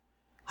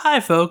Hi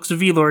folks,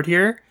 V-Lord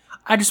here.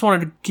 I just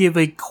wanted to give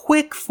a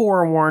quick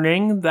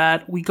forewarning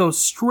that we go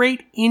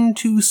straight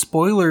into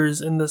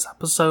spoilers in this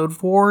episode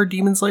for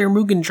Demon Slayer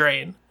Mugen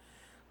Train.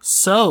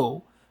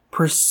 So,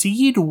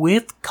 proceed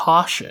with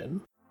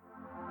caution.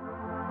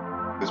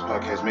 This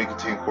podcast may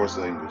contain coarse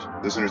language.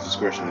 Listener's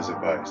discretion is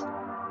advised.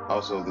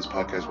 Also, this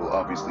podcast will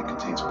obviously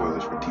contain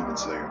spoilers for Demon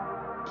Slayer.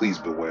 Please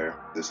beware,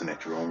 listen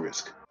at your own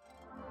risk.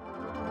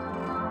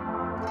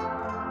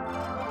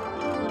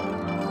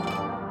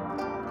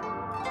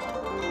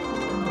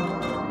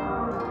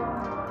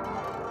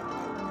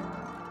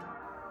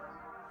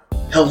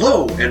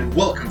 Hello and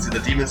welcome to the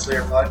Demon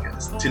Slayer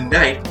podcast.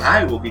 Tonight,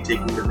 I will be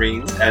taking the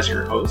reins as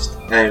your host.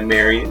 I am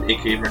Marion,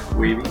 aka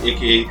Microwavy,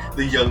 aka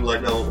the Young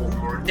Lionel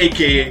Overlord,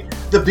 aka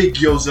the Big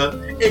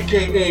Gyoza,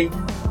 aka...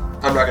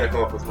 I'm not gonna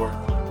come up with more.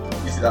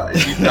 He's not.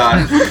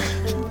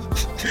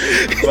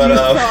 But,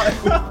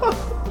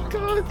 oh,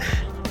 God.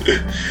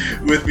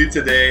 With me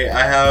today,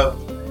 I have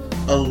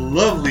a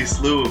lovely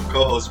slew of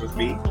co-hosts with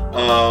me.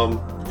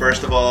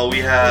 First of all, we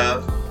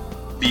have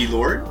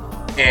V-Lord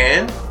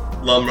and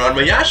Lumran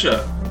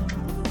Mayasha.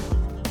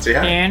 Say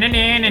hi.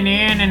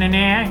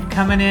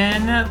 Coming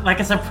in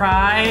like a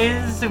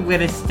surprise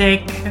with a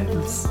stick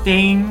of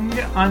sting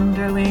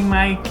underling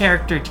my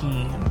character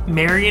team.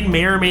 Marion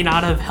may or may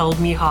not have held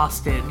me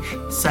hostage.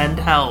 Send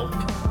help.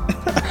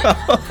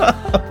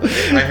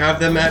 I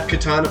have them at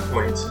katana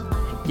point.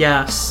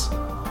 Yes.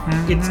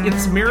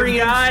 It's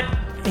Marion.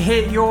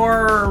 Hit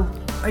your...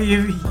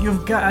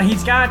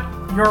 He's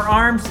got your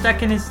arm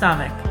stuck in his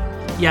stomach.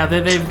 Yeah,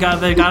 they've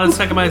got it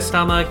stuck in my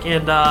stomach,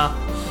 and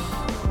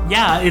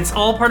yeah, it's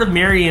all part of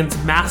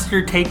Marion's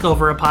master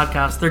takeover a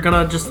podcast. They're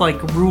gonna just like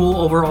rule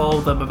over all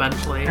of them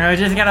eventually. I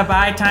just gotta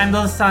buy time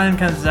till the sun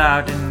comes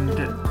out and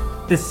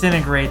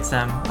disintegrates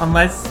them,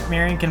 unless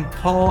Marion can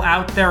pull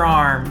out their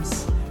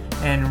arms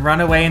and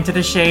run away into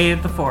the shade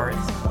of the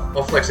forest.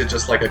 I'll flex it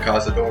just like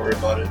Akaza, don't worry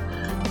about it.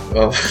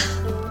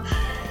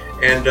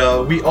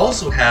 And we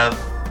also have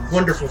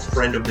wonderful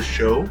friend of the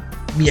show,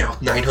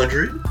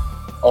 Meow900.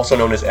 Also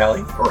known as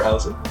Allie, or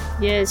Allison.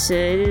 Yes,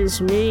 it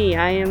is me.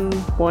 I am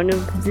one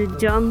of the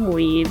dumb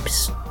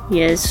weebs.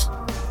 Yes.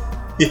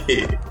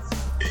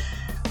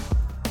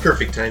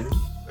 Perfect timing.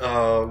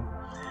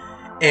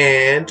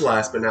 And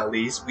last but not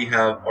least, we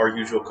have our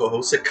usual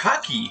co-host,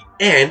 Sakaki.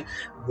 And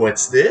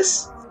what's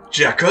this?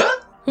 Jekka?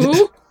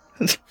 Who?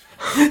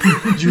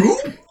 You?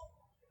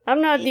 I'm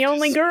not the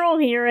only girl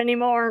here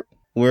anymore.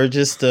 We're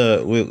just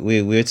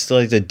we're still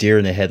like the deer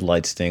in the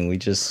headlights thing.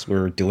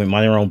 We're doing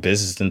minding our own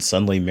business, and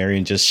suddenly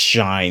Marion just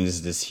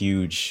shines this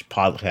huge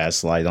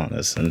podcast light on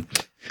us, and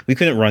we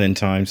couldn't run in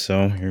time,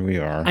 so here we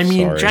are. I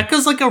mean, Sorry.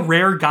 Jekka's like a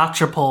rare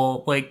gotcha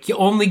pull. Like, you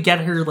only get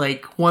her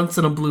like once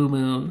in a blue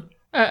moon.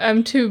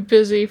 I'm too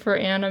busy for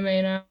anime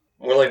now.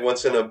 More like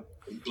once in a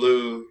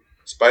blue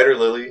spider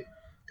lily.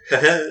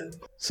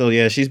 So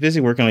yeah, she's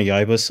busy working on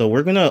Yaiba, so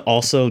we're gonna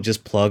also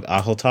just plug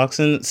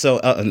Ahotoxin.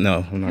 So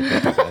no, I'm not gonna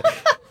do that.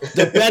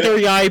 The better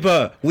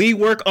Yaiba! We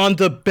work on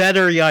the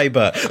better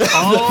Yaiba!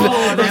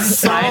 Oh, the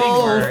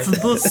salt!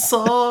 The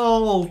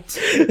salt!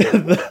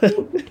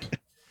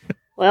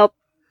 Well,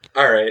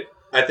 Alright,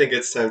 I think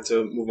it's time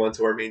to move on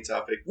to our main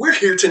topic. We're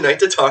here tonight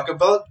to talk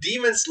about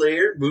Demon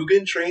Slayer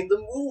Mugen Train the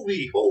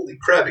movie. Holy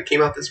crap, it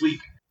came out this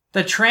week.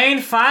 The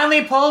train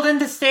finally pulled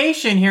into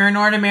station here in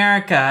North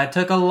America. It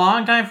took a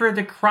long time for it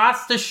to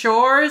cross the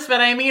shores, but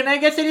I mean, I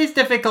guess it is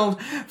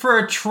difficult for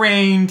a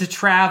train to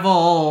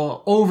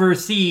travel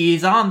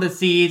overseas, on the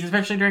seas,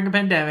 especially during a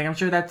pandemic. I'm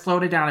sure that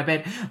slowed it down a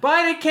bit.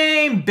 But it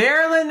came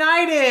barreling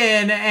night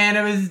in, and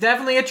it was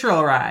definitely a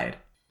thrill ride.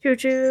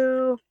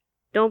 choo-choo.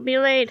 Don't be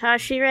late,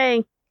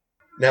 Hashire.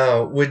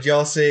 Now, would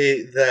y'all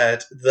say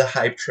that the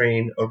hype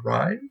train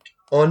arrived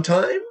on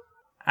time?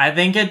 I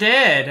think it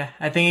did.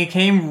 I think it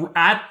came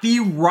at the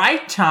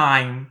right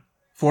time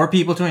for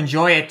people to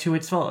enjoy it to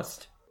its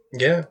fullest.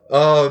 Yeah.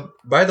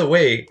 By the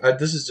way,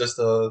 this is just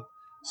a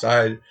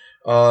side.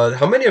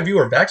 How many of you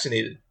are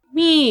vaccinated?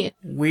 Me.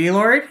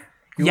 Wheelord?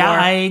 Yeah,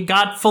 I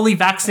got fully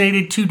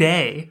vaccinated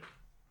today.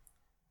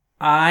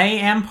 I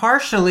am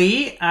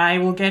partially. I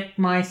will get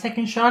my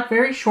second shot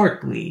very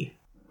shortly.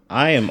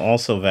 I am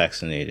also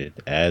vaccinated,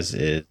 as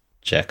is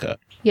Jekka.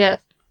 Yes.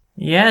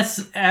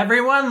 Yes,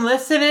 everyone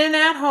listening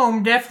at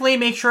home, definitely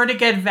make sure to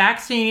get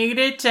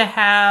vaccinated to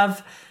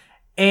have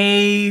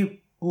a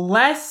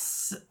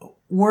less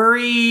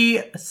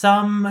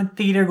worrisome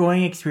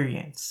theater-going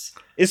experience.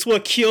 It's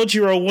what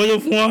Kyojuro would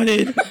have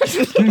wanted.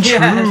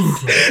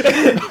 Yes.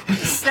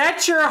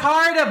 Set your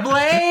heart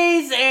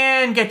ablaze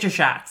and get your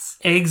shots.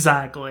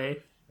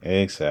 Exactly.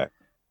 Exactly.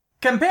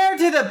 Compared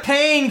to the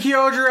pain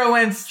Kyojuro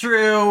went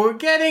through,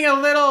 getting a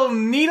little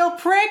needle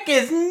prick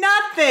is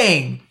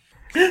nothing.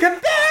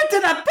 Compared to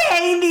the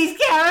pain these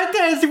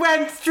characters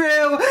went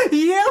through,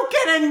 you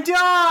can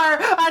endure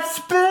a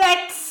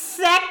split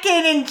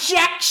second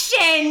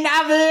injection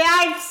of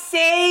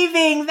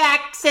life-saving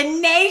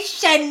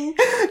vaccination.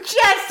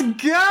 Just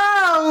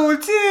go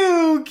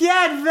to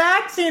get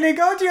vaccine and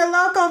go to your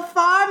local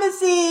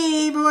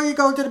pharmacy before you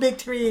go to the big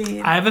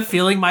tree. I have a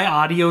feeling my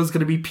audio is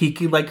going to be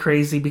peaking like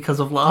crazy because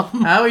of love.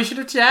 Oh, we should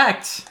have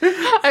checked.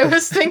 I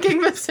was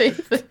thinking the same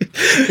thing.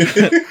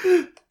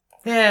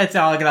 Yeah, it's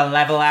all gonna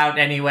level out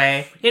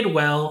anyway. It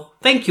will.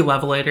 Thank you,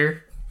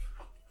 Levelator.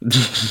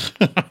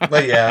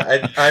 But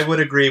yeah, I would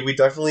agree. We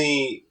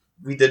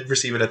did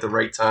receive it at the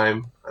right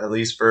time, at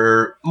least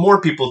for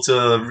more people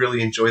to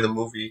really enjoy the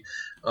movie.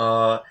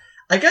 I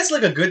guess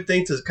like a good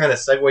thing to kind of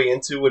segue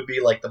into would be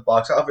like the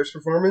box office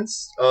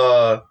performance.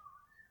 Lem,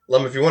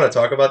 if you want to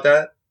talk about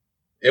that,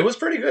 it was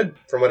pretty good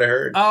from what I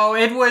heard. Oh,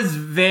 it was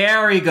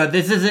very good.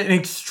 This is an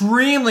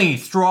extremely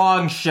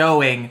strong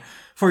showing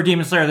for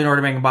Demon Slayer, the North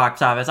American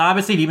box office.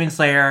 Obviously, Demon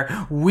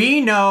Slayer, we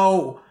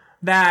know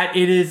that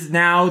it is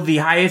now the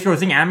highest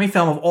grossing anime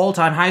film of all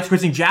time, highest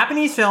grossing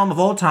Japanese film of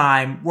all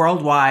time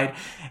worldwide.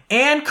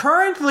 And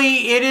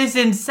currently, it is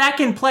in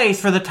second place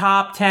for the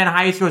top 10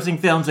 highest grossing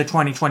films of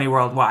 2020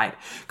 worldwide.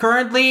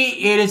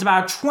 Currently, it is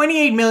about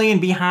 28 million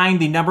behind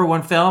the number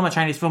one film, a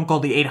Chinese film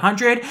called The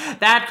 800.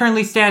 That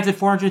currently stands at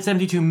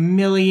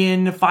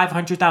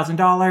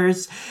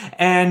 $472,500,000.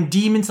 And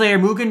Demon Slayer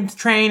Mugen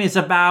Train is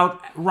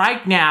about,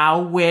 right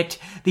now, with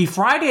the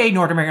Friday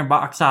North American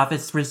box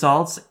office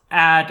results,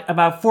 at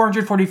about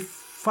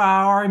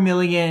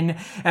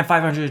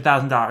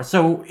 $444,500,000.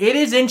 So it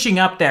is inching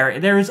up there.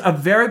 There's a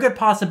very good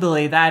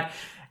possibility that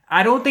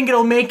I don't think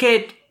it'll make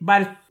it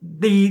by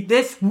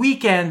this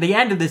weekend, the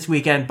end of this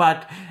weekend,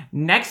 but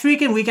next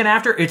week and weekend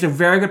after, it's a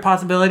very good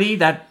possibility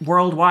that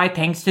worldwide,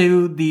 thanks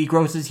to the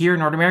grosses here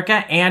in North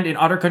America and in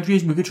other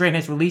countries, Mugen Train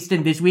has released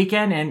in this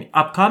weekend and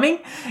upcoming,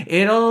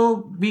 it'll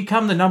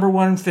become the number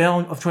one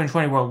film of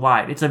 2020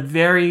 worldwide. It's a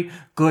very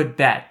good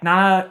bet.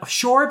 Not a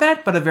sure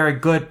bet, but a very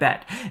good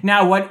bet.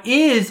 Now, what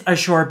is a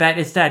sure bet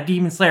is that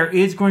Demon Slayer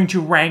is going to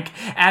rank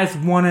as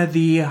one of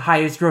the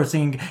highest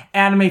grossing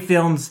anime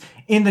films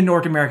in the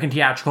North American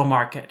theatrical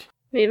market.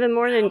 Even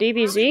more than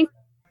DBZ?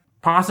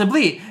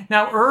 Possibly.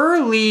 Now,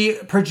 early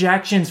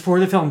projections for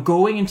the film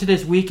going into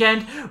this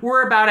weekend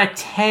were about at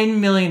 $10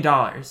 million.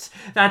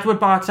 That's what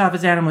Box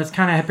Office Analysts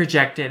kind of had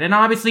projected. And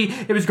obviously,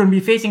 it was going to be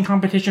facing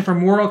competition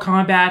from Mortal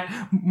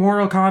Kombat.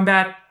 Mortal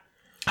Kombat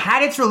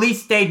had its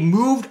release date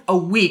moved a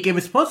week. It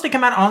was supposed to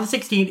come out on the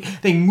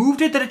 16th. They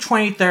moved it to the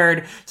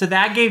 23rd. So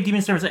that gave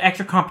Demon Slayer some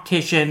extra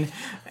competition.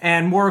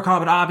 And Mortal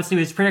Kombat obviously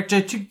was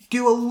predicted to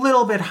do a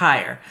little bit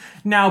higher.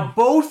 Now,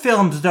 both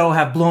films, though,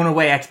 have blown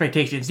away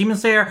expectations. Demon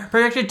Slayer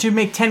projected to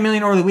make $10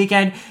 million over the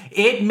weekend.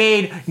 It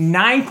made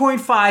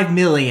 $9.5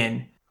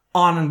 million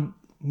on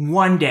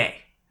one day,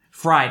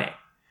 Friday.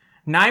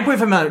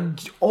 $9.5 million,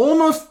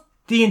 almost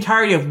the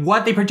entirety of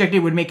what they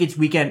projected would make its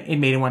weekend, it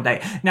made in one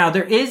day. Now,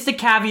 there is the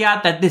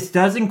caveat that this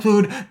does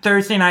include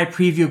Thursday night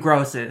preview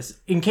grosses.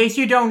 In case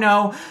you don't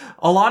know,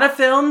 a lot of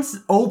films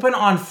open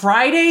on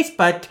Fridays,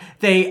 but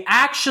they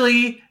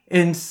actually,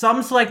 in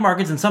some select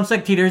markets and some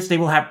select theaters, they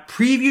will have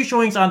preview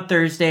showings on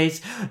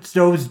Thursdays.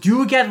 Those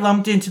do get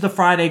lumped into the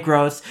Friday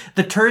gross.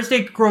 The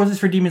Thursday grosses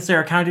for Demon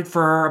Slayer accounted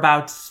for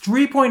about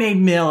 3.8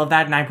 mil of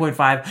that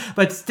 9.5,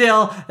 but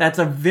still, that's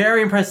a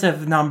very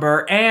impressive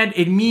number, and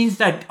it means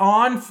that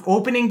on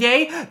opening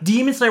day,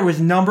 Demon Slayer was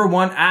number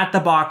one at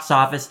the box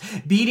office,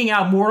 beating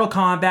out Mortal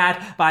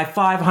Kombat by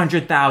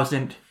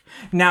 500,000.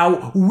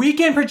 Now,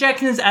 weekend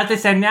projections as they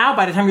stand now,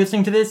 by the time you're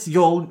listening to this,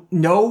 you'll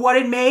know what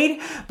it made.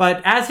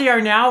 But as they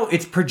are now,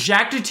 it's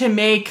projected to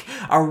make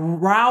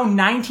around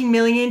 $19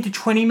 million to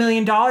 $20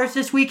 million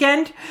this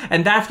weekend.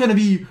 And that's going to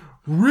be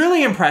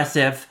really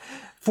impressive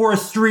for a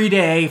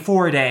 3-day,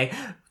 4-day.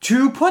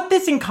 To put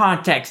this in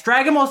context,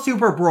 Dragon Ball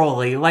Super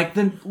Broly, like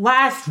the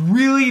last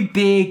really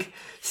big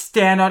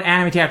standout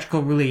anime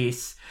theatrical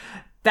release,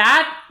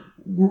 that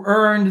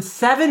earned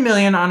 $7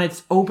 million on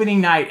its opening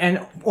night,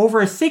 and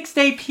over a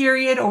 6-day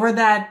period, over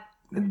that,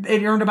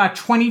 it earned about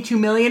 $22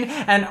 million,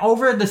 and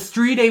over the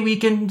 3-day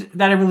weekend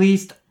that it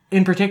released,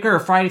 in particular,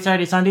 Friday,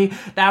 Saturday, Sunday,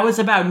 that was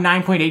about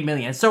 $9.8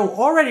 million. So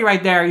already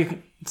right there, you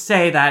can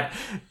say that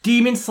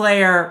Demon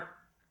Slayer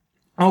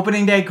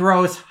opening day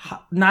gross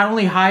not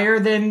only higher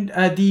than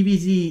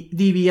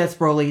DBS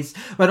Broly's,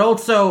 but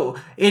also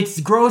its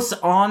gross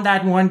on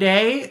that one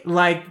day,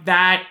 like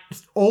that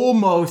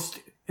almost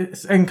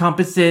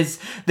encompasses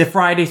the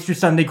Friday through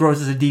Sunday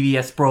grosses of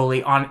DBS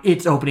Broly on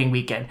its opening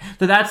weekend.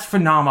 So that's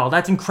phenomenal.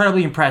 That's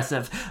incredibly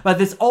impressive. But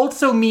this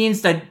also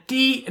means that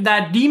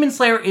that Demon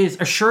Slayer is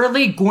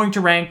assuredly going to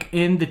rank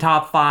in the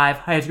top 5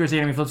 highest grossing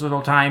anime films of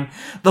all time.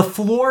 The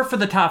floor for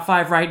the top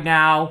 5 right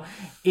now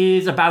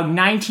is about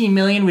 19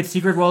 million with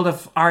Secret World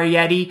of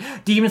Arrietty.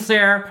 Demon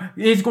Slayer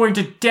is going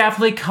to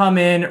definitely come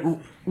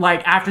in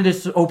like after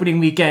this opening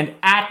weekend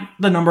at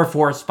the number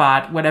 4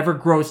 spot, whatever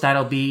gross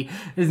that'll be,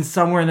 is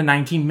somewhere in the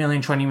 19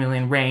 million, 20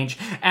 million range.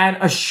 And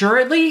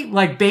assuredly,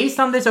 like based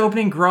on this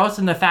opening gross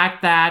and the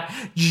fact that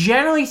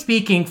generally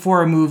speaking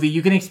for a movie,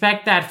 you can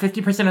expect that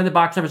 50% of the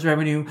box office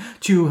revenue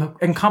to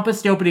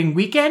encompass the opening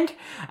weekend.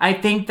 I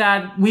think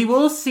that we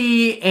will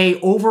see a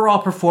overall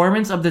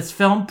performance of this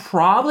film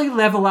probably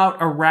level out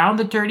around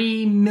the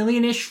 30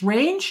 million-ish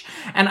range.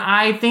 And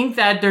I think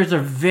that there's a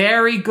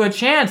very good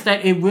chance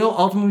that it will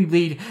ultimately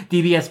lead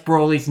DBS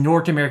Broly's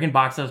North American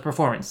box office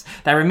performance.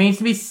 That remains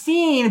to be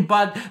seen,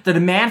 but the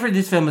demand for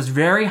this film is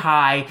very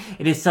high.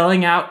 It is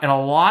selling out in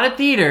a lot of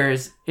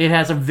theaters. It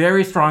has a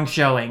very strong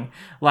showing.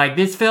 Like,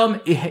 this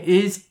film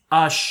is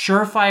a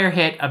surefire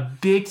hit, a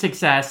big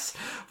success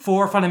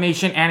for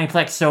Funimation,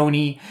 Aniplex,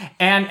 Sony,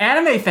 and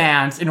anime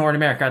fans in North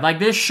America. Like,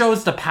 this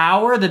shows the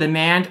power, the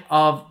demand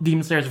of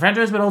Demon Slayer's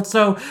franchise, but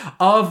also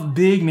of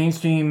big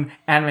mainstream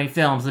anime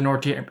films in the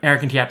North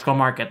American theatrical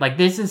market. Like,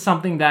 this is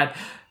something that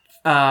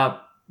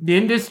the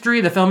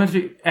industry, the film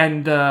industry,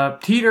 and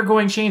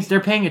theater-going chains, they're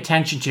paying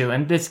attention to,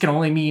 and this can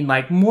only mean,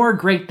 like, more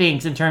great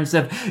things in terms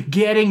of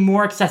getting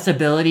more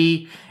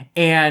accessibility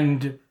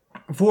and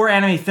for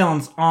anime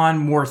films on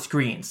more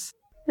screens.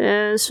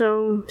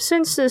 So,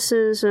 since this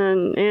is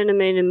an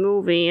animated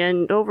movie,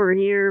 and over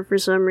here, for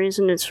some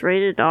reason, it's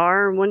rated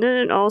R, wouldn't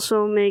it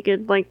also make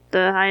it, like,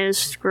 the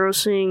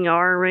highest-grossing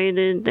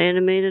R-rated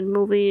animated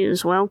movie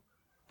as well?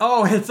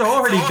 Oh, it's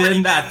already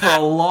been that for a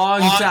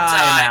long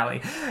time,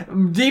 Allie.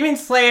 Demon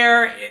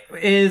Slayer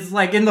is,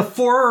 like, in the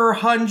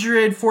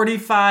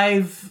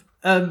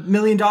 $445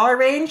 million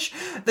range.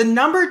 The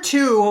number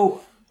 2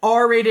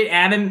 R-rated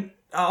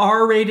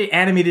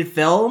animated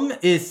film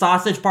is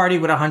Sausage Party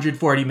with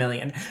 140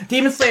 million.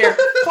 Demon Slayer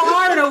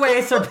far and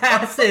away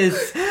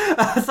surpasses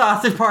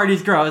Sausage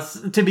Party's gross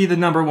to be the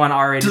number 1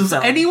 R-rated film.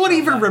 Does anyone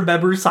even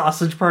remember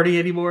Sausage Party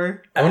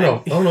anymore? I don't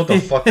know. I don't know what the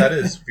fuck that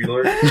is,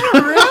 Feeler.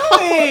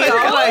 Really?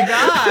 Oh my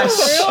gosh.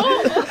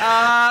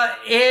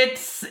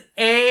 It's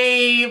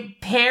a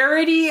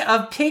parody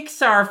of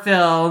Pixar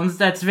films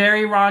that's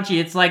very raunchy.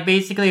 It's like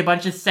basically a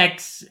bunch of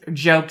sex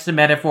jokes and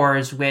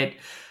metaphors with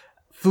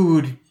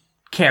food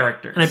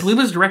characters. And I believe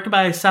it was directed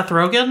by Seth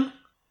Rogen.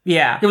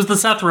 Yeah. It was the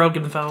Seth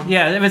Rogen film.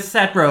 Yeah, it was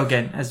Seth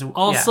Rogen as well.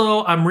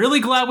 Also, I'm really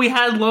glad we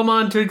had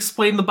Lomon to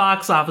explain the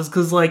box office,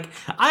 because, like,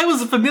 I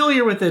was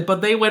familiar with it,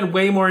 but they went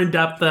way more in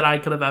depth than I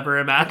could have ever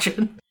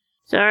imagined.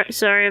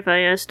 Sorry if I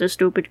asked a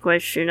stupid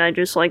question. I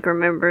just, like,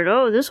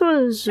 remembered, this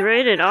was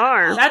rated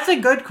R. That's a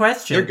good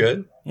question. You're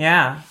good.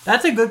 Yeah,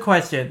 that's a good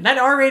question. That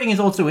R rating is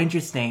also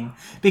interesting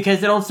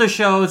because it also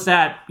shows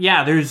that,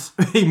 yeah, there's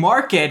a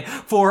market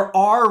for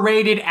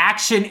R-rated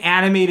action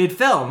animated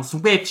films,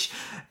 which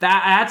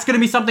that's going to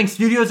be something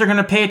studios are going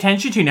to pay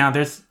attention to now.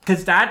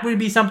 Because that would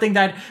be something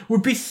that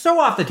would be so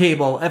off the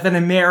table if an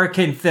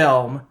American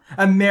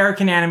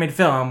animated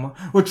film,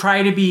 would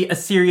try to be a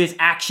serious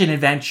action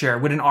adventure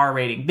with an R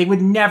rating. They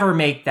would never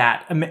make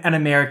that an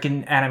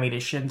American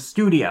animation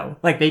studio.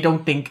 Like, they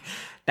don't think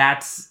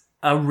that's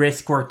a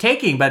risk worth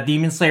taking. But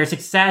Demon Slayer's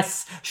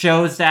success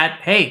shows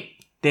that, hey,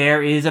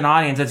 there is an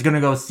audience that's going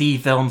to go see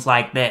films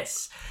like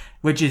this,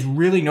 which is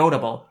really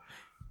notable.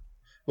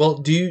 Well,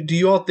 do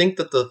you all think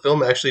that the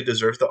film actually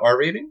deserves the R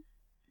rating?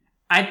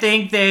 I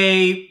think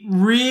they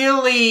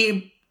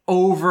really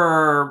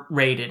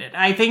overrated it.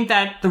 I think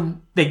that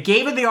they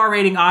gave it the R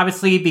rating,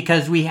 obviously,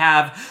 because we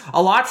have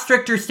a lot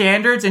stricter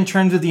standards in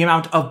terms of the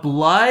amount of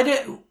blood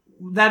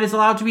that is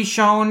allowed to be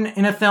shown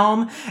in a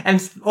film,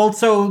 and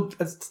also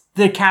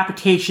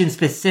decapitation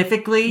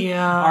specifically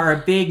are a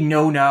big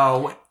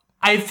no-no.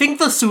 I think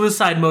the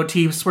suicide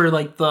motifs were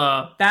like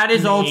that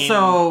is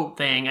also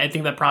thing. I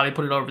think that probably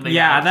put it over the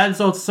edge. That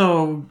is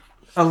also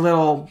a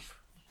little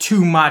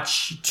too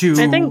much to.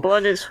 I think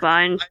blood is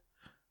fine.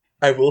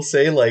 I will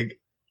say, like,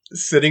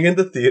 sitting in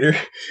the theater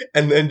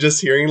and then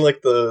just hearing,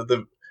 like,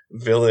 the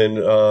villain,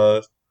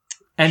 Enmu.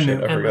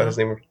 I forgot his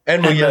name.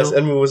 Enmu, yes.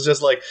 Enmu was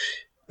just like,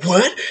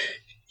 what?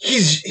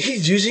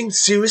 He's using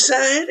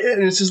suicide?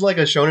 And it's just like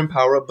a shonen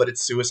power-up, but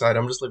it's suicide.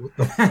 I'm just like, what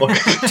the fuck?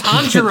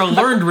 Tanjiro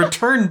learned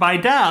return by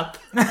death.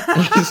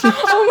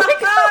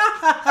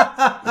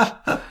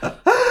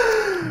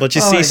 But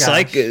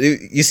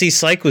you see,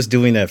 Psych was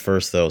doing that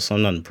first, though, so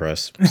I'm not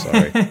impressed.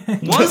 Sorry.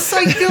 Was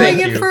Psych doing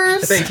it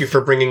first? Thank you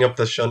for bringing up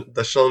the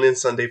Shonen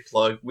Sunday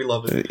plug. We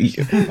love it.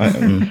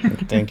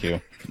 Thank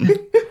you.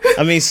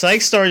 I mean,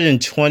 Psych started in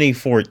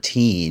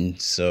 2014,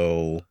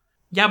 so...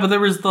 Yeah, but there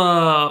was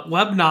the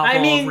web novel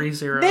of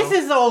ReZero. This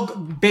is all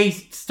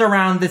based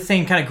around the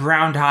same kind of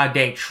Groundhog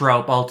Day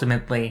trope,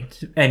 ultimately,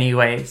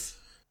 anyways.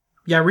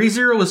 Yeah,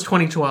 ReZero was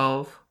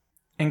 2012.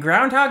 And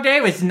Groundhog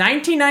Day was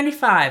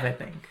 1995, I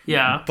think.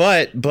 Yeah.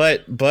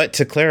 But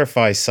to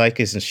clarify, Psych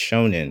isn't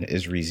shonen,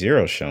 is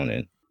ReZero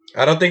shonen.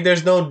 I don't think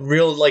there's no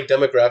real, like,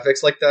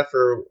 demographics like that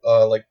for,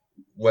 like,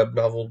 web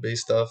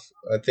novel-based stuff.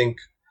 I think...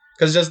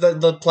 Because just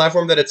the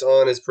platform that it's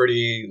on is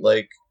pretty,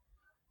 like...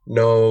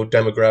 no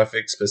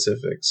demographic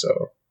specific.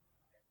 So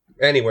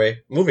anyway,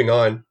 moving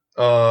on.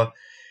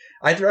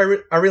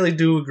 I really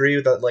do agree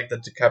with that, like the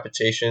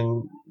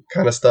decapitation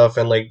kind of stuff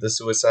and like the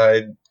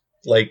suicide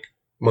like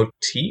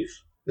motif.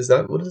 Is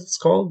that what it's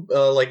called?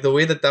 Like the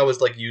way that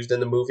was like used in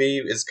the movie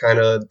is kind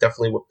of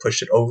definitely what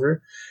pushed it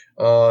over.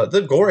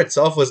 The gore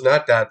itself was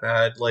not that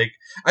bad. Like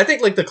I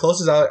think like the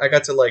closest I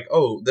got to like,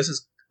 oh, this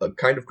is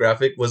kind of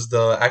graphic was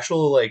the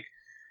actual like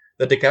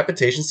the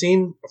decapitation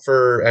scene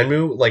for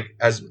Enmu, like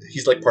as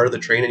he's like part of the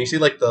train, and you see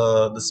like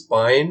the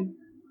spine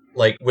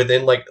like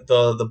within like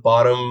the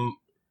bottom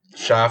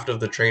shaft of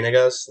the train, I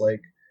guess.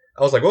 Like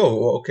I was like,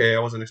 whoa, okay, I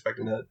wasn't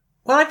expecting that.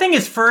 Well, I think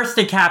his first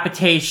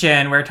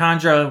decapitation, where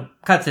Tanjiro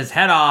cuts his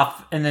head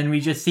off, and then we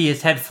just see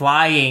his head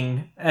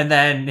flying, and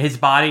then his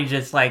body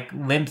just, like,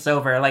 limps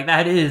over. Like,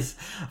 that is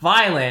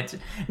violent.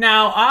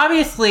 Now,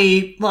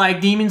 obviously, like,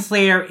 Demon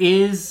Slayer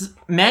is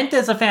meant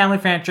as a family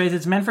franchise.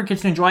 It's meant for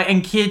kids to enjoy,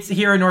 and kids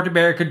here in North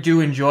America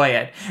do enjoy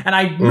it. And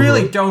I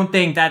really don't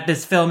think that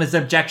this film is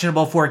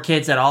objectionable for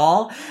kids at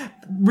all.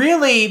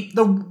 Really,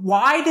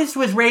 why this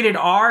was rated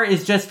R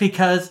is just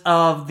because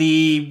of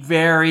the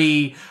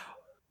very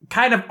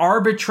kind of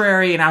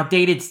arbitrary and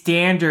outdated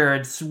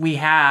standards we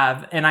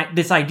have, and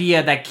this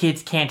idea that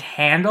kids can't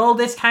handle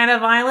this kind of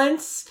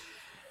violence,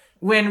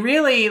 when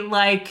really,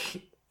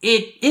 like,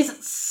 it is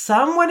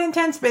somewhat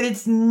intense, but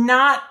it's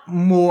not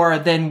more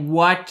than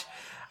what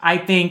I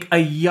think a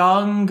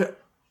young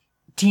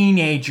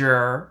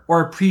teenager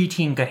or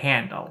preteen could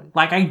handle.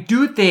 Like, I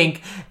do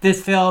think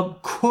this film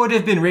could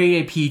have been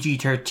rated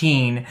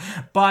PG-13,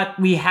 but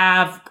we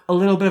have a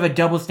little bit of a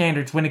double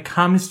standards when it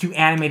comes to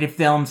animated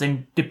films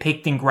and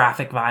depicting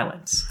graphic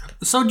violence.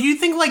 So do you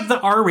think, like, the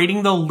R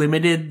rating, though,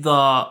 limited the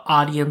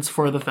audience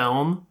for the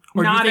film?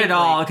 Or Not at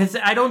all, because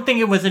I don't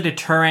think it was a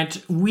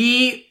deterrent.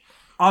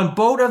 On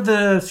both of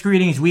the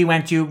screenings we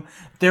went to,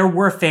 there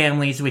were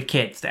families with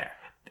kids there.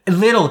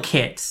 Little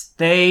kids.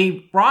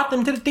 They brought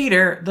them to the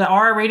theater. The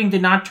R rating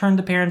did not turn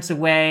the parents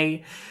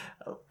away.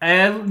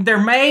 There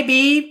may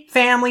be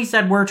families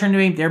that were turned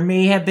away. There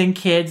may have been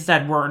kids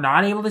that were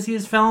not able to see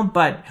this film,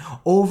 but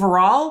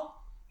overall,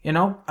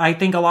 I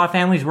think a lot of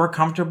families were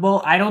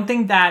comfortable. I don't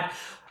think that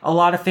a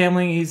lot of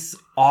families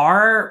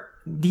are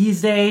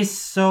these days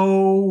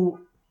so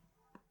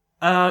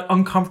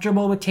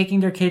uncomfortable with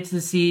taking their kids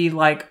to see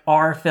like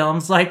R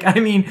films. Like, I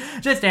mean,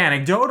 just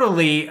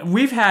anecdotally,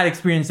 we've had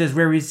experiences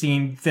where we've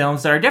seen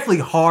films that are definitely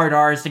hard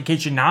R's that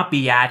kids should not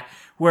be at,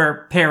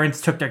 where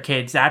parents took their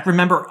kids at.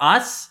 Remember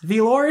Us,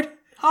 V-Lord?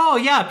 Oh,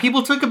 yeah,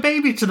 people took a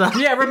baby to that.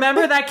 Yeah,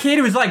 remember that kid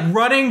who was like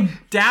running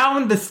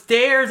down the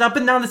stairs, up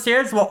and down the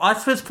stairs while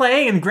Us was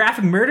playing and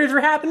graphic murders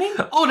were happening?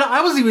 Oh, no,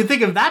 I wasn't even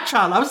thinking of that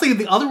child. I was thinking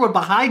of the other one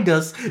behind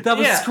us that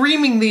was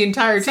screaming the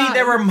entire time. See,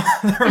 there were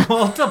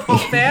multiple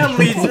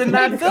families in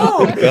that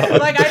film.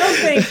 Like, I don't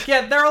think,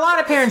 there are a lot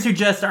of parents who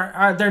just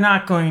they're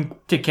not going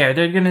to care.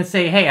 They're going to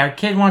say, hey, our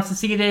kid wants to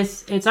see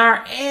this. It's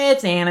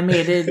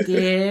animated.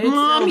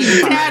 Mommy,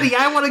 Daddy,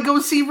 I want to go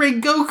see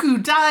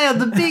Rengoku die on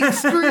the big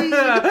screen.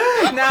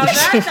 Now,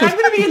 that's going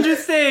to be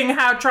interesting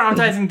how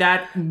traumatizing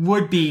that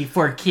would be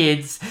for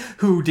kids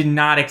who did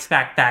not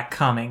expect that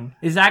coming.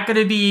 Is that going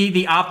to be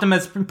the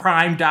Optimus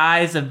Prime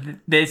dies of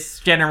this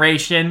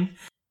generation?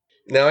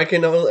 Now I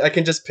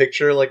can just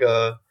picture like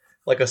a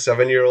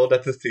 7-year-old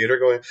at the theater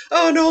going,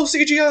 "Oh no,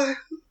 CGI!"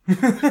 Oh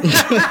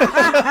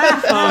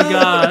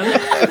god!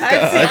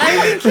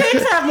 I mean,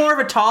 kids have more of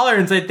a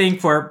tolerance, I think,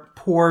 for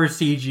poor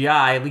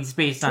CGI, at least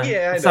based on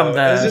some of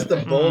the. It's just the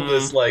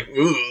bulbous, like,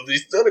 ooh,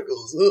 these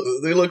tentacles,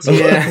 they look so.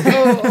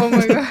 Oh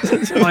my god!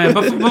 Oh, yeah,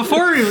 but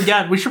before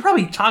we should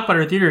probably talk about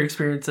our theater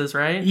experiences,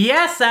 right?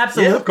 Yes,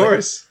 absolutely. Yeah, of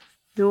course.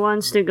 Who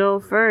wants to go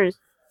first?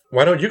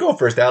 Why don't you go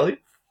first, Allie?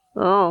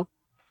 Oh,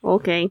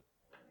 okay.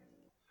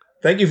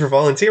 Thank you for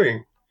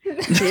volunteering.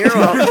 You're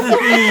welcome.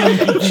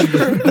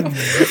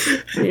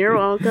 You're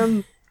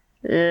welcome.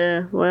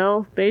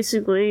 Well,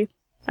 basically,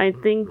 I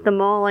think the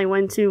mall I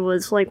went to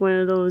was like one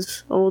of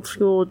those old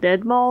school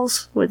dead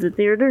malls with a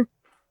theater.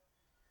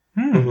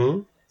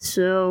 Mm-hmm.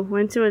 So,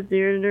 went to a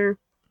theater.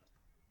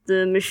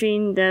 The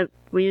machine that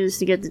we used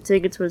to get the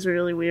tickets was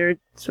really weird,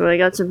 so I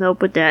got some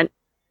help with that.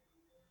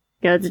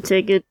 Got the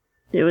ticket.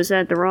 It was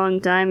at the wrong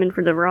time and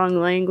for the wrong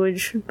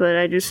language, but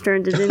I just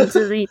turned it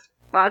into the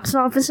box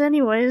office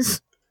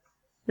anyways.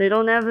 They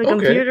don't have a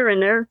computer in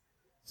there,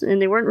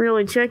 and they weren't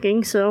really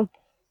checking, so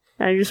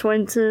I just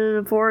went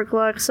to the 4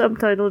 o'clock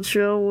subtitled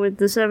show with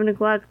the 7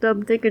 o'clock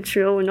dub ticket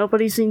show, and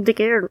nobody seemed to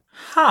care.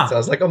 Huh.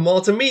 Sounds like a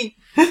mall to me.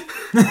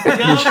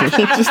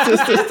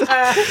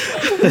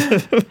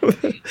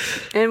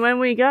 And when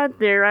we got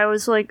there, I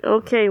was like,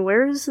 okay,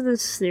 where is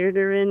this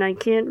theater? And I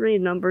can't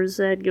read numbers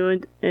that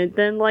good. And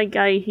then, like,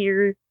 I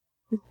hear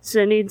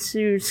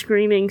Zenitsu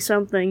screaming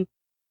something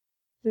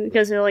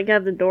because they, like,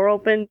 have the door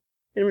open.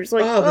 And we're just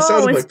like, the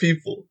sounds of my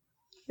people.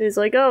 It's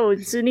like, oh,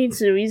 it's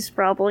Zenitsu, he's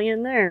probably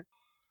in there.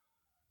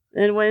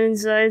 And went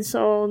inside,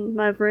 saw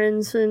my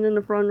friends sitting in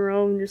the front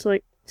row and just,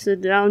 like,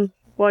 sit down,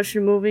 watch the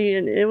movie.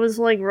 And it was,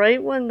 like,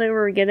 right when they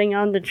were getting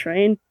on the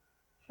train.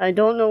 I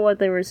don't know what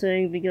they were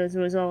saying because it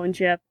was all in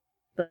Japanese,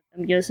 but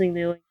I'm guessing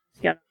they, like,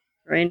 just got on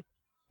the train.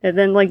 And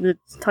then, like, the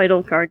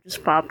title card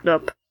just popped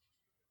up.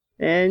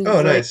 And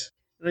Oh, nice.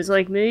 it was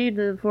like me,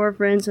 the 4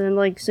 friends, and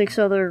like 6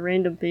 other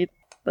random people.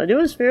 But it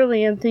was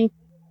fairly empty.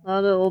 A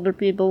lot of older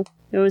people.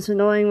 It was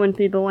annoying when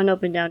people went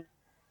up and down.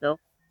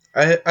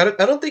 I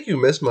don't think you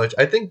missed much.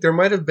 I think there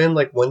might have been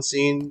like one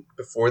scene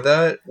before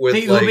that with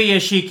The like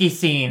Ubiyashiki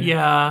scene.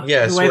 Yeah.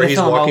 yes, the way where the he's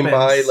film walking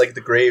by opens. like the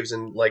graves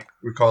and like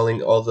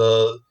recalling all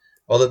the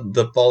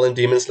fallen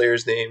demon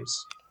slayers'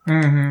 names.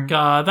 Mm-hmm.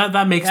 God,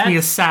 that makes me a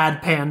That's-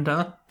 sad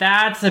panda.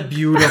 That's a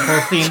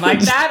beautiful scene. Like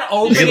that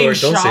opening Lord,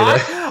 don't say shot,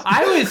 that.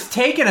 I was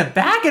taken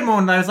aback in a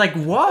moment. I was like,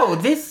 "Whoa,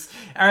 this."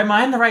 Am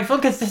I in the right film?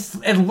 Because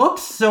it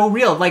looks so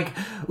real. Like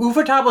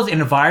Ufotable's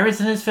environments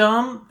in this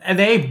film,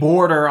 they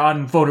border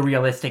on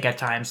photorealistic at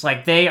times.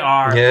 Like they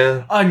are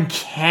Yeah.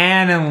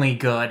 uncannily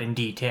good in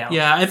detail.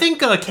 Yeah, I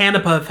think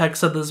Canapa Effect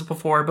said this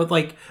before, but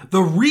like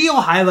the real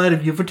highlight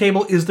of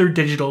Ufotable is their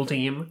digital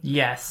team.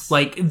 Yes.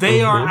 Like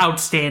they are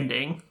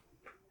outstanding.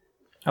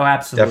 Oh,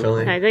 absolutely.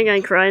 Definitely. I think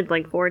I cried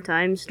like 4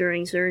 times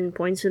during certain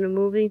points in the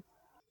movie.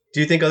 Do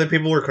you think other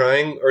people were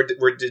crying, or did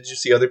you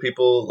see other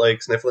people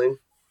like sniffling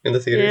in the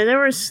theater? Yeah, there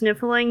was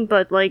sniffling,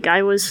 but like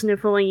I was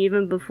sniffling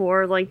even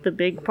before like the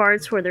big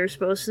parts where they're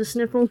supposed to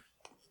sniffle.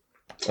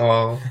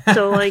 Oh,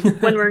 So like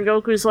when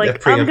Rengoku's like,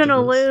 Yeah, I'm gonna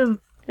preemptiveness. live,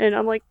 and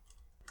I'm like,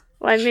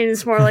 well, I mean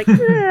it's more like,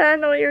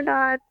 no, you're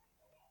not.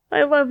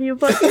 I love you,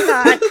 but you're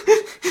not.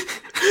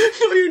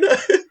 no, you're not.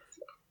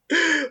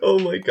 Oh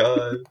my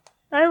god.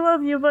 I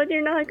love you, but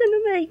you're not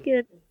gonna make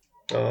it.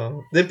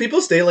 Did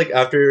people stay like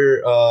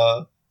after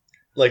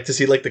like to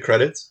see like the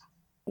credits?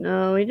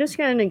 No, we just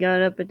kind of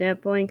got up at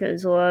that point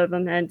because a lot of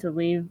them had to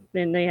leave,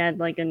 and they had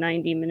like a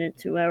 90-minute,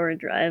 2-hour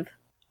drive.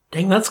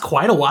 Dang, that's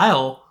quite a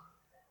while.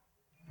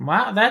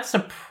 Wow, that's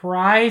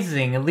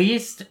surprising. At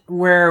least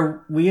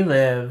where we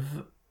live,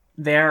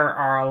 there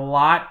are a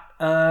lot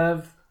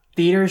of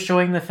theaters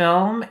showing the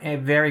film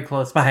very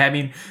close by. I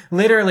mean,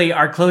 literally,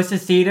 our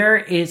closest theater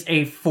is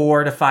a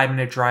 4 to 5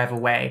 minute drive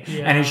away,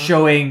 and is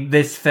showing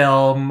this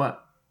film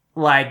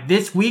like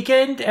this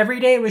weekend. Every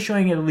day it was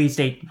showing it at least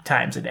 8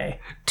 times a day.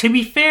 To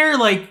be fair,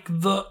 like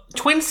the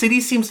Twin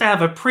Cities seems to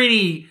have a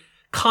pretty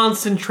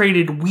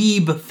concentrated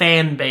weeb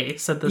fan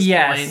base at this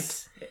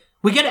point.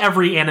 We get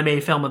every anime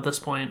film at this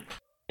point.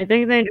 I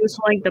think they just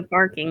like the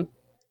parking.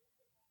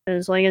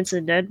 Because like it's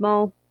a dead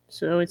mall,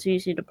 so it's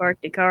easy to park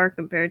the car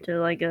compared to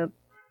like a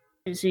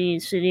busy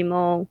city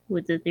mall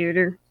with the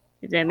theater,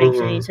 if that makes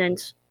any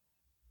sense.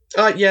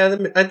 Yeah,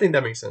 I think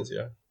that makes sense.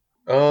 Yeah.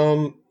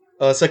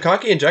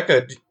 Sakaki and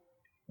Jekka,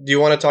 do you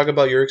want to talk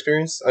about your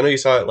experience? I know you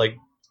saw it like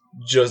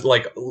just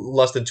like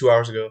less than 2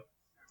 hours ago.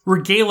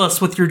 Regale us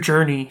with your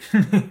journey.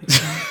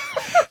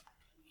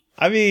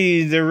 I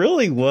mean, there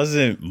really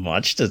wasn't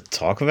much to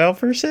talk about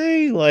per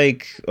se.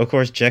 Like, of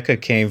course, Jekka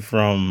came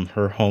from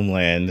her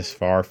homeland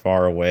far,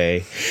 far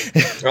away.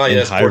 Oh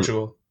yes,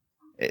 Portugal.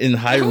 In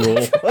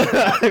Hyrule.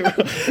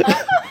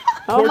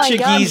 Oh my god,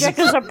 Portuguese-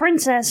 Jekka's a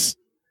princess!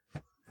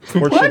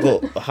 Portugal.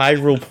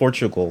 Hyrule,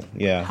 Portugal.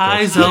 Yeah.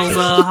 Hi, that's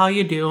Zelda. How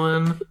you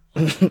doing?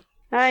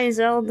 Hi,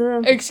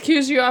 Zelda.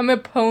 Excuse you, I'm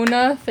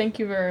Epona. Thank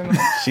you very much.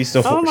 She's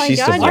the Oh my she's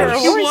God, the you're a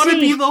horse. You want to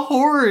horsey. be the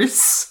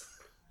horse?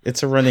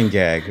 It's a running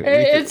gag.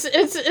 It's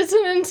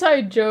an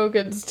inside joke.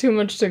 It's too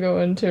much to go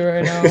into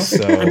right now. I'm So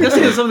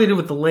guessing it has something to do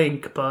with the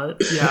link,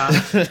 but yeah.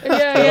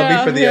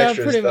 That'll be for the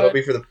extras. pretty That'll much.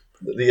 be for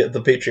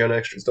the Patreon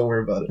extras. Don't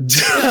worry about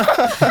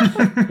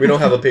it. We don't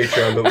have a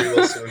Patreon, but we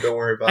will soon. Don't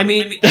worry about I it.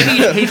 mean, any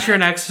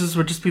Patreon extras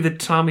would just be the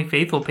Tommy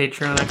Faithful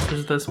Patreon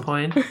extras at this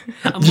point.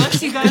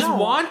 Unless you guys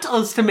want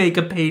us to make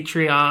a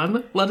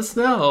Patreon, let us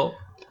know.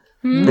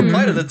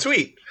 Reply to the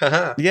tweet.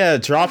 Haha. yeah,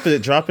 drop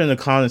it in the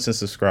comments and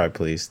subscribe,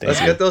 please. Thank Let's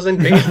you. get those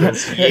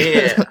engagements.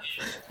 Yeah.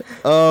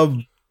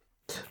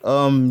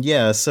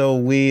 Yeah,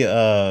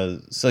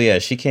 so yeah,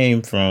 she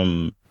came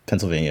from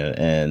Pennsylvania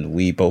and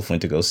we both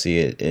went to go see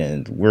it,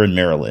 and we're in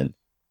Maryland.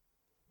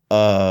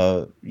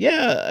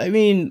 Yeah, I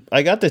mean,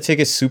 I got the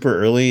tickets super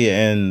early,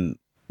 and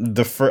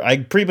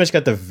I pretty much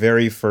got the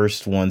very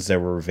first ones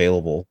that were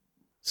available.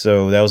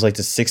 So that was like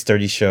the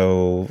 6:30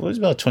 show. It was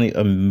about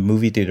a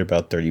movie theater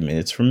about 30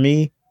 minutes from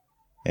me,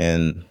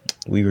 and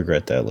we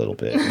regret that a little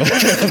bit.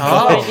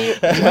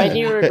 Why do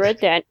you regret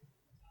that?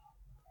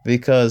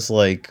 Because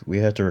like we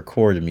had to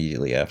record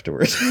immediately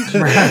afterwards.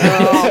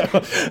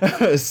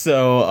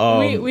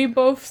 So we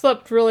both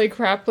slept really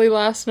crappily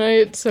last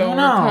night, so Oh, we're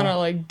no. kind of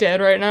like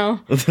dead right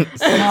now.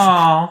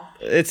 Aw.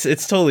 it's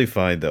totally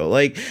fine though.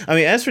 Like, I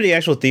mean, as for the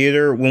actual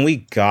theater, when we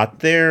got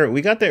there.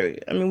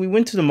 I mean, we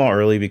went to the mall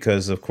early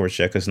because, of course,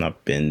 Jekka's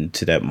not been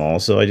to that mall,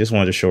 so I just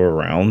wanted to show her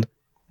around.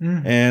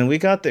 And we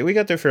got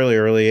there fairly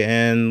early,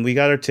 and we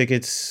got our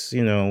tickets.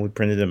 You know, we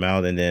printed them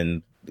out, and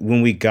then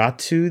when we got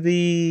to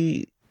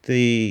the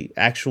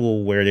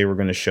actual where they were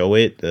going to show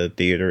it, the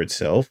theater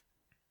itself,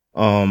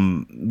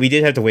 we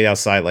did have to wait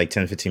outside like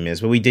 10-15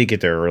 minutes, but we did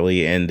get there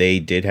early, and they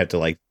did have to,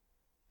 like,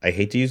 I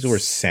hate to use the word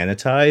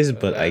sanitize,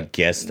 but I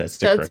guess that's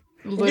the That's correct.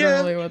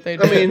 literally what they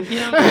do. I mean,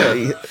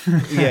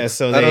 Yeah,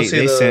 so I don't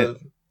they sent.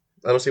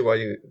 I don't see why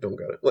you don't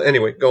got it. Well,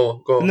 anyway,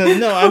 go on. No,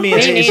 I mean, Me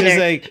it's just neither.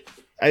 like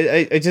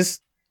I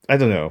just I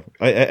don't know.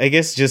 I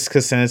guess just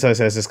because sanitize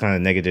has this kind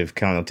of negative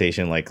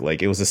connotation, like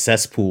it was a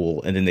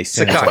cesspool and then they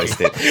sanitized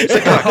it.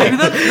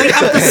 They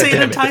have to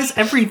sanitize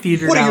every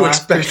theater What do now you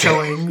after expect?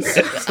 showings.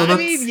 So I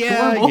mean,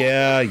 normal.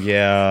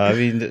 yeah. I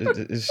mean,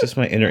 it's just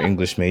my inner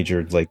English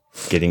major, like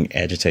getting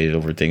agitated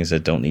over things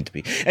that don't need to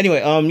be. Anyway,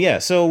 yeah.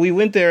 So we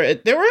went there.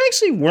 There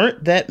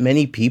weren't that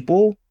many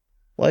people,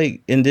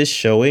 like in this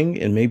showing,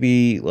 and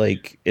maybe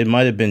like it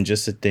might have been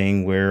just a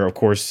thing where, of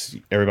course,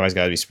 everybody's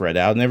got to be spread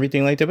out and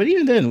everything like that. But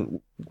even then,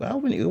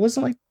 well, it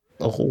wasn't like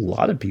a whole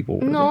lot of people.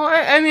 No,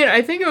 I mean,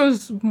 I think it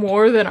was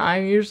more than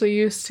I'm usually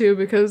used to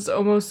because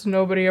almost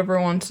nobody ever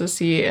wants to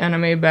see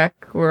anime back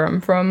where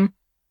I'm from.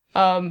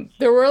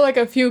 There were like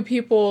a few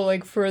people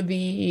like for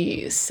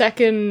the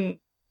second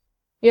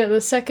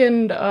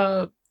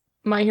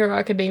My Hero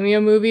Academia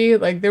movie.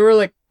 Like there were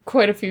like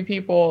quite a few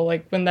people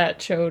like when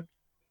that showed.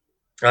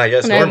 Ah,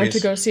 yes, And I went to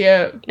normies. go see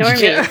it.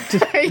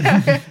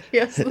 Yeah,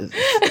 yes.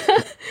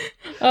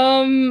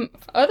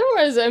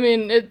 Otherwise, I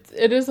mean, it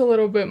is a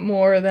little bit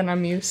more than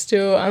I'm used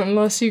to.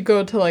 Unless you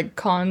go to like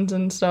cons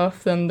and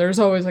stuff, then there's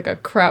always like a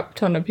crap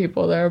ton of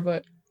people there.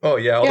 But Oh,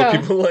 yeah, all Yeah. the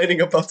people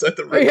lining up outside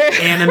the ring.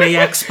 Anime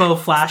Expo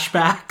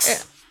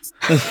flashbacks.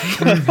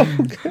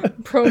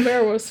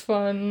 Promare was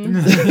fun.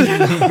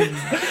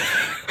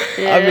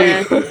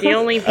 Yeah, the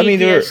only I mean,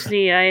 there were-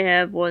 PTSD I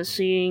have was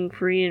seeing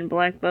Free and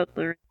Black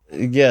Butler.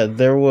 Yeah,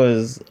 there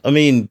was. I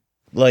mean,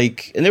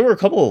 like, and there were a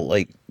couple.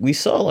 Like, we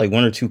saw like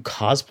one or two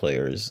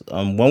cosplayers.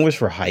 One was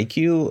for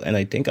Haikyuu, and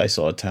I think I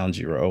saw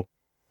Tanjiro,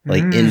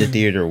 like in the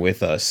theater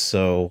with us.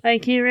 So,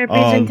 IQ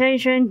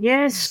representation,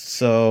 yes.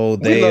 so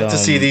We'd they love to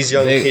see these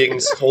young they-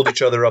 kings hold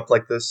each other up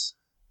like this.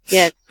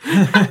 Yes.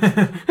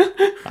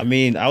 I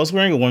mean, I was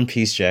wearing a One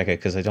Piece jacket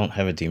because I don't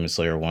have a Demon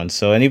Slayer one.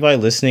 So anybody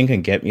listening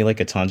can get me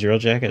like a Tanjiro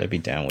jacket. I'd be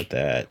down with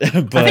that. I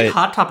think But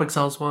Hot Topic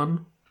sells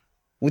one.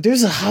 well,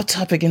 there's a Hot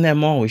Topic in that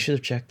mall. We should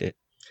have checked it.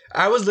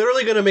 I was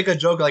literally going to make a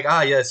joke like,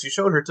 yes, you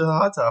showed her to the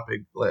Hot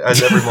Topic. Like,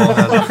 as every mall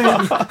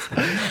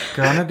has.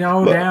 Gonna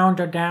go down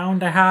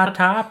to Hot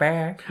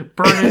Topic.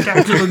 Burn it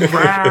down to the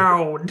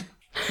ground.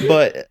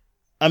 But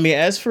I mean,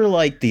 as for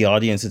like the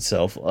audience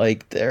itself,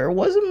 like there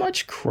wasn't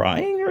much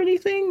crying or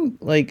anything.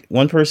 Like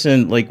one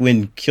person, like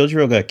when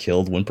Kyojiro got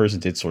killed, one person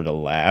did sort of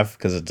laugh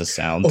because of the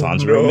sound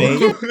Tanjiro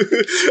made.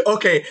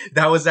 Okay,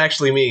 that was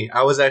actually me.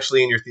 I was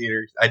actually in your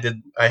theater.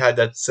 I had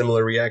that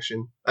similar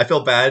reaction. I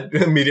felt bad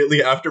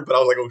immediately after, but I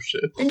was like, oh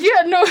shit.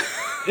 Yeah, no.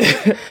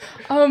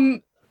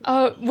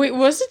 Wait,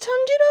 was it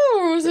Tanjiro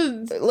or was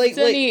it Like-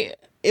 Zenny?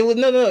 It was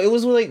no. It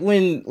was like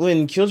when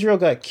Kyojiro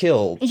got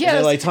killed. Yes, and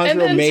then, like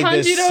Tanjiro made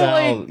this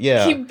sound. like,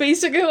 Yeah, he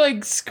basically,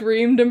 like,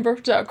 screamed and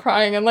burst out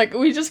crying, and, like,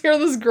 we just hear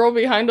this girl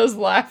behind us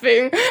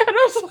laughing, and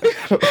I was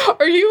like,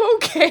 are you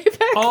okay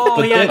then? Oh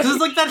But yeah, then- because it's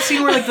like that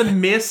scene where like the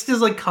mist is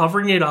like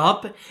covering it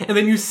up, and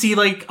then you see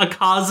like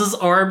Akaza's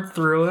arm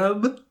through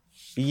him.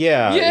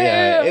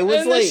 yeah. It was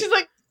and then like she's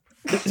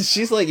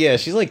like,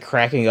 she's like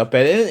cracking up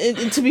at it.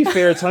 And to be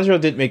fair, Tanjiro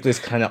did make this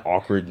kind of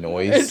awkward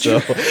noise.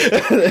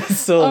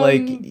 So,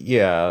 like,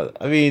 yeah.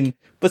 I mean,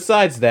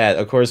 besides that,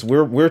 of course,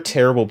 we're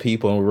terrible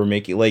people, and we were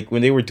making like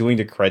when they were doing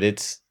the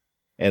credits.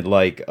 And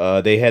like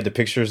they had the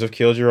pictures of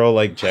Kyojiro,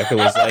 like Jekka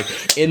was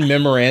like in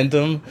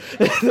memorandum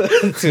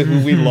to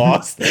who we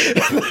lost.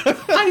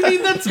 I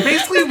mean, that's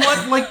basically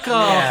what like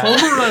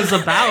Homura is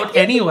about,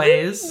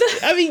 anyways.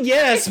 I mean,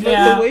 yes, but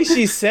Yeah. the way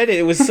she said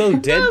it was so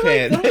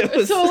deadpan. It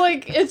was so,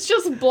 like, it's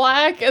just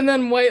black and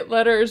then white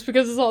letters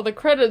because it's all the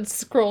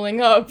credits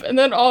scrolling up, and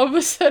then all of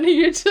a sudden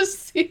you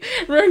just see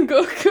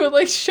Rengoku,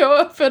 like, show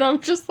up, and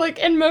I'm just like,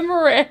 in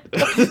memorandum.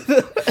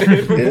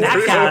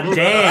 That got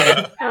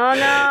dead. Oh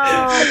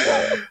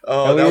no.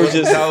 Oh, And we that were was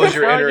just- that was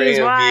your inner Doggy's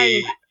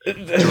AMV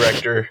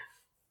director.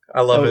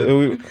 I love it.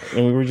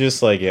 And we were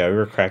just like, yeah, we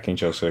were cracking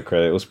jokes for the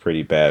credit. It was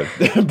pretty bad.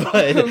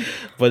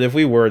 but if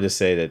we were to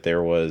say that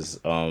there was,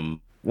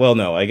 well,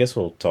 no, I guess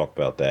we'll talk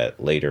about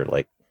that later,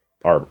 like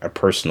our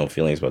personal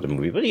feelings about the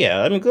movie. But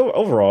yeah, I mean,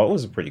 overall, it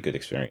was a pretty good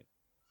experience.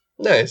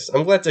 Nice.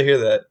 I'm glad to hear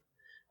that.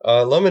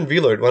 Lum and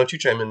V-Lord, why don't you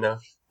chime in now?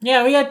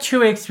 Yeah, we had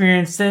two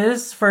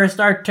experiences. First,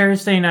 our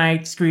Thursday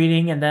night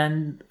screening, and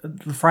then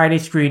the Friday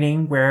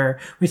screening where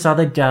we saw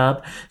the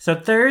dub. So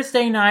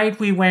Thursday night,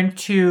 we went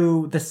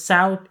to the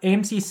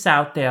AMC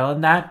Southdale,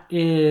 and that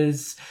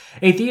is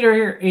a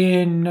theater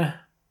in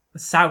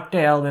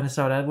Southdale,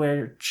 Minnesota,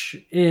 which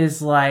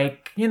is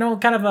like, you know,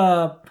 kind of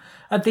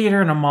a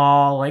theater in a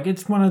mall. Like,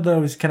 it's one of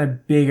those kind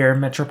of bigger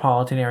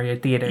metropolitan area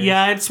theaters.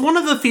 Yeah, it's one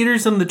of the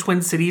theaters in the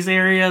Twin Cities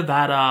area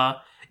that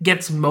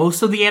gets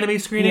most of the anime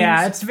screenings.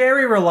 Yeah, it's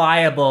very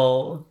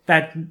reliable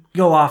that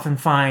you'll often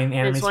find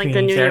anime It's like the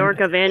screenings New there. York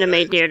of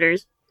anime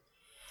theaters.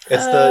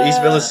 It's the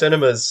East Village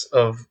Cinemas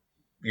of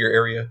your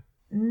area.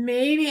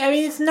 Maybe. I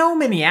mean, it's no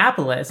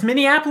Minneapolis.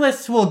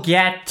 Minneapolis will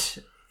get,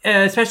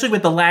 especially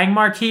with the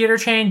Langmar theater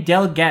chain,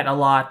 they'll get a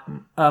lot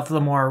of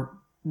the more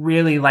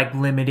really, like,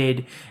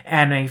 limited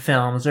anime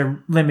films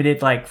or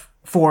limited, like,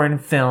 foreign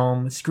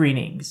film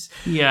screenings.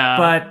 Yeah.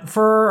 But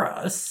for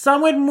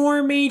somewhat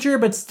more major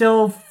but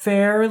still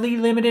fairly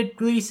limited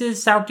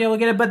releases, Southdale will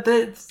get it. But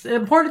the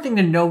important thing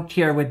to note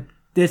here with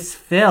this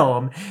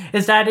film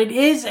is that it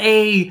is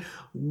a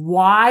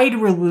wide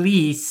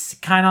release,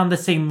 kind of on the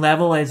same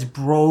level as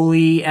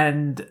Broly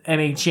and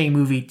MHA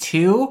Movie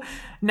 2.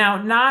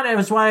 Now, not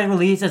as wide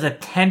release as a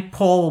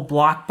tentpole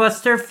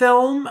blockbuster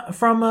film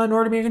from a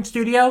North American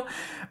studio,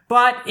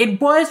 but it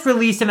was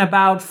released in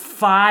about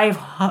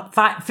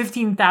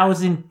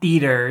 15,000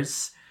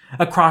 theaters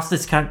across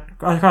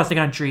the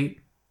country.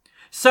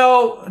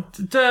 So,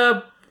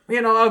 a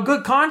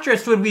good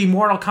contrast would be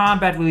Mortal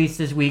Kombat released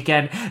this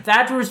weekend.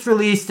 That was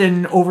released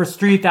in over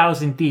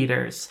 3,000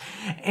 theaters.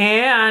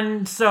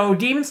 And so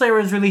Demon Slayer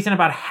was released in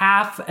about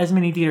half as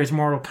many theaters as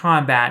Mortal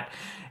Kombat.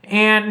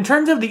 And in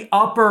terms of the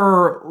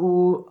upper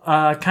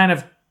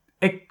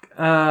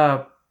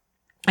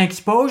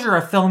exposure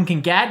a film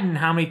can get and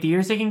how many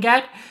theaters it can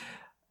get,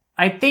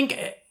 I think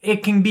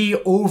it can be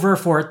over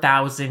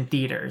 4,000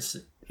 theaters.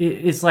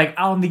 It's like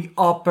on the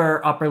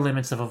upper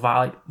limits of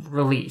a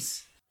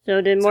release. So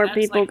did more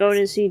people go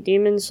to see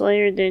Demon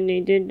Slayer than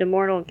they did the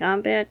Mortal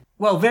Kombat?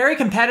 Well, very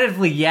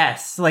competitively,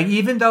 yes. Like,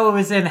 even though it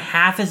was in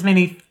half as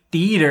many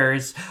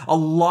theaters, a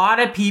lot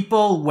of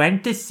people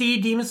went to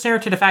see Demon Slayer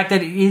to the fact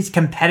that it is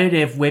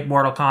competitive with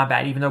Mortal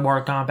Kombat, even though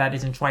Mortal Kombat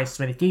is in twice as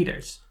many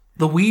theaters.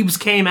 The weebs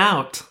came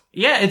out.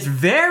 Yeah, it's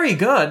very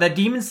good. That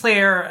Demon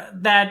Slayer,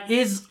 that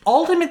is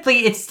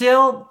ultimately, it's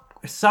still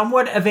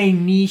somewhat of a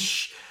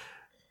niche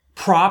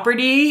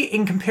property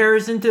in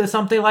comparison to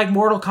something like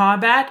Mortal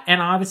Kombat,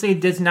 and obviously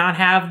it does not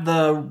have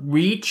the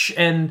reach,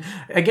 and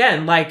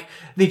again, like,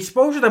 the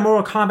exposure that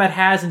Mortal Kombat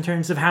has in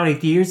terms of how many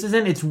theaters is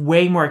in, it's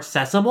way more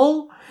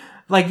accessible.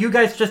 Like, you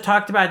guys just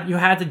talked about, you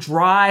had to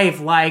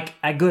drive like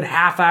a good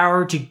half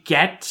hour to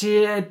get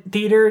to a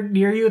theater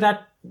near you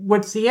that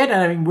would see it.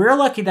 And I mean, we're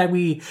lucky that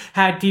we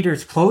had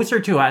theaters closer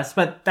to us,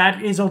 but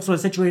that is also a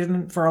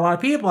situation for a lot of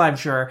people, I'm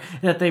sure,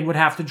 that they would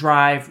have to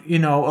drive,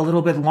 a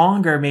little bit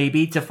longer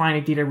maybe to find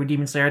a theater with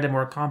Demon Slayer than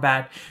Mortal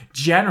Kombat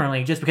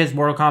generally, just because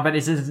Mortal Kombat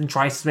isn't in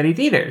twice as many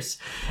theaters.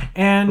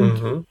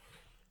 And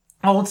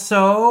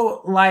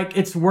also, like,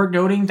 it's worth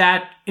noting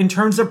that in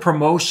terms of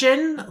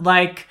promotion,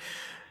 like,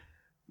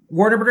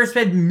 Warner Brothers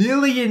spent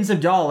millions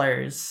of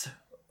dollars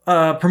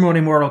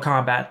promoting Mortal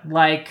Kombat.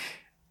 Like,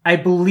 I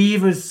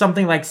believe it was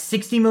something like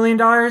 $60 million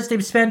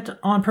they've spent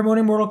on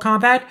promoting Mortal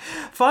Kombat.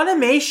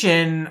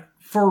 Funimation,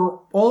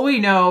 for all we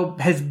know,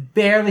 has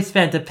barely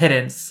spent a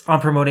pittance on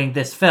promoting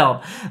this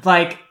film.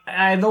 Like,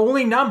 the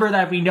only number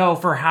that we know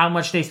for how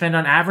much they spend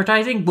on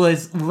advertising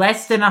was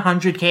less than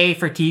 $100K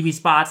for TV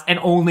spots and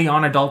only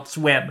on Adult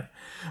Swim.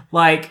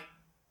 Like,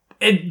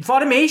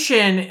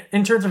 Funimation,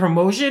 in terms of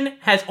promotion,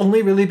 has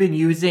only really been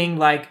using,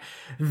 like,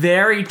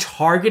 very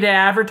targeted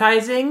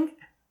advertising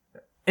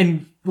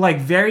and, like,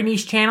 very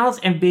niche channels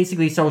and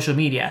basically social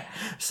media.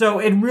 So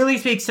it really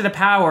speaks to the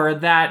power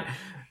that,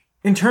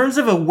 in terms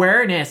of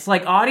awareness,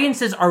 like,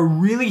 audiences are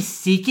really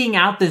seeking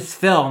out this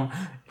film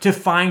to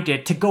find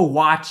it, to go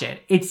watch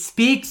it. It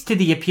speaks to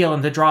the appeal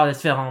and the draw of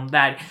this film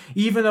that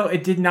even though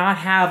it did not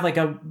have like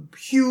a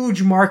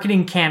huge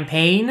marketing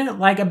campaign,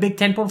 like a big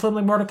tentpole film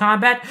like Mortal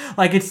Kombat,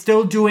 like it's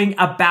still doing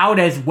about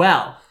as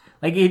well.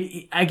 Like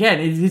it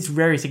is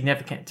very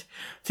significant.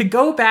 To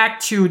go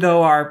back to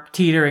though our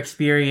theater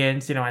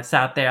experience, at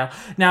Southdale.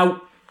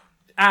 Now,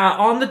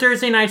 on the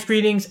Thursday night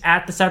screenings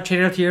at the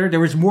Southdale Theater, there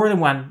was more than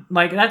one.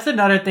 Like, that's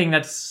another thing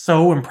that's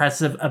so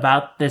impressive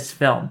about this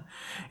film.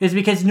 Is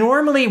because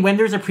normally when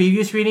there's a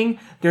preview screening,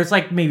 there's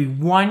like maybe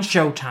one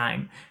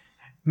showtime,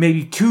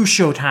 maybe two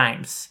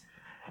showtimes.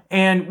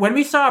 And when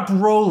we saw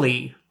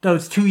Broly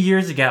those 2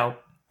 years ago,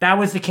 that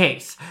was the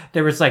case.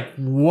 There was like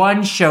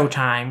one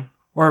showtime,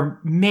 or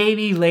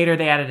maybe later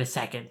they added a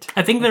second.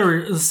 I think there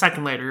was a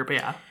second later, but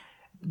yeah.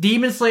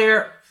 Demon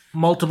Slayer,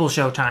 multiple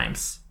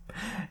showtimes.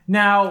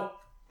 Now,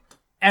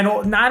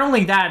 and not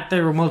only that,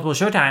 there were multiple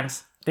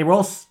showtimes, they were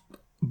all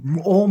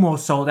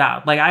almost sold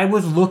out. Like, I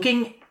was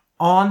looking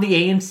on the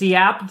AMC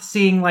app,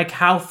 seeing like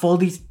how full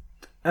these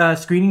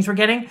screenings were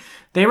getting.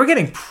 They were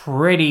getting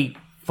pretty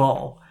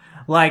full.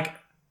 Like,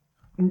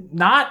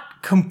 not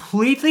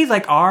completely,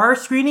 like our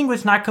screening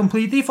was not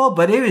completely full,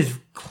 but it was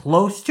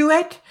close to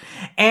it.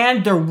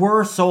 And there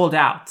were sold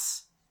outs.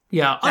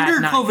 Yeah,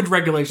 under COVID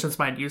regulations,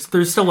 mind you. So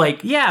there's still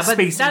like but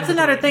that's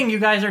another thing you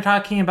guys are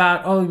talking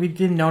about. Oh, we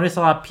didn't notice a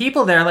lot of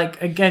people there.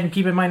 Like, again,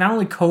 keep in mind not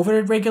only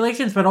COVID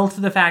regulations, but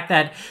also the fact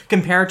that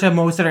compared to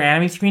most other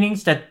anime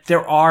screenings, that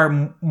there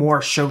are more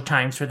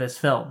showtimes for this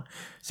film.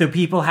 So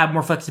people have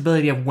more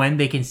flexibility of when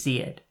they can see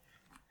it.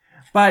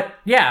 But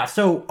yeah,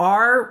 so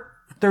our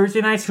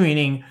Thursday night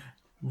screening,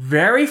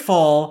 very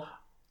full.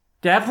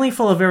 Definitely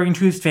full of very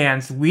enthused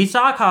fans. We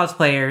saw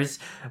cosplayers.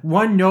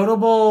 One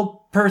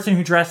notable person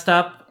who dressed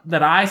up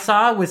that I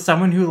saw was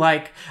someone who,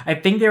 like, I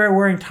think they were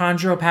wearing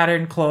Tanjiro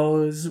pattern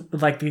clothes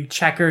with like the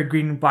checkered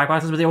green and black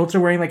boxes, but they were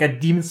also wearing like a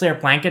Demon Slayer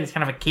blanket. It's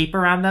kind of a cape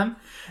around them.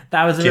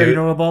 That was a very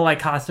notable, like,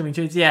 costuming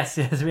choice. Yes,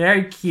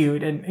 very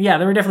cute. And yeah,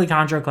 there were definitely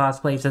Tanjiro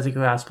cosplays, Setsuko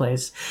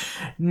cosplays.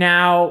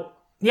 Now,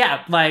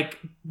 yeah, like,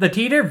 the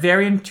theater,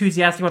 very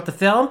enthusiastic about the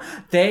film.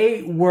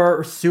 They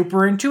were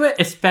super into it,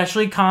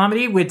 especially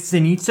comedy with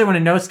Zenitsu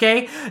and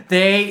Inosuke.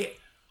 They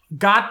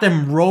got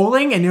them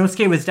rolling, and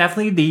Inosuke was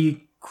definitely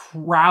the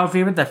crowd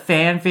favorite, the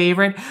fan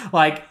favorite.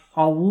 Like,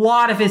 a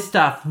lot of his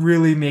stuff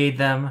really made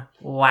them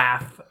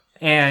laugh,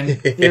 and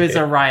it was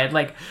a riot.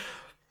 Like,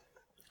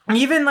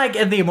 even like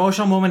at the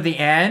emotional moment at the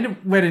end,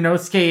 when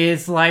Inosuke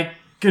is like,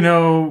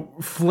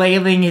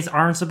 flailing his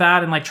arms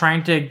about and like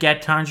trying to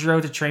get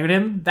Tanjiro to train with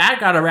him, that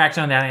got a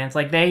reaction on the audience.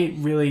 Like, they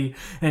really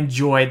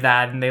enjoyed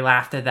that and they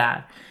laughed at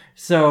that.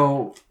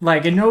 So,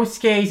 like,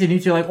 Inosuke,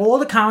 Zenitsu, like, all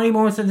the comedy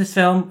moments in this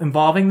film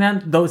involving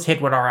them, those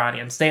hit with our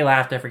audience. They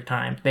laughed every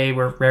time. They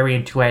were very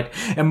into it.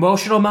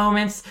 Emotional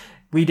moments,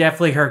 we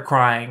definitely heard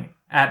crying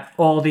at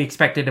all the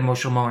expected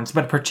emotional moments,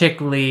 but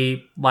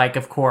particularly, like,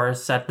 of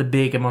course, at the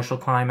big emotional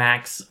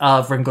climax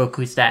of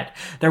Rengoku's death.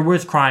 There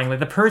was crying. Like,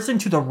 the person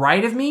to the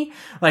right of me,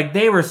 like,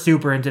 they were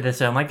super into this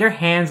film. Like, their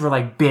hands were,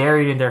 like,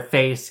 buried in their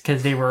face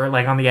because they were,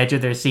 like, on the edge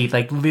of their seat.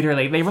 Like,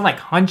 literally, they were, like,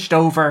 hunched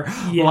over,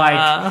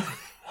 like...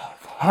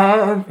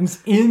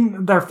 hands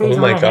in their face, oh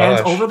my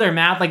hands gosh. over their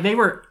mouth. Like, they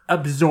were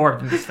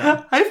absorbed in this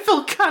film. I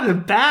feel kind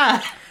of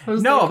bad.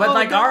 No, but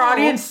like our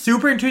audience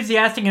super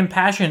enthusiastic and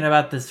passionate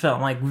about this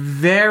film. Like,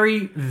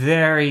 very,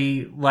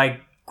 very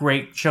like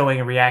great showing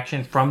and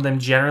reaction from them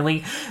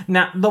generally.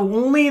 Now, the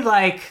only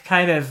like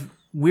kind of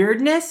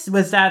weirdness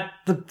was that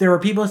there were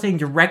people sitting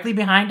directly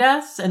behind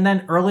us, and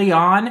then early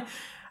on,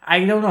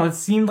 I don't know, it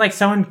seemed like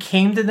someone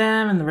came to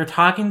them and they were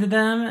talking to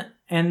them,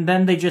 and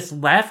then they just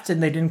left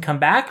and they didn't come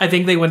back. I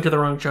think they went to the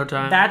wrong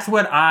showtime. That's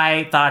what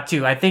I thought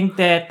too. I think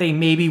that they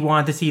maybe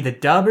wanted to see the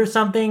dub or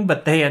something,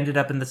 but they ended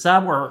up in the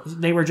sub, or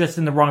they were just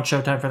in the wrong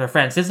showtime for their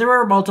friends. Because there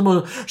were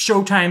multiple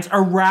showtimes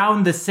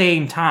around the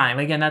same time.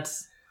 Again,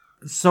 that's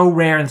so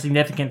rare and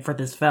significant for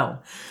this film.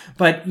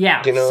 But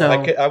yeah, so...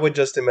 I would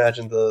just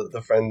imagine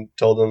the friend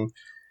told him,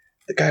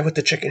 the guy with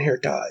the chicken hair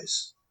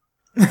dies.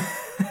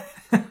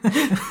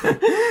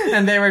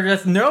 And they were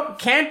just, nope,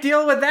 can't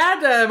deal with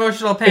that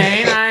emotional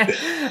pain. I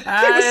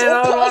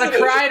don't want to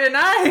cry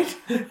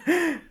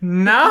tonight.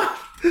 No.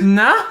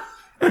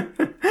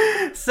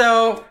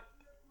 So,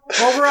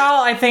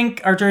 overall, I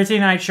think our Thursday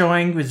night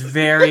showing was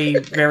very,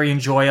 very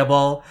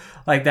enjoyable.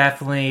 Like,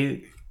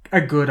 definitely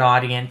a good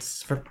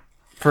audience for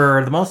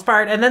the most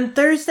part. And then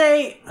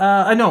Thursday,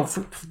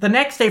 the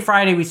next day,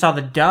 Friday, we saw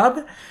the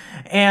dub.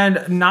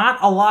 And not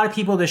a lot of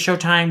people at the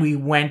showtime we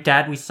went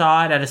at. We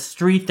saw it at a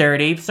Street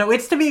 30. So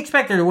it's to be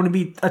expected. There wouldn't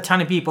be a ton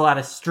of people at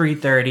a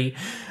Street 30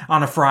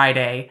 on a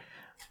Friday.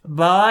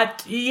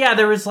 But yeah,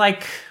 there was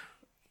like,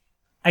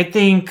 I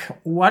think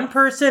one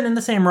person in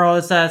the same row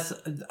as us,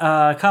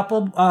 a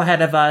couple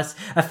ahead of us,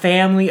 a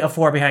family of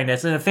 4 behind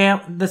us.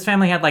 And this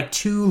family had like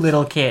 2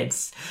 little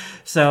kids.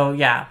 So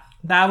yeah,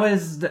 that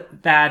was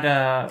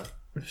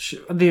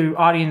the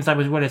audience that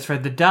was with us for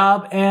the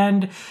dub,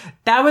 and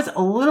that was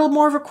a little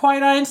more of a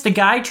quiet audience. The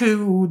guy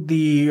to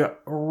the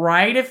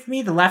right of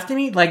me, the left of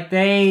me, like,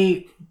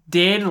 they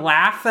did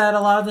laugh at a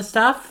lot of the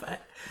stuff,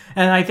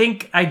 and I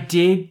think I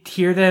did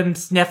hear them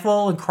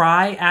sniffle and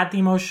cry at the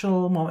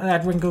emotional moment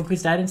at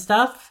Rengoku's dead and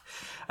stuff.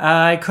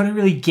 I couldn't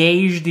really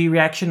gauge the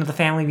reaction of the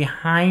family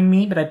behind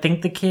me, but I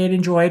think the kid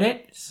enjoyed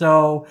it.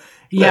 So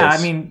yeah, nice.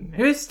 I mean,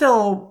 it was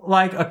still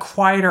like a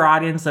quieter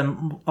audience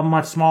and a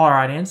much smaller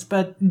audience,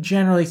 but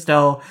generally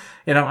still,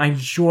 I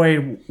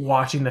enjoyed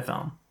watching the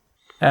film.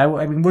 I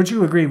mean, would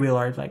you agree,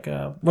 Wheeler? Like,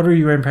 what are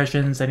your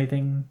impressions?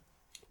 Anything?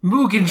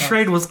 Mugen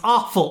Train was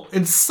awful.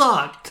 It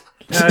sucked.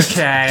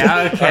 Okay.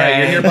 All right,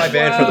 you're hereby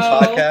banned for the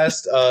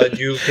podcast.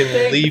 You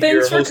can leave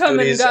your host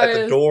duties at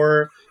the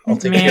door. I'll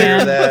take care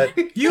of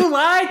that. You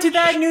lied to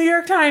that New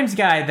York Times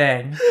guy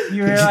then.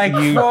 You were like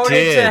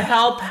quoted to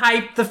help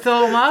hype the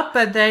film up,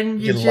 but then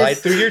you just lied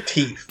through your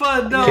teeth.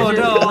 But no.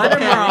 Let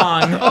him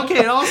wrong. Okay,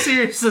 in all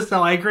seriousness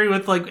though, I agree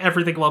with like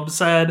everything Lum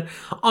said.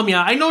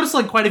 Yeah, I noticed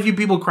like quite a few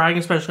people crying,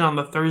 especially on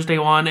the Thursday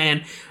one,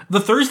 and the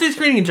Thursday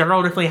screening in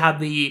general definitely had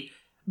the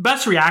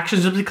best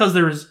reactions just because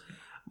there was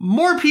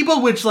more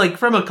people, which like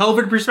from a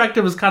COVID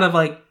perspective was kind of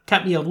like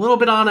kept me a little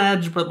bit on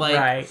edge, but like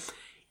right.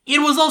 It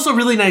was also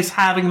really nice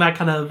having that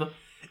kind of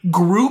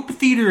group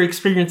theater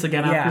experience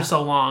again after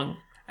so long.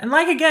 And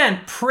like,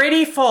 again,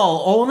 pretty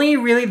full. Only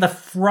really the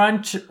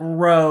front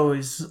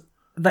rows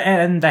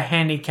and the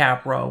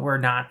handicap row were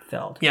not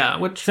filled. Yeah,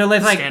 which so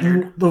like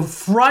standard. The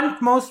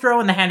frontmost row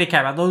and the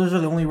handicap row, those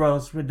are the only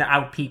rows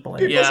without people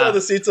in it. People saw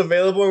the seats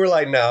available and we're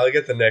like, no, I'll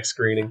get the next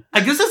screening. I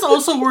guess it's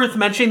also worth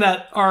mentioning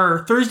that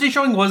our Thursday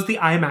showing was the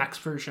IMAX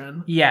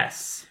version.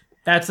 Yes.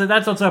 That's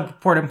also an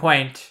important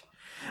point.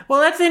 Well,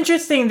 that's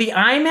interesting. The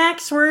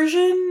IMAX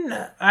version,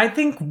 I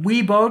think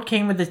we both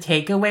came with the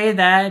takeaway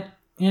that,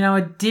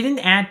 it didn't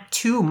add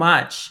too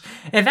much.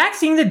 In fact,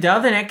 seeing the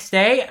dub the next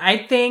day, I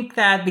think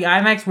that the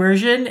IMAX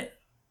version,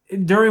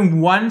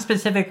 during one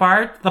specific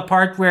part, the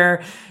part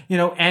where,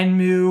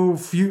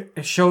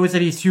 Enmu shows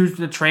that he's fused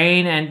with the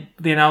train and,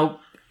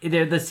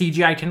 the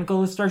CGI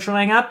tentacles start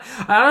showing up.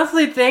 I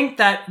honestly think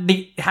that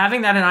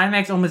having that in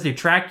IMAX almost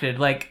detracted,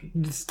 like,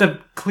 just the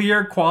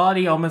clear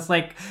quality almost,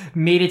 like,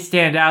 made it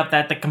stand out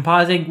that the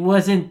compositing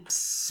wasn't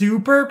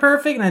super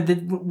perfect and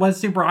it was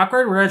super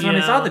awkward. Whereas when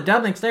I saw the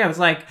dub next day, I was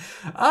like,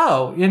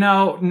 oh,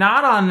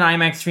 not on an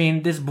IMAX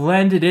screen, this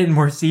blended in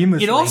more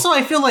seamlessly. It also,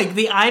 I feel like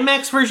the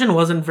IMAX version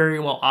wasn't very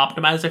well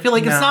optimized. I feel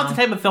like it's not the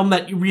type of film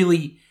that you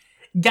really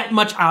get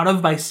much out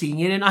of by seeing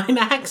it in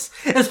IMAX,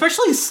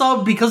 especially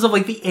sub because of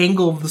like the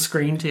angle of the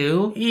screen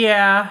too.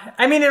 Yeah,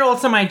 I mean, it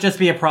also might just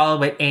be a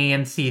problem with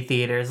AMC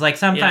theaters. Like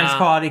sometimes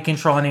quality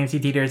control in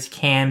AMC theaters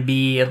can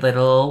be a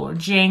little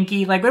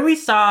janky. Like when we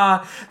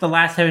saw the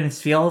last Heaven's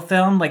Feel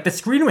film, like the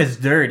screen was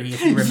dirty.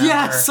 If you remember,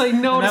 yes, I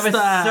noticed and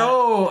that was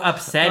so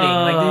upsetting.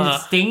 Like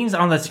there's stains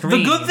on the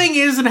screen. The good thing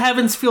is in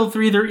Heaven's Feel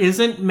 3, there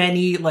isn't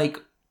many like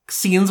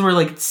scenes where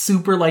like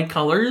super light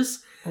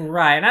colors.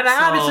 Right, and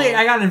obviously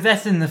I got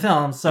invested in the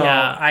film, so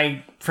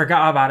I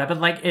forgot about it,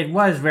 but like it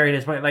was very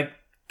disappointing. Like,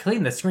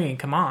 clean the screen,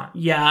 come on.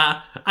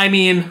 Yeah, I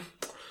mean,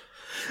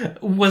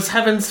 was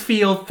Heaven's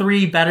Feel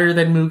 3 better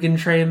than Mugen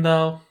Train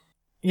though?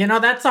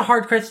 That's a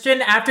hard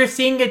question. After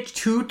seeing it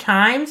 2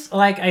 times,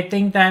 like I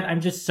think that I'm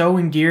just so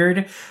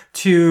endeared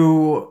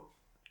to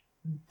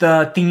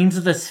the themes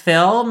of this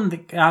film,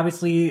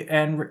 obviously,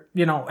 and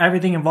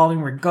everything involving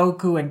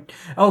Rengoku and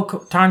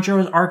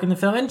Tanjiro's arc in the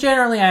film, and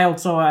generally I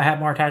also have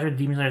more attachment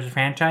to Demon Slayer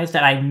franchise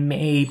that I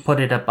may put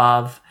it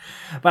above.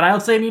 But I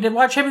also need to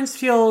watch Heaven's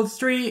Feel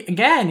 3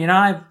 again.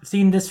 I've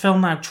seen this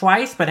film now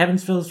twice, but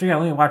Heaven's Feel 3 I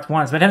only watched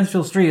once. But Heaven's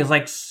Feel 3 is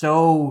like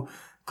so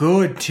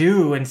good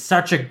too, and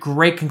such a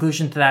great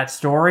conclusion to that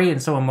story,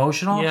 and so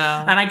emotional.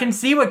 Yeah. And I can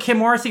see what Kim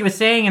Morrissey was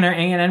saying in her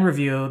A&N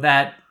review,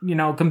 that,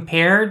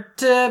 compared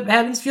to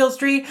Heaven's Feel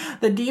 3,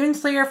 the Demon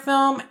Slayer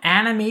film,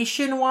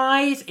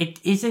 animation-wise, it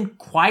isn't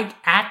quite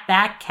at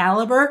that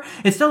caliber.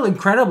 It's still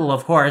incredible,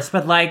 of course,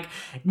 but, like,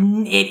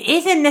 it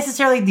isn't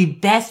necessarily the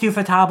best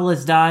Ufotable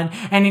has done,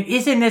 and it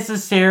isn't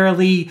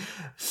necessarily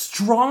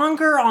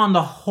stronger on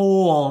the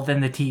whole than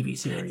the TV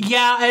series.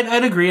 Yeah,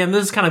 I'd agree, and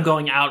this is kind of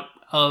going out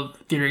of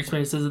theater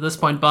experiences at this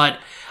point, but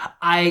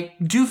I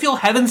do feel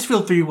Heaven's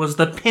Feel 3 was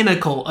the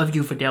pinnacle of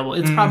Ufotable.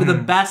 It's probably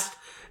the best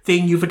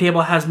thing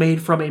Ufotable has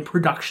made from a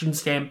production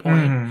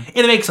standpoint. And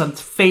it makes sense.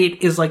 Fate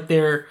is like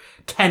their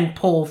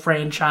tentpole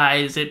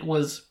franchise. It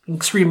was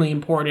extremely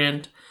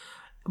important.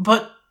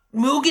 But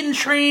Mugen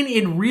Train,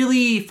 it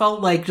really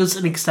felt like just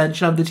an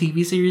extension of the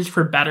TV series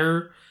for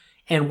better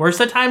and worse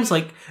at times.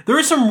 Like, there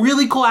were some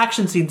really cool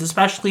action scenes,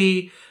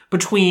 especially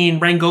between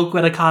Rengoku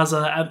and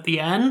Akaza at the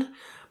end.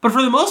 But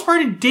for the most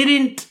part, it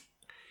didn't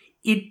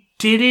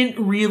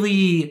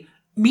really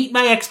meet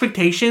my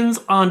expectations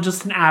on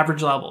just an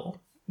average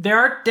level. There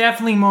are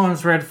definitely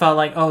moments where it felt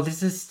like, oh,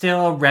 this is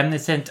still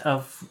reminiscent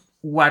of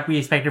what we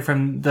expected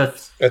from the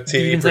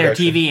Demon Slayer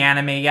TV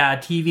anime,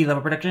 TV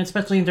level production,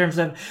 especially in terms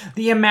of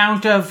the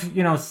amount of,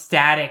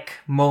 static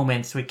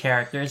moments with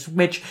characters,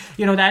 which,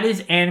 that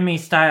is anime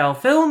style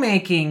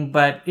filmmaking,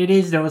 but it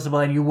is noticeable,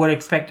 and you would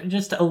expect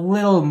just a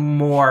little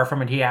more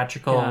from a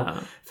theatrical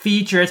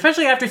feature,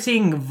 especially after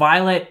seeing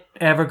Violet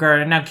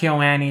Evergarden, and now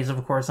KyoAni is,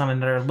 of course, on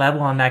another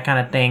level on that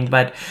kind of thing,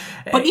 but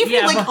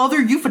even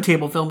other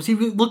Ufotable films,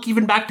 you look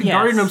even back to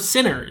Garden of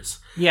Sinners.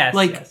 Yes.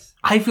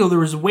 I feel there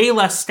was way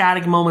less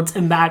static moments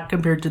in that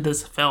compared to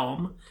this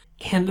film,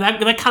 and that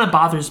kind of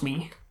bothers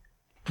me.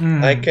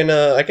 I can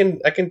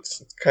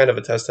kind of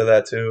attest to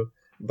that too.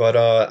 But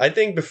I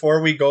think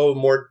before we go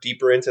more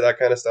deeper into that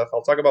kind of stuff,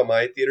 I'll talk about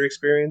my theater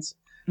experience.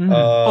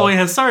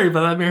 Sorry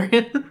about that,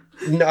 Marion.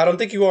 No, I don't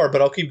think you are,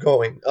 but I'll keep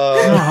going.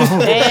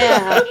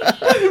 Yeah.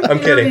 I'm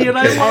kidding.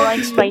 I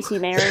like spicy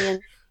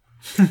Marion.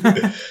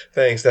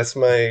 Thanks. That's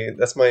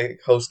my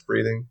host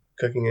breathing,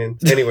 cooking in.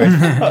 Anyway.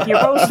 Your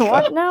host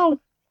what now?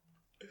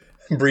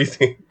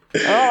 Breathing.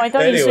 Oh, I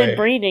thought you said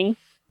breeding.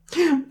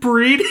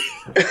 Breeding?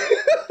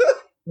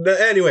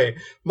 Anyway,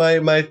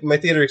 my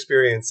theater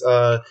experience.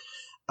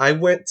 I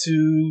went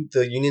to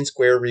the Union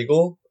Square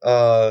Regal.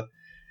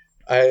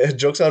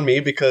 Joke's on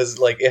me because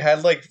like it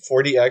had like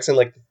 4DX and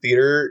like the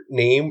theater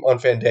name on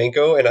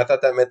Fandango, and I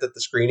thought that meant that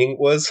the screening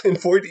was in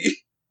 4D.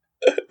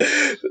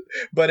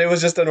 But it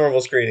was just a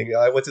normal screening.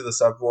 I went to the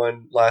sub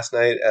one last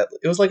night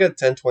it was like at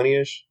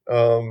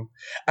 10:20ish.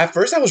 At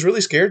first I was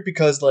really scared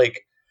because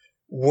like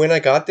when I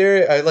got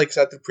there, I like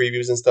sat through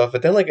previews and stuff,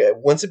 but then like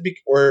once it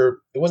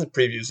wasn't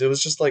previews, it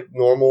was just like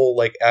normal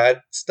like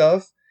ad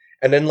stuff.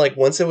 And then like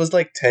once it was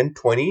like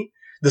 10:20,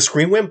 the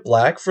screen went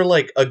black for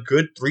like a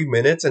good 3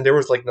 minutes and there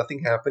was like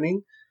nothing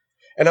happening.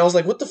 And I was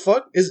like, what the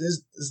fuck?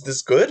 Is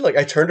this good? Like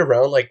I turned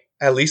around like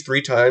at least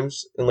 3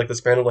 times in like the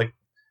span of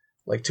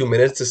like 2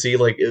 minutes to see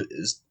like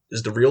is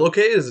the reel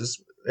okay? Is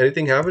this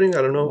anything happening?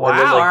 I don't know. Wow. And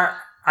then, like,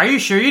 are you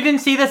sure you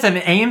didn't see this in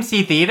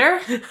AMC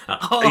theater?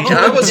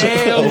 I was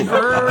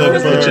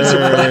legit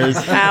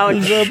surprised.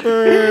 Ouch.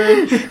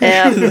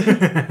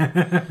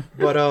 Yeah.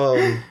 But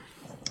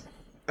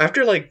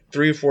after like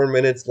 3 or 4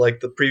 minutes, like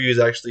the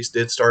previews actually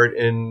did start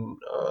in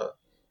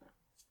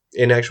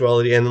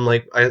actuality, and then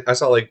like I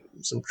saw like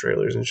some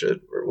trailers and shit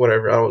or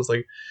whatever. I was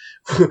like,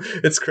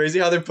 it's crazy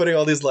how they're putting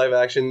all these live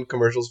action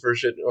commercials for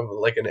shit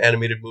like an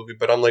animated movie.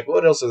 But I'm like,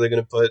 what else are they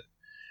gonna put?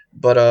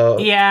 But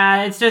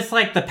yeah, it's just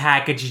like the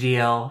package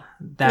deal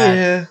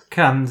that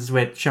comes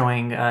with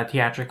showing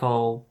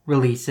theatrical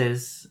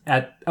releases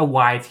at a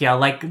wide scale.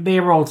 Like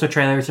they were also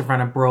trailers in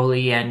front of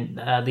Broly and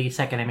the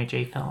second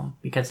MHA film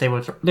because they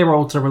were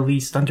also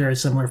released under a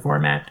similar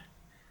format.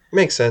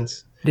 Makes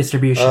sense.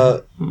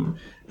 Distribution.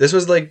 This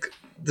is like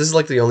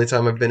the only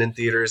time I've been in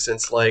theaters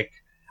since like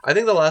I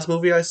think the last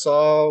movie I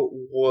saw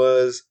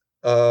was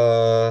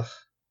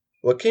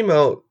what came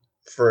out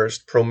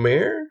first,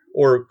 Promare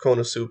or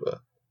Konosuba?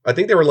 I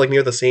think they were like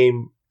near the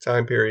same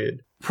time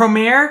period.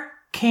 Promare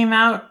came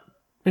out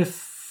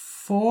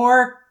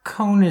before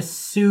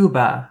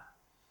Konosuba,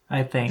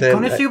 I think. Then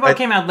Konosuba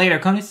came out later.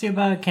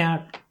 Konosuba came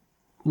out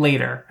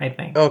later, I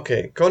think.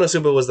 Okay,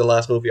 Konosuba was the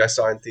last movie I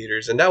saw in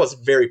theaters, and that was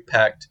very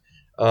packed.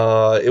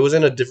 It was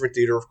in a different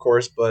theater, of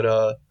course,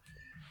 but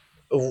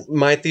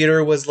my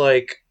theater was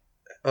like,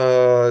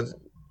 I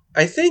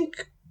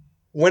think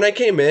when I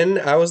came in,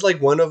 I was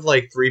like one of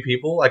like 3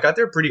 people. I got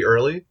there pretty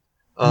early.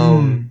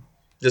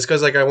 Just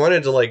because like I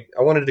wanted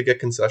to get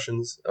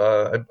concessions.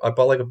 I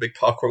bought like a big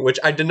popcorn, which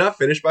I did not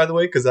finish, by the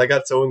way, because I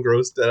got so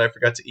engrossed that I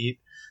forgot to eat.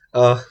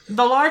 The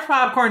large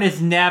popcorn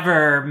is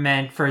never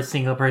meant for a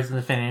single person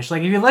to finish.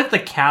 Like if you look at the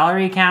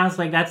calorie counts,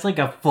 like that's like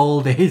a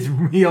full day's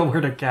meal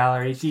worth of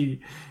calories. You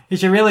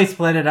should really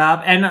split it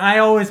up. And I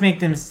always make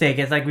the mistake.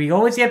 It's like we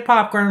always get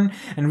popcorn,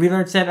 and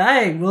Wheeler said,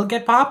 "Hey, we'll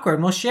get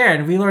popcorn, we'll share."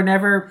 And Wheeler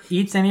never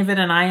eats any of it,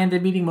 and I end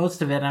up eating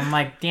most of it. I'm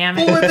like, damn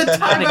it! Well, at the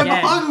time I'm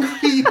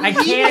hungry.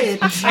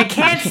 I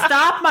can't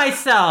stop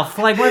myself.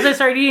 Like once I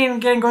start eating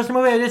and getting gross in the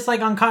movie, I just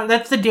like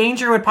that's the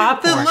danger with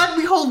popcorn. Then let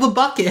me hold the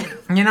bucket.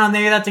 You know,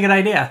 maybe that's a good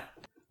idea.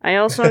 I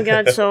also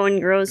got so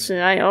engrossed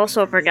that I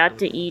also forgot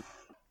to eat.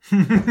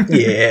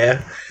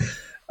 Yeah.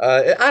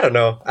 I don't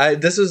know.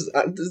 This is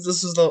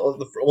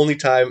the only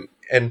time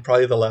and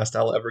probably the last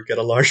I'll ever get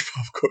a large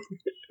popcorn.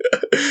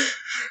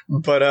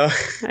 But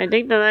I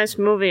think the last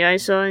movie I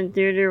saw in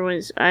theater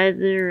was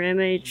either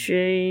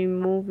MHA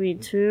Movie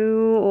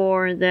 2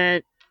 or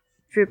that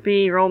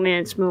trippy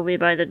romance movie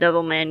by the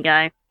Devilman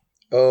guy.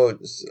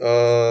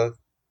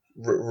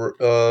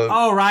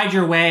 Ride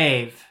Your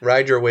Wave.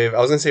 Ride Your Wave. I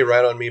was gonna say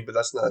Ride on Me, but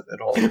that's not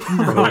at all.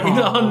 Ride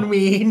on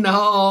Me,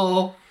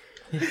 no.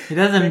 It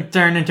doesn't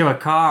turn into a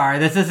car.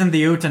 This isn't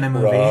the Utena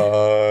movie.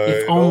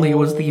 If only it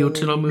was the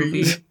Utena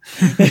movie.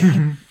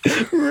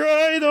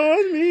 Ride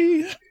on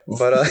me.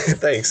 But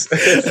thanks.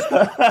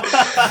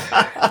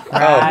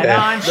 Ride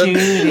on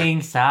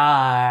Shooting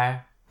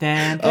Star.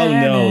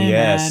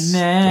 Yes.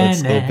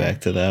 Let's go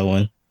back to that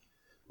one.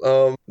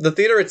 The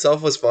theater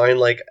itself was fine.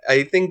 Like,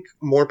 I think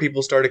more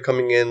people started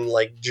coming in,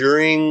 like,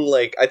 during,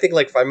 like, I think,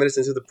 like, 5 minutes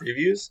into the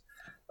previews.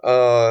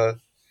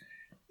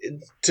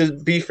 To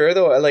be fair,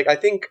 though, I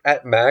think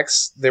at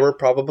max, there were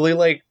probably,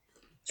 like,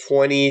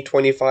 20,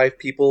 25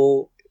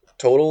 people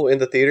total in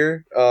the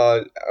theater.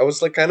 I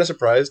was, like, kind of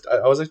surprised.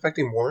 I was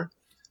expecting more.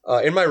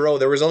 In my row,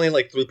 there was only,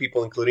 like, 3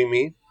 people, including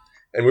me.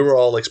 And we were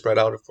all, like, spread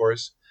out, of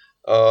course.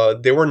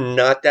 There were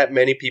not that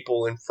many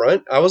people in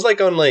front. I was,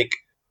 like, on, like,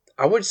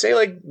 I would say,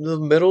 like, the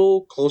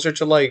middle, closer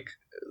to, like,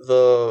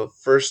 the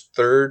first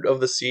third of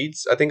the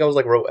seats. I think I was,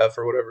 like, row F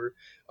or whatever.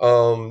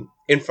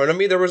 In front of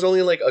me, there was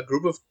only, like, a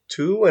group of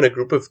 2 and a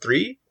group of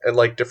 3 and,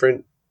 like,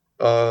 different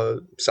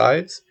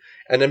sides.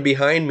 And then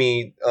behind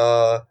me,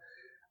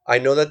 I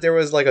know that there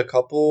was, like, a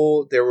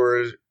couple. There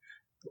were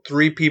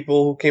 3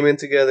 people who came in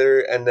together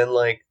and then,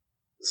 like,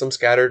 some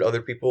scattered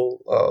other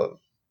people.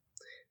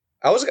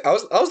 I was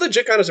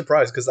legit kind of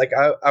surprised because, like,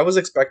 I was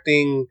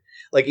expecting,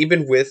 like,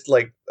 even with,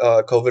 like,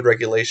 COVID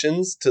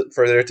regulations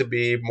for there to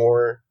be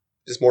more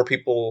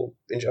people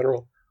in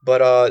general.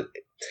 But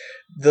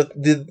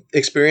the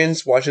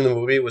experience watching the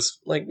movie was,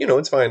 like, you know,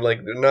 it's fine. Like,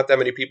 not that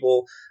many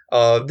people.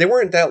 They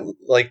weren't that,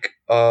 like,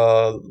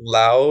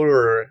 loud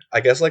or,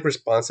 I guess, like,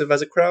 responsive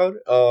as a crowd.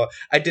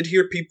 I did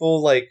hear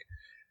people, like,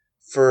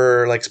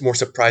 for, like, more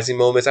surprising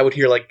moments, I would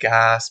hear, like,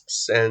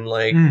 gasps and,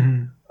 like,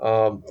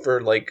 for,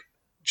 like,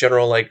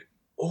 general, like,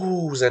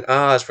 oohs and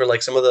ahs for,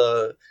 like, some of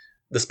the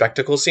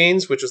spectacle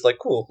scenes, which was, like,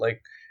 cool.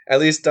 Like,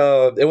 at least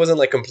it wasn't,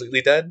 like,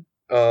 completely dead.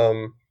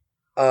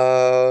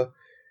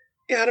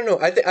 Yeah, I don't know.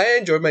 I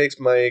enjoyed my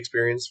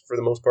experience for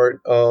the most part.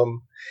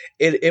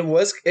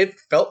 It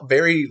felt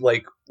very,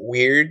 like,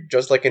 weird,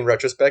 just, like, in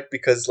retrospect,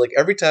 because, like,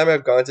 every time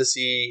I've gone to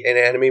see an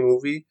anime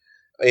movie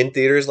in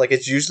theaters, like,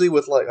 it's usually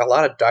with, like, a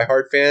lot of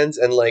diehard fans,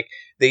 and, like,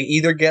 they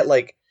either get,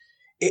 like,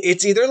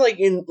 it's either, like,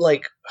 in,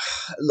 like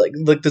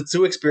the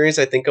 2 experience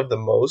I think of the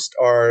most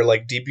are,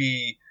 like,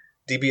 DBS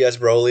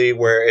Broly,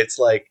 where it's,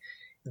 like,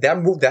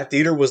 that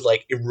theater was,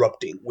 like,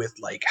 erupting with,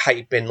 like,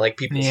 hype and, like,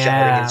 people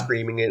shouting and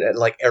screaming and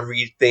like,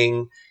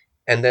 everything.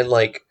 And then,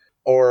 like,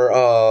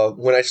 or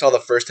when I saw the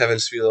first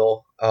Heaven's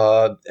Feel,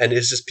 and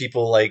it's just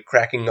people, like,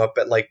 cracking up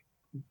at, like,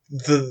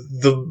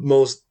 the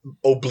most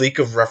oblique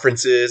of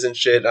references and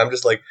shit. I'm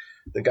just like,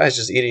 the guy's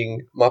just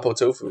eating mapo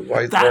tofu.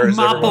 Where That is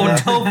everyone mapo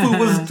laughing? tofu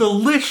was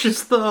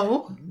delicious,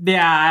 though.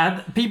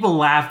 Yeah, people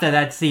laughed at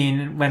that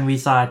scene when we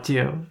saw it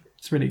too.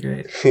 It's pretty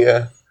great.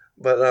 Yeah,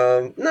 but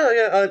no,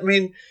 yeah, I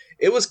mean,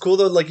 it was cool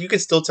though. Like you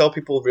could still tell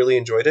people really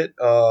enjoyed it.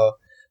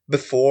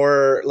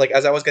 Before, like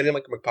as I was getting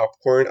like my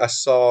popcorn, I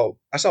saw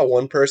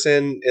one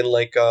person in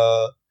like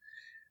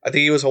I think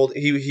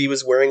he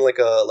was wearing like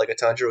a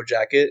Tanjiro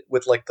jacket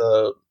with like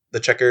the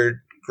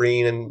checkered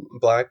green and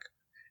black,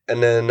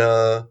 and then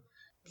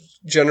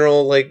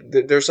general like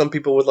there's some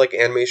people with like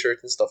anime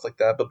shirts and stuff like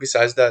that. But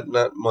besides that,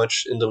 not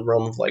much in the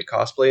realm of like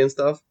cosplay and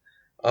stuff.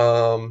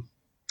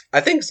 I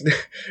think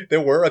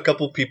there were a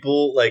couple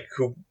people like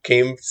who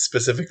came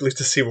specifically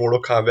to see Mortal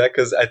Kombat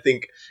because I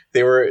think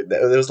there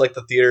was like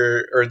the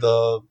theater or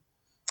the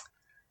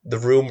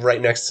room right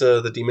next to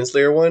the Demon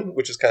Slayer one,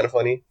 which is kind of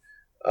funny.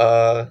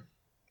 But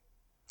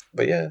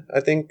yeah,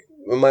 I think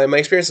my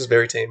experience was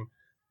very tame.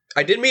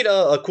 I did meet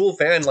a cool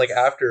fan like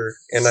after,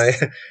 and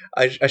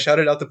I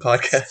shouted out the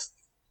podcast.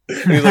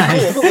 He was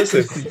like, "Cool,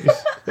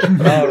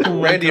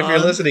 listen." Randy, if you're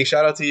listening,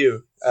 shout out to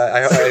you.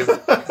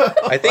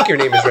 I think your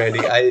name is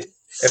Randy.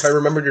 If I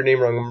remembered your name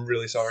wrong, I'm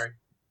really sorry.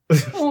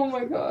 Oh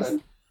my god.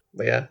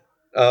 But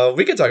yeah,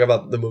 we could talk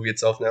about the movie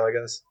itself now, I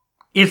guess.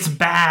 It's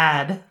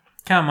bad.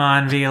 Come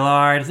on,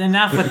 V-Lords.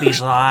 Enough with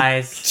these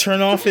lies.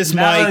 Turn off his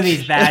Enough mic. with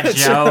these bad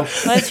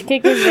jokes. Let's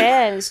kick his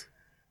ass.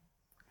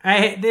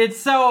 It's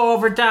so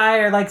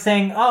overtired, like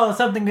saying, oh,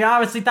 something we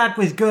obviously thought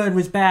was good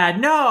was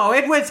bad. No,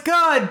 it was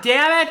good,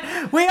 damn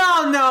it! We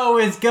all know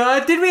it was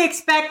good. Did we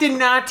expect it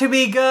not to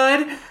be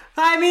good?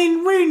 I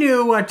mean, we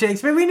knew what to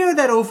expect. We knew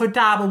that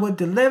Ufotable would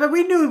deliver.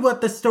 We knew what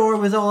the story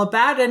was all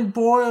about, and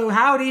boy,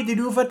 howdy, did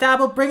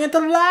Ufotable bring it to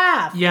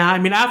life. Yeah, I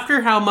mean,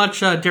 after how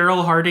much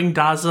Daryl Harding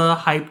Daza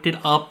hyped it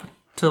up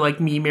to, like,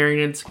 me,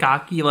 Marion, and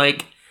Sakaki,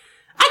 like,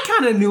 I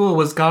kind of knew it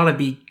was gonna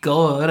be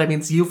good. I mean,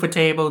 it's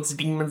Ufotable, it's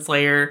Demon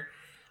Slayer,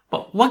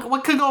 but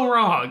what could go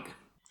wrong?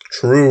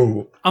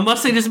 True.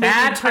 Unless they just made the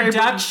Bad entire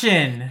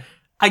production.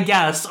 I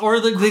guess, or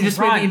they just made the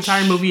Crunch.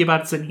 entire movie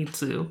about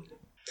Zenitsu.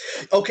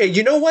 Okay,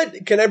 you know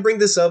what? Can I bring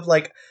this up?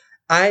 Like,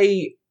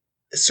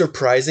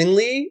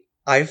 surprisingly,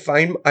 I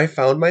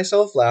found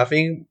myself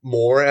laughing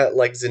more at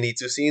like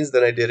Zenitsu scenes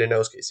than I did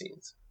Inosuke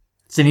scenes.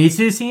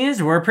 Zenitsu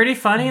scenes were pretty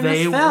funny in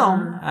They this film.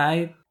 were.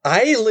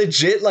 I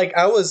legit like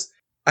I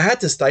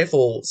had to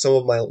stifle some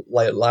of my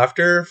like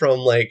laughter from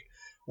like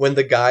when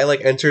the guy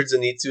like entered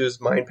Zenitsu's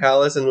mind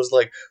palace and was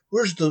like,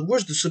 "Where's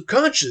the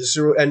subconscious?"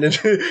 And then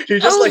he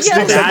just Oh, like yeah.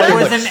 sneaks up that on him,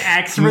 was like, an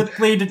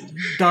expertly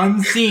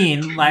done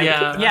scene. Like,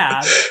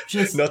 Yeah.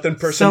 just nothing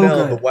personnel,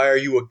 so good. but why are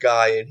you a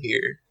guy in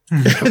here?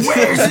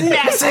 Where's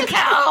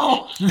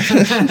Nezuko?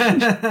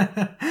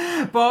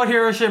 Both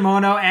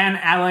Hiroshimono and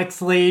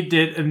Alex Lee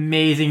did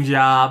amazing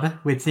job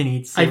with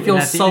Zenitsu. I feel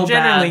And that's so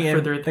generally bad for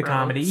in their the throats.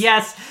 comedy.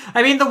 Yes,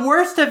 I mean the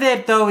worst of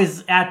it though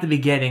is at the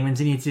beginning when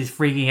Zenitsu's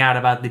freaking out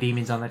about the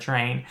demons on the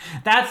train.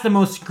 That's the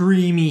most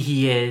screamy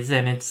he is,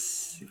 and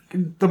it's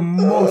the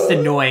most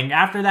annoying.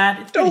 After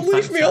that, it's Don't pretty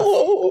leave fun me stuff.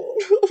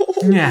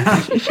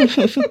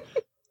 alone. Yeah.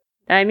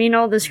 I mean,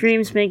 all the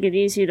screams make it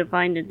easy to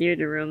find a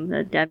theater room.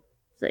 That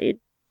said.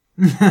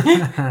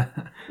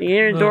 You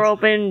hear the door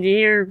open, you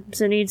hear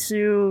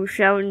Zenitsu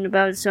shouting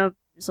about something.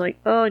 It's like,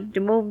 oh, the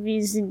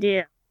movie's in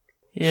there.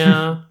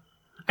 Yeah.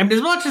 I mean,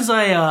 as much as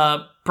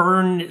I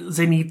burn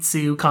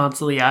Zenitsu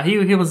constantly, yeah,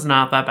 he was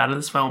not that bad in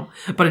this film.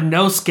 But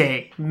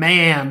Inosuke,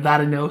 man,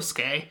 that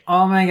Inosuke.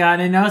 Oh my god,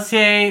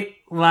 Inosuke,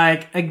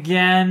 like,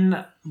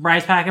 again,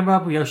 Bryce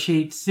Packenbuck,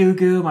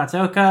 Yoshitsugu,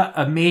 Matsuoka,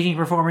 amazing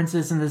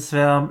performances in this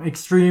film,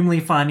 extremely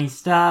funny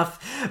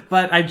stuff,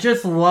 but I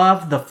just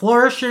love the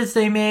flourishes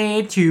they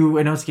made to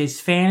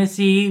Inosuke's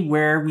fantasy,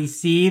 where we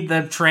see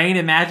the train,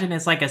 imagine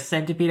it's like a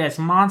centipede-esque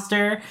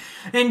monster.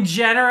 In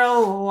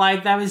general,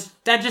 like, that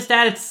just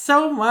added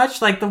so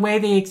much, like, the way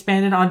they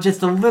expanded on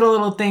just the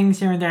little things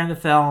here and there in the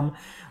film.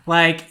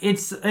 Like,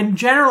 it's, in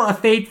general, a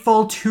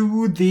faithful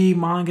to the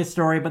manga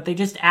story, but they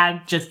just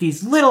add just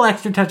these little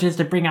extra touches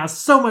to bring out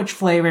so much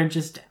flavor and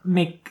just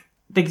make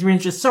the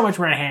experience just so much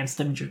more enhanced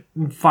and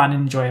fun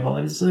and enjoyable.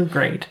 It was so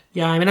great.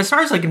 Yeah, I mean, as far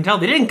as I can tell,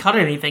 they didn't cut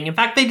anything. In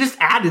fact, they just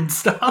added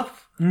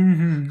stuff.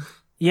 Mm-hmm.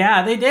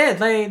 Yeah, they did.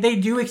 They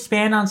do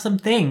expand on some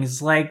things.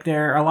 Like,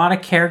 there are a lot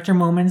of character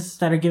moments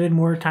that are given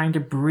more time to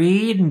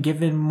breathe and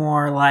given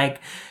more,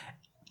 like,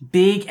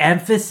 big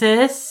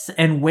emphasis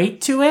and weight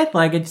to it.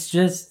 Like, it's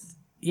just...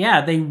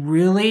 Yeah, they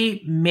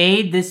really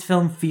made this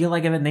film feel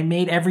like it, and they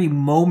made every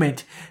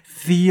moment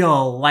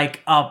feel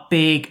like a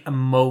big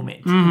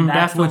moment. And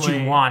that's what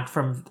definitely. you want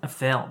from a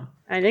film.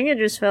 I think it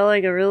just felt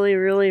like a really,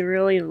 really,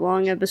 really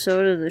long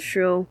episode of the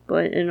show,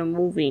 but in a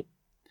movie.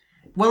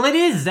 Well, it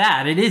is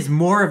that. It is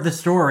more of the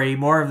story,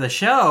 more of the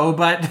show,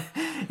 but,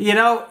 you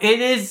know,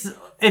 it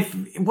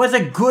was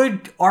a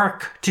good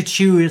arc to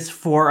choose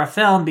for a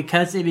film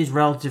because it is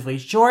relatively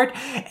short,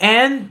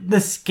 and the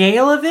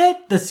scale of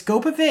it, the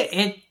scope of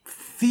it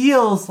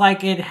feels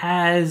like it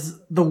has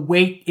the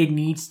weight it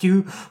needs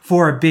to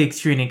for a big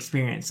screen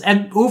experience.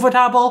 And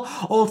Ufotable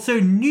also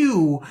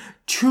knew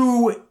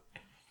to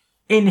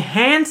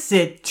enhance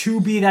it to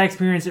be that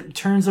experience in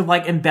terms of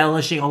like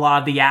embellishing a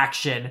lot of the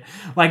action.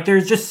 Like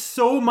there's just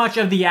so much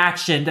of the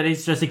action that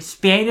is just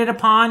expanded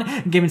upon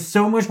and given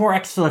so much more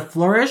extra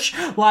flourish.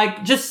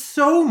 Like just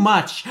so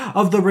much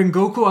of the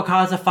Rengoku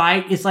Akaza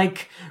fight is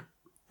like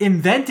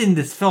invented in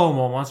this film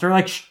almost, or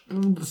like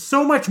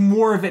so much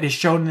more of it is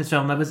shown in this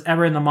film that was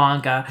ever in the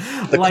manga.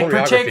 The like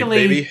choreography,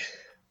 particularly baby.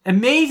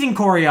 amazing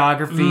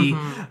choreography,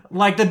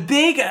 like the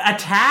big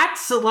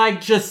attacks, like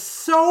just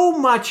so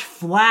much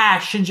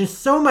flash and just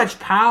so much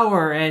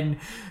power and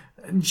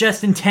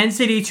just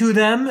intensity to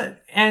them.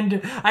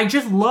 And I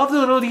just love the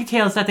little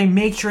details that they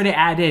make sure to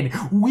add in.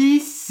 We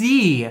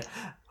see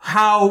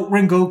how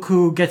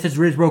Rengoku gets his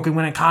ribs broken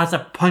when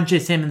Akaza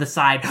punches him in the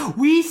side.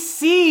 We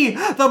see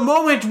the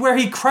moment where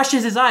he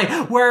crushes his eye,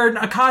 where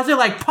Akaza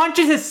like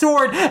punches his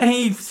sword and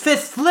he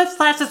flips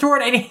past the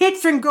sword and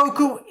hits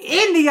Rengoku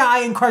in the eye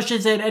and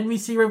crushes it, and we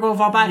see Rengoku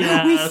fall back.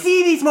 Yes. We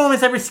see these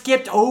moments that were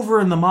skipped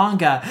over in the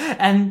manga,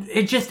 and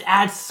it just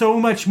adds so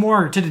much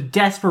more to the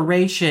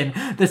desperation,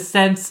 the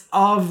sense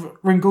of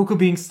Rengoku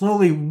being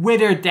slowly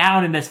withered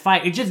down in this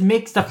fight. It just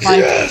makes the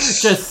fight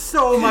just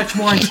so much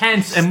more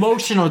intense,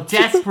 emotional,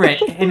 desperate,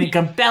 and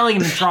compelling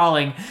and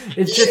enthralling.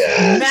 It's just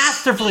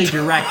masterfully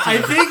directed.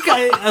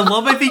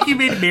 I think you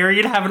made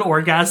Marion have an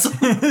orgasm.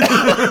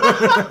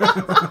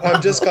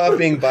 I'm just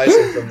copying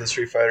Bison from the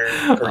Street Fighter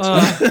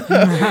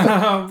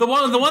cartoon. the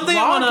one thing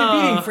I Long want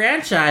competing to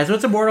franchise.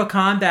 What's a Mortal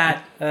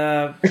Kombat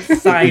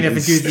sign of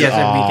enthusiasm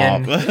we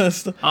can?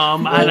 I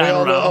we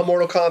all don't know how know.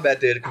 Mortal Kombat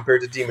did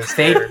compared to Demon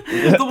Slayer.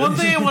 The one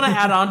thing I want to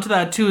add on to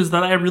that too is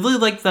that I really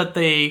like that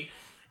they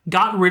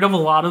got rid of a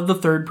lot of the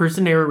third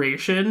person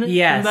narration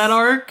in that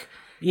arc.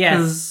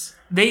 Yes.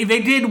 They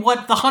did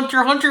what the Hunter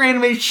x Hunter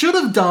anime should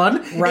have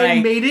done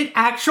and made it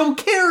actual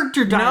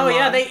character dialogue. No,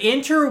 yeah, they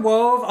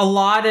interwove a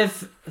lot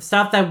of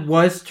stuff that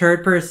was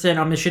third person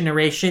omniscient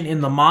narration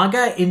in the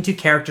manga into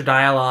character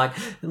dialogue.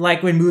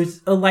 Like when when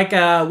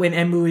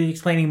Enmu is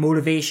explaining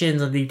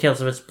motivations and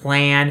details of his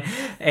plan,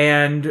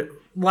 and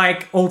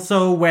like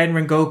also when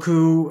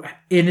Rengoku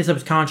in his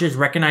subconscious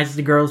recognizes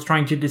the girl is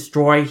trying to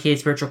destroy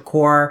his spiritual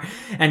core,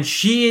 and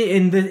she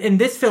in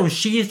this film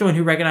she is the one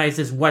who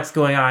recognizes what's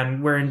going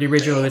on, where in the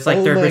original it's like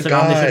third person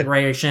omniscient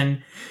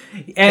narration.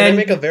 Can I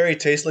make a very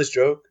tasteless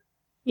joke?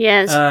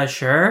 Yes.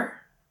 Sure.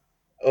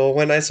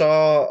 When I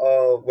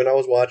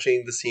was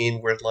watching the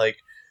scene where like,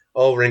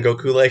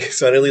 Rengoku like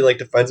suddenly like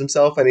defends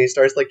himself and he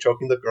starts like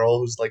choking the girl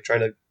who's like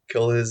trying to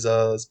kill his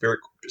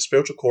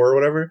spiritual core or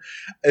whatever.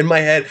 In my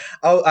head,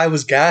 I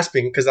was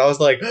gasping because I was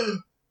like,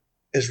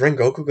 is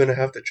Rengoku gonna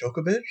have to choke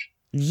a bitch?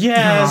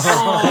 Yes,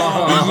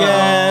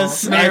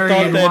 yes,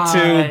 Marion, I thought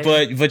that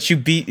too. But you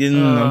beat.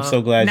 I'm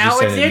so glad now you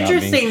said it's it.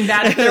 interesting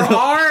that there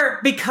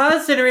are,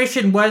 because the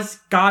narration was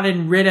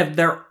gotten rid of,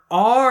 there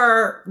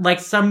are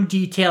like some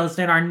details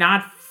that are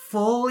not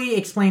fully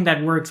explained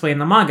that were explained in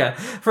the manga.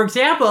 For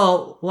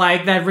example,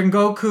 like that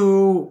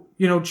Rengoku,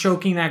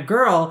 choking that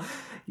girl,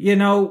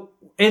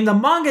 in the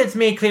manga it's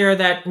made clear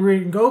that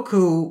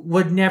Rengoku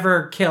would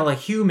never kill a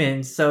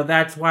human, so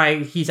that's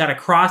why he's at a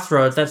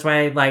crossroads. That's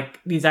why like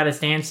he's at a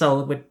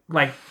standstill with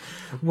like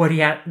what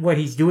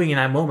he's doing in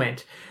that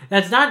moment.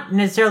 That's not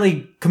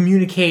necessarily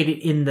communicated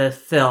in the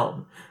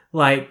film.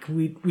 Like,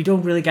 we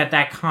don't really get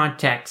that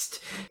context.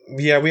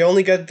 Yeah, we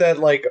only get that,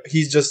 like,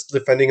 he's just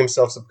defending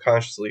himself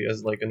subconsciously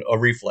as, like, a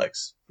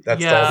reflex.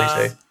 That's all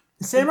they say.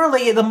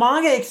 Similarly, the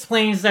manga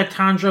explains that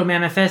Tanjiro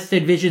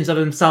manifested visions of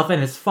himself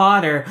and his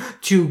father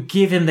to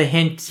give him the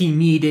hints he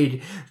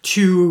needed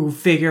to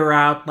figure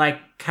out, like,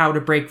 how to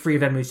break free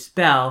of Enmu's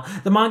spell.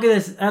 The manga,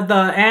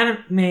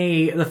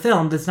 the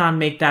film does not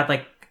make that,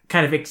 like,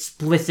 kind of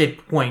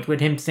explicit point with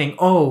him saying,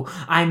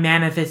 I'm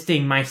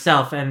manifesting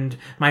myself and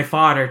my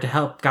father to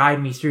help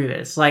guide me through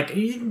this. Like,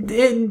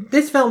 in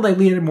this film, they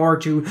lead it more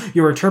to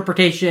your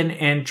interpretation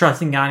and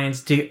trusting the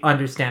audience to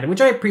understand it,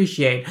 which I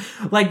appreciate.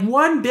 Like,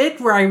 one bit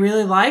where I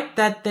really like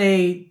that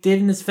they did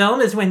in this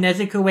film is when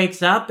Nezuko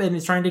wakes up and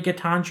is trying to get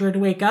Tanjiro to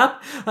wake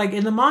up. Like,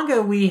 in the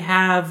manga, we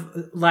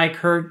have, like,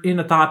 her in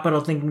a thought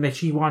bubble thinking that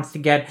she wants to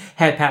get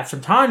head pats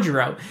from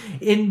Tanjiro.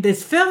 In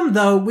this film,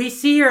 though, we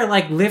see her,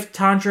 like, lift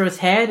Tanjiro's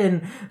head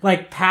and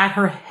like pat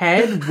her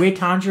head with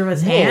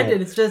Tanjiro's hand,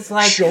 and it's just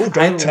like show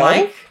don't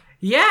tell.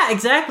 Yeah,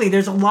 exactly.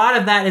 There's a lot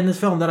of that in this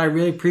film that I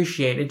really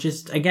appreciate. It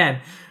just,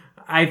 again,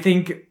 I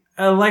think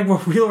like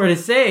what Wheeler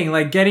is saying,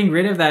 like getting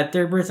rid of that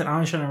third person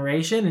omniscient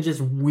narration and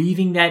just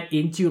weaving that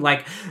into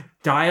like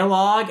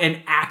dialogue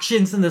and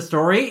actions in the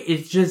story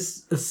is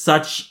just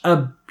such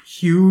a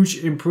huge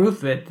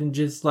improvement, and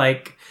just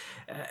like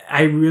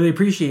I really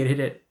appreciated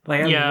it.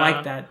 Like, I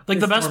like that. Like,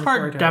 the best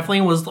part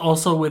definitely was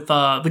also with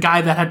the guy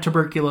that had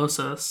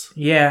tuberculosis.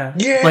 Yeah.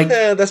 Yeah, like,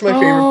 that's my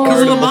favorite part.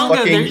 Because in the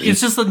manga, it's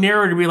just the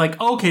narrator be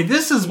like, okay,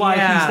 this is why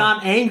Yeah. he's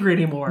not angry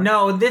anymore.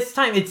 No, this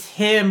time it's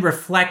him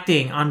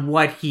reflecting on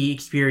what he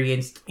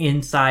experienced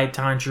inside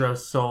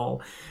Tanjiro's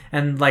soul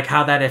and, like,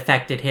 how that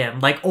affected him.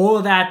 Like, all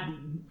of that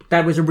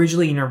was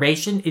originally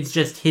narration, it's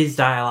just his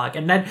dialogue.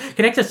 And that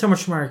connects us so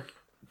much more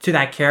to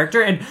that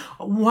character. And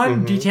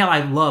one detail I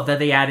love that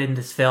they added in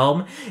this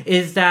film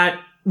is that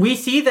we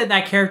see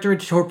that character with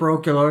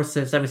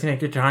tuberculosis that was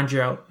connected to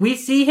Tanjiro. We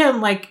see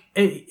him like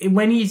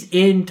when he's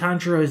in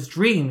Tanjiro's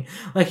dream,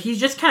 like he's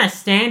just kind of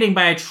standing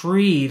by a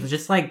tree,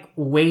 just like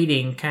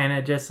waiting, kind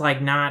of just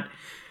like not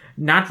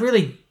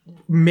really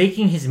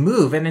making his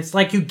move. And it's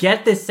like you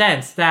get this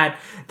sense that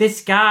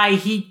this guy,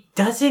 he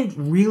doesn't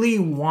really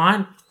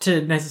want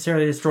to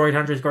necessarily destroy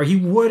Tanjiro's core. He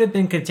would have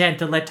been content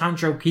to let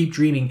Tanjiro keep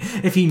dreaming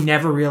if he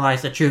never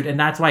realized the truth, and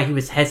that's why he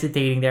was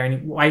hesitating there,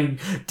 and why he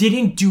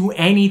didn't do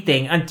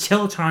anything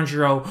until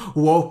Tanjiro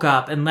woke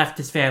up and left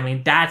his family.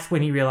 And that's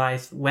when he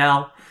realized,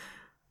 well,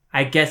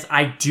 I guess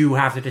I do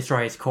have to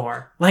destroy his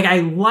core. Like,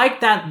 I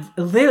like that.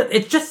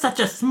 It's just such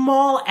a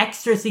small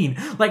extra scene.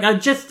 Like,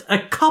 just a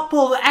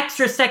couple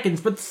extra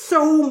seconds, but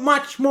so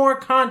much more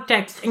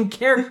context and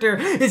character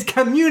is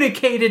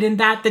communicated in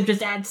that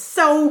just adds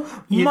so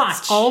much.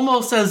 It's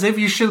almost as if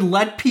you should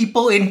let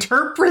people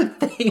interpret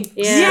things.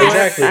 Yeah,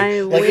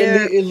 Exactly. Like,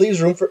 it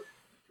leaves room for...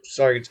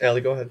 Sorry, Allie,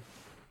 go ahead.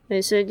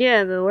 I said,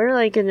 yeah, but we're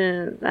like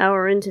an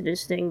hour into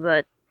this thing,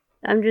 but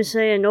I'm just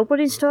saying,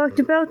 nobody's talked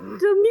about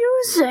the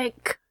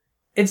music.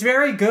 It's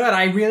very good.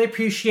 I really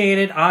appreciate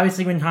it.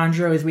 Obviously, when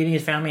Tanjiro is meeting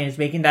his family and is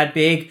making that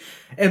big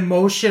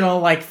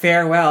emotional, like,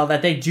 farewell,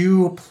 that they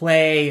do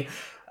play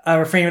a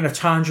refrain of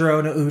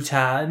Tanjiro no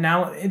Uta.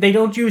 Now, they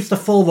don't use the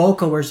full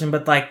vocal version,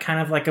 but, like, kind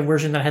of like a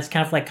version that has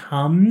kind of, like,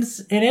 hums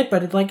in it.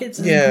 But it's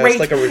a great, it's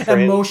like a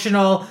refrain.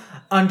 emotional,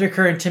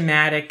 undercurrent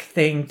thematic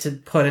thing to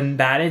put in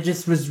that. It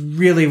just was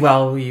really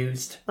well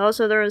used.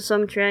 Also, there was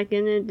some track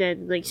in it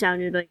that, like,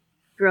 sounded like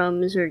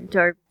drums or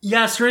guitar.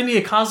 Yes, during the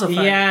Akaza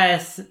fight.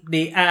 Yes,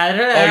 the...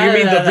 Oh, you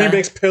mean the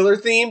remix pillar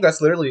theme? That's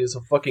literally is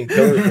a fucking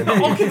pillar theme.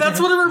 Okay, that's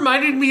what it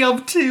reminded me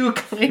of too,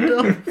 kind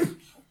of.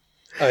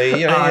 Except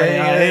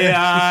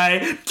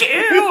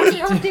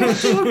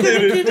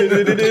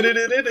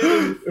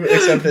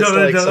it's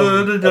like some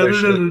other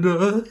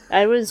shit.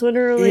 I was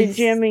literally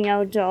jamming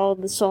out to all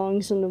the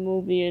songs in the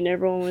movie, and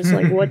everyone was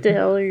like, what the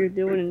hell are you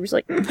doing? And it was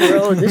like,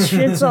 bro, this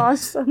shit's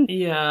awesome.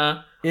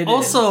 Yeah. It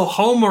also,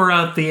 Homer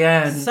at the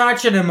end.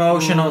 Such an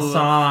emotional Ooh.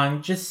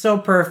 song. Just so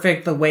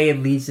perfect the way it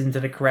leads into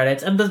the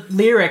credits. And the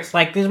lyrics,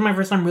 like, this is my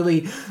first time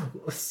really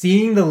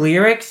seeing the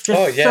lyrics.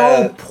 Just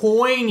so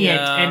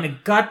poignant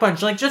and gut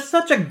punch. Like, just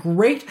such a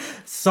great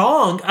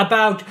song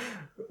about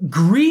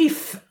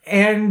grief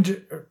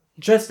and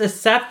just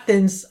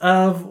acceptance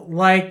of,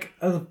 like,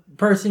 a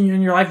person in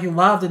your life you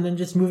loved and then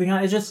just moving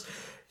on. It's just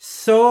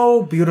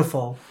so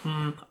beautiful.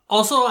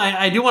 Also,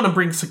 I do want to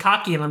bring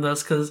Sakaki in on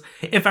this, because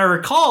if I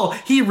recall,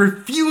 he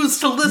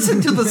refused to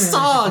listen to the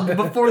song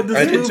before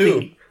this movie. I did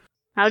too.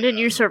 How did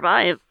you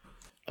survive?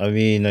 I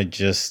mean, I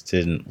just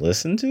didn't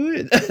listen to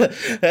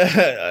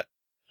it.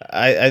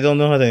 I don't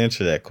know how to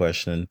answer that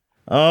question.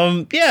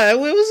 Yeah, it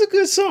was a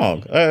good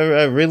song.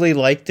 I really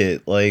liked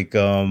it. Like,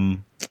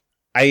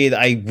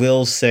 I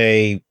will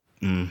say,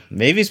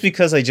 maybe it's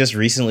because I just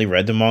recently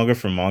read the manga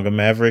from Manga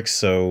Mavericks,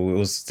 so it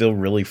was still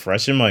really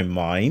fresh in my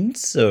mind.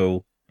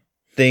 So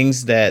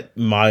things that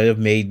might have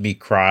made me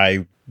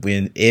cry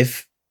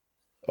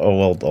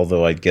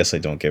although I guess I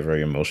don't get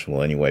very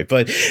emotional anyway,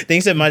 but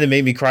things that might have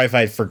made me cry if I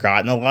had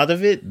forgotten a lot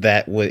of it,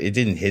 it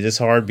didn't hit as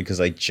hard because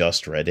I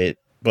just read it.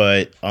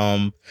 But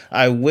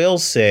I will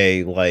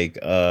say, like,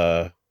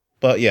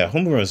 but yeah,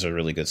 Homura is a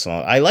really good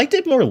song. I liked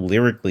it more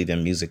lyrically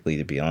than musically,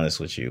 to be honest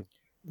with you.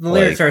 The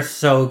lyrics are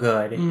so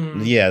good.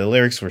 Yeah, the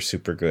lyrics were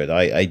super good.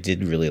 I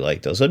did really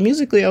like those. But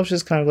musically, I was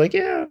just kind of like,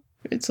 yeah,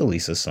 it's a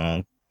Lisa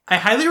song. I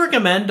highly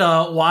recommend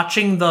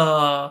watching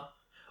the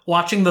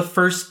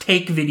first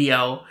take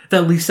video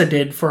that Lisa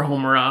did for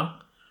Homura.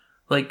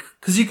 Like,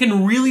 because you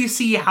can really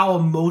see how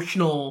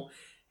emotional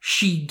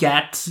she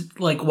gets,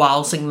 like,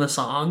 while singing the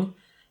song.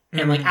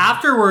 And, like,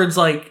 afterwards,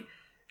 like,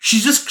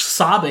 she's just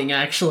sobbing,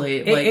 actually.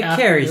 It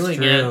carries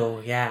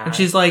through, yeah. And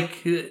she's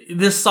like,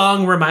 this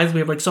song reminds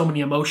me of, like, so many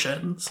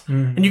emotions.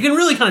 And you can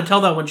really kind of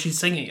tell that when she's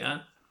singing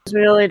it. It's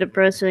really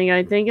depressing.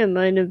 I think it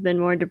might have been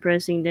more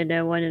depressing than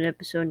that one in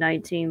episode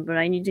 19, but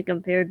I need to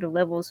compare the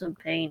levels of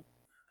pain.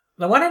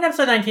 The one in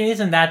episode 19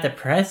 isn't that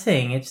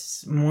depressing.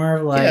 It's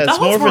more like... Yeah,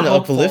 it's more of an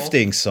hopeful.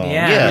 Uplifting song.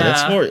 Yeah.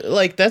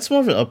 That's more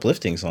of an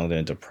uplifting song than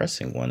a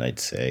depressing one, I'd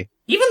say.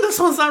 Even this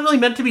one's not really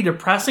meant to be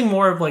depressing,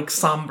 more of, like,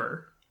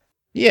 somber.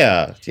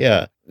 Yeah.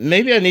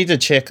 Maybe I need to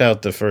check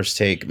out the first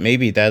take.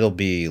 Maybe that'll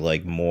be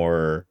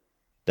more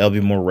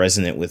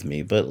resonant with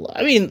me. But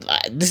I mean,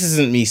 this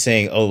isn't me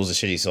saying, oh, it was a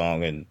shitty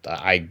song and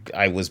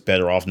I was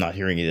better off not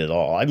hearing it at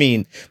all. I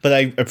mean, but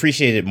I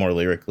appreciate it more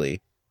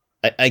lyrically.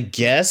 I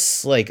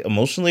guess, like,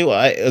 emotionally,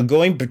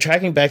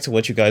 tracking back to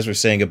what you guys were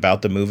saying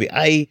about the movie,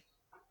 I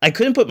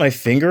couldn't put my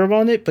finger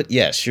on it, but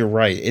yes, you're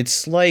right.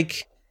 It's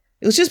like,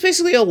 it was just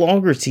basically a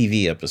longer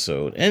TV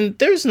episode, and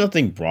there's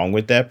nothing wrong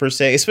with that per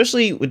se,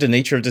 especially with the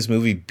nature of this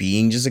movie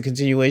being just a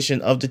continuation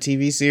of the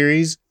TV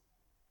series.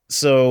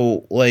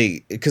 So,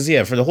 like, because,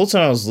 yeah, for the whole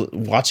time I was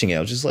watching it,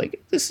 I was just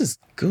like, this is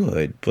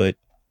good, but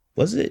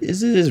is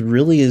it as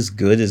really as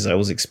good as I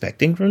was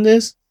expecting from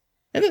this?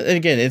 And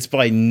again, it's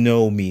by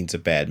no means a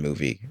bad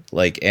movie.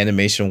 Like,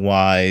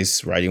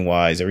 animation-wise,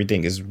 writing-wise,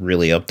 everything is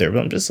really up there.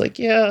 But I'm just like,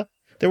 yeah.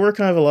 there were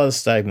kind of a lot of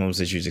static moments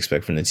that you'd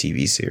expect from the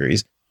TV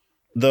series.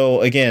 Though,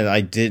 again,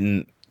 I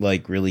didn't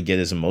like really get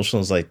as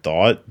emotional as I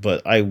thought,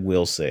 but I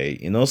will say,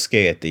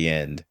 Inosuke at the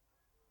end,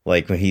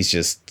 like when he's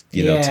just,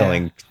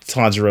 telling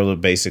Tanjiro to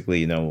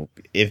basically,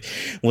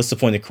 if what's the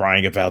point of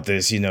crying about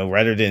this,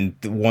 rather than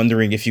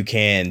wondering if you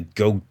can,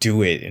 go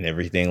do it and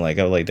everything. Like,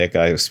 I like that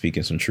guy was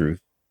speaking some truth.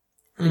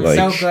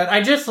 So good.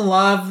 I just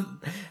love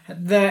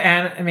the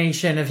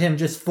animation of him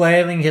just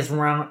flailing his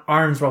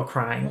arms while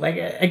crying. Like,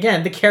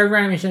 again, the character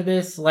animation of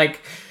this,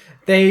 like,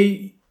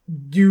 they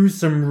do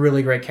some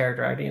really great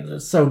character ideas.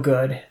 It's so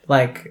good.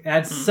 Like,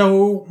 adds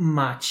so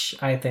much,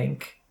 I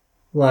think.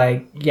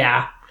 Like,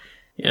 yeah.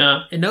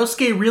 Yeah.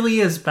 Inosuke really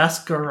is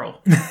best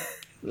girl.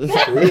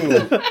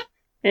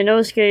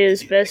 Inosuke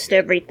is best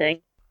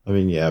everything. I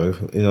mean, yeah,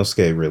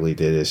 Inosuke really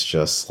did. It's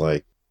just,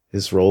 like,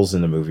 his roles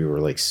in the movie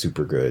were, like,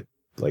 super good.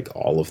 Like,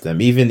 all of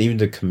them. Even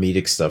the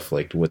comedic stuff,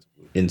 like, what's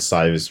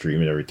inside of his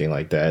dream and everything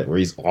like that, where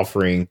he's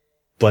offering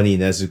Bunny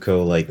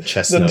Nezuko, like,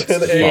 chestnuts.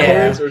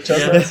 Or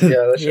chestnuts?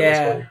 Yeah, that shit was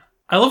funny.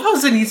 I love how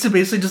Zenitsu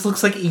basically just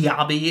looks like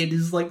Iyabi in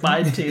his, like,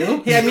 vibe,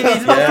 too. Yeah, I mean,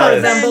 he's supposed to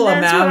resemble a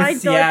That's what I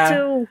mouse, thought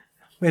too.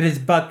 with his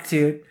buck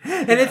tooth.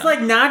 And it's,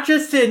 like, not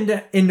just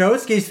in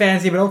Inosuke's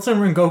fantasy, but also in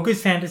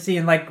Rengoku's fantasy,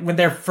 and, like, when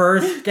they're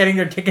first getting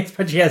their tickets,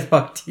 but she has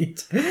buck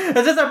teeth.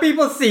 That's just how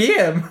people see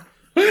him.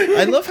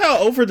 I love how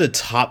over the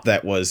top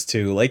that was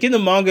too. Like in the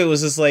manga, it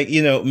was just like,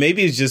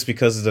 maybe it's just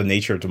because of the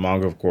nature of the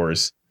manga, of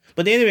course.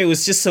 But the anime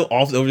was just so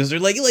off over. They're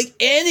like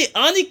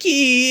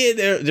Aniki.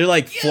 They're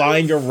like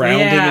flying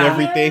around him and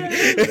everything.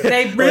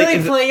 They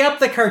really play up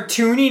the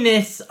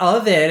cartooniness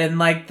of it and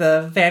like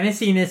the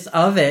fantasyness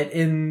of it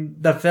in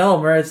the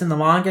film, whereas in the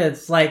manga,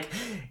 it's like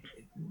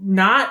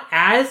not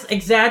as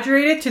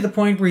exaggerated to the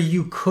point where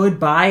you could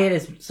buy it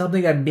as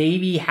something that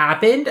maybe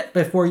happened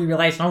before you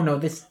realize, oh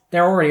no,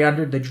 they're already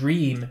under the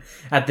dream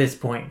at this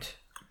point.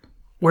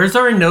 Where's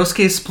our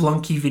Inosuke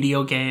Splunky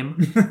video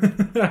game?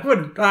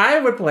 I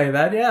would play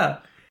that, yeah.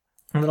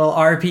 A little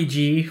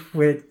RPG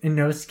with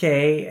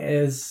Inosuke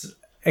as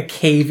a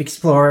cave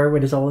explorer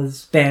with all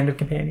his band of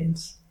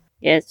companions.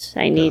 Yes,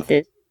 I need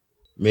this.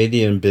 Made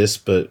the Abyss,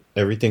 but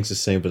everything's the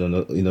same, but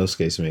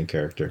Inosuke's the main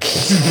character.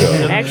 Let's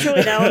go.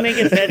 Actually, that would make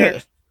it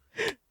better.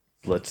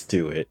 Let's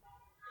do it.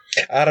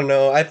 I don't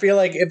know. I feel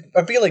like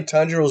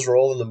Tanjiro's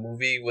role in the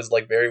movie was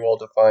like very well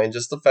defined.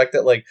 Just the fact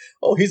that like,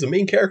 oh, he's a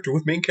main character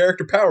with main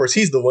character powers.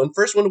 He's the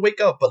first one to wake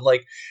up. But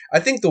like, I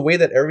think the way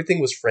that everything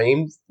was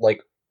framed,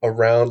 like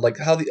around like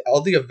how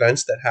all the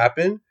events that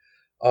happen,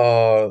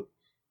 how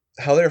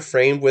they're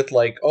framed with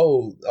like,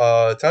 oh,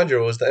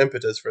 Tanjiro is the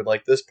impetus for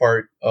like this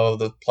part of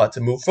the plot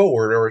to move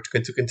forward or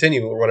to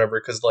continue or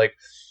whatever. Because like,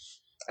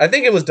 I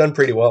think it was done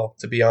pretty well,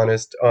 to be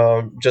honest.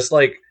 Just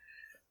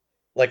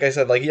like I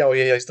said, like, yeah,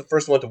 he's the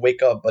first one to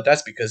wake up, but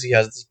that's because he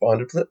has this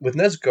bond with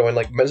Nezuko, and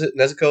like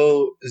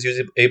Nezuko is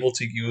usually able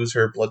to use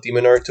her blood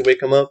demon art to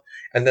wake him up,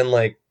 and then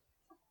like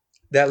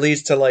that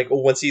leads to like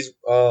once he's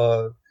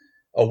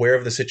aware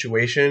of the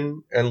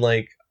situation and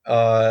like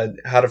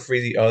how to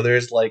free the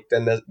others, like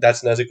then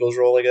that's Nezuko's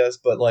role, I guess.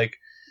 But like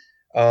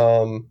I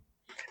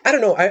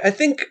don't know, I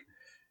think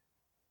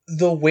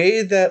the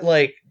way that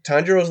like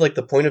Tanjiro is like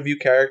the point of view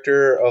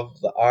character of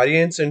the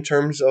audience in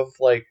terms of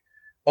like,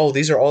 oh,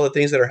 these are all the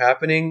things that are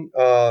happening.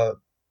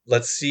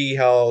 Let's see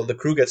how the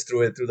crew gets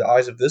through it through the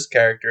eyes of this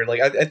character. Like,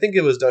 I think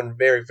it was done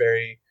very,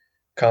 very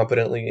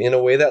competently in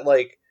a way that,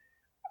 like,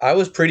 I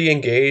was pretty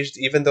engaged,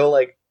 even though,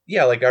 like,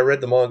 yeah, like, I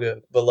read the manga,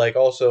 but, like,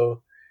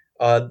 also,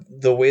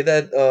 the way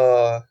that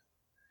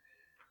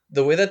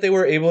they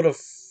were able to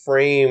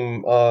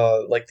frame,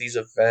 like, these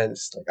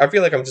events, like, I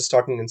feel like I'm just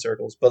talking in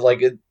circles, but,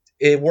 like,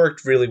 it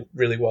worked really,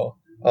 really well.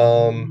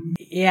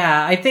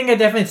 Yeah, I think a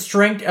definite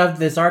strength of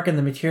this arc in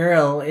the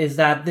material is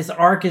that this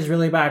arc is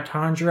really about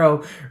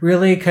Tanjiro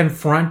really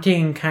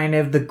confronting kind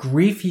of the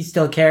grief he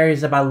still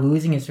carries about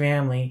losing his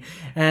family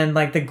and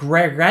like the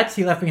regrets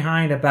he left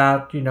behind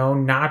about,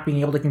 not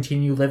being able to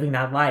continue living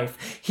that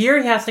life.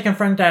 Here he has to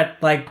confront that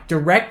like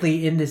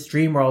directly in this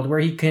dream world where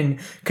he can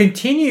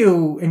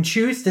continue and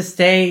choose to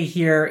stay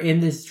here in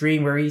this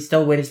dream where he's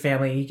still with his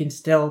family. He can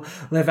still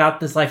live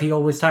out this life he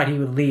always thought he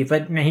would leave,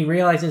 but he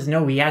realizes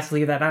no, he has to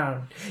leave that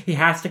out. He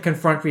has to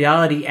confront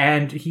reality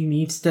and he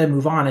needs to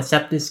move on,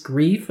 accept this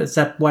grief,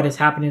 accept what has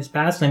happened in his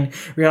past, and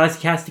realize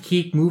he has to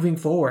keep moving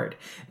forward.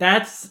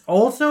 That's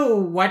also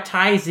what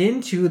ties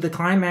into the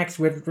climax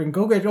with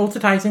Rengoku. It also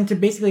ties into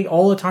basically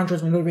all of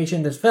Tanjiro's motivation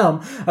in this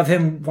film of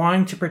him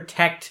wanting to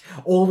protect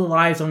all the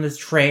lives on this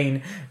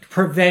train,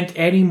 prevent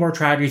any more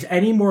tragedies,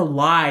 any more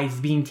lives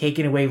being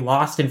taken away,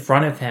 lost in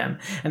front of him.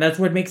 And that's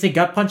what makes a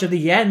gut punch of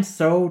the end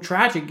so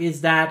tragic,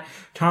 is that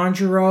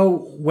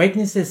Tanjiro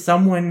witnesses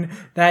someone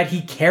that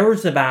he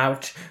cares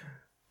about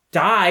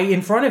die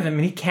in front of him,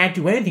 and he can't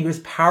do anything. He was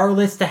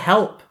powerless to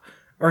help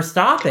or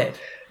stop it.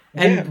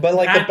 And yeah, but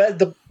like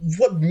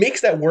what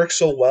makes that work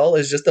so well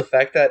is just the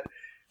fact that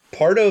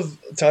part of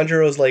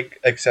Tanjiro's like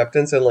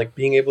acceptance and like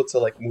being able to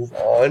like move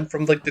on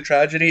from like the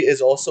tragedy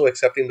is also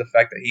accepting the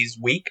fact that he's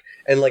weak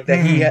and like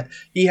that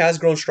he has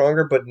grown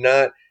stronger, but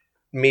not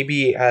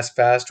maybe as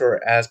fast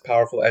or as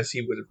powerful as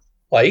he would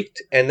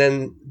liked, and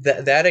then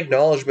that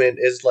acknowledgement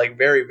is like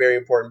very, very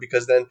important,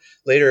 because then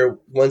later,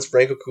 once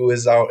Rengoku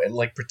is out and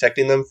like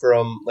protecting them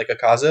from like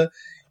Akaza,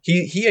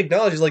 he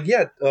acknowledges like,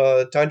 yeah,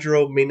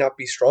 Tanjiro may not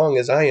be strong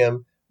as I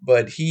am,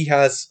 but he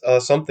has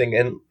something,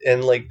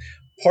 and like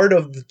part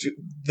of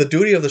the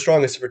duty of the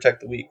strong is to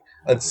protect the weak,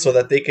 and so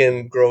that they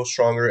can grow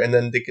stronger, and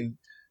then they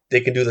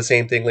can do the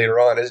same thing later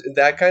on. Is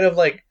that kind of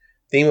like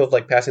theme of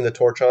like passing the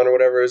torch on or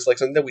whatever is like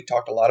something that we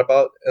talked a lot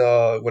about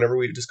whenever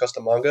we discussed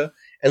the manga,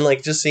 and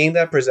like just seeing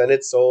that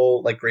presented so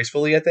like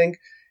gracefully, I think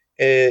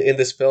in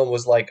this film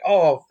was like,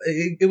 oh,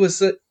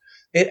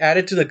 it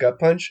added to the gut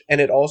punch, and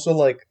it also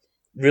like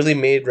really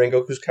made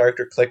Rengoku's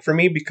character click for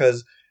me,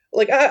 because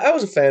like I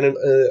was a fan of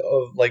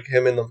like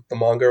him in the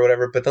manga or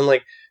whatever, but then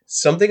like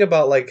something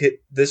about like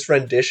this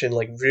rendition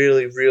like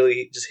really,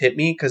 really just hit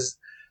me, because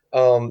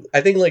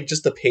I think like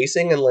just the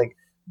pacing and like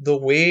the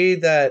way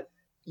that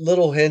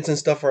little hints and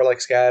stuff are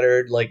like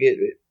scattered, like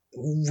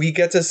we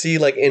get to see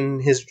like in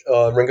his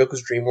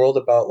Rengoku's dream world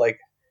about like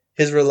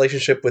his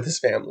relationship with his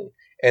family,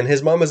 and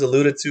his mom is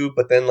alluded to,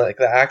 but then like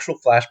the actual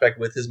flashback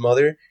with his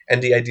mother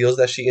and the ideals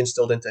that she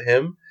instilled into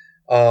him,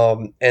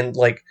 and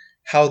like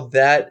how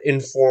that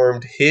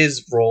informed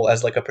his role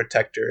as like a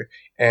protector,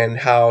 and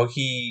how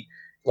he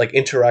like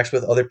interacts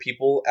with other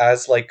people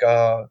as like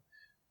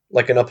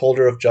an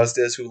upholder of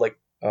justice who like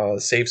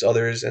saves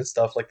others and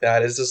stuff like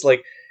that. It's just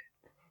like,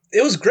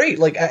 it was great.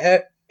 Like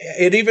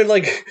it even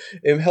like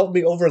it helped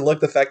me overlook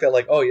the fact that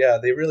like, oh yeah,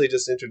 they really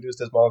just introduced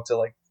his mom to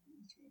like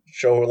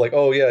show her like,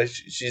 oh yeah,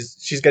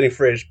 she's getting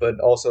fridged, but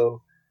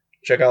also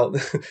check out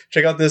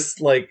this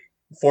like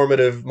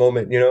formative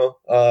moment, you know.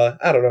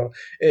 I don't know,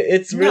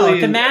 it's really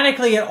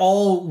thematically it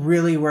all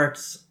really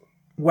works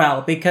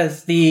well,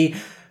 because the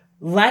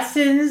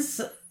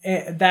lessons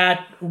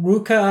that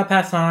Ruka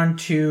passed on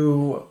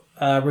to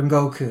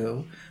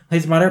Rengoku,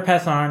 his mother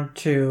passed on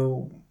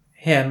to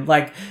him,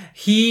 like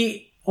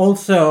he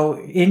also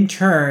in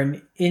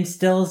turn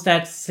instills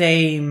that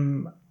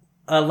same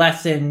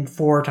lesson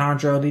for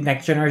Tanjiro, the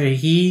next generation.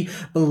 He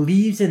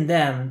believes in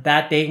them,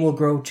 that they will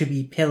grow to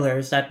be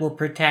pillars that will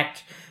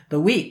protect the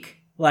weak.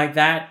 Like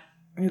that,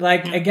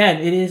 like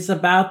again, it is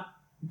about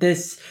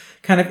this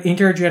kind of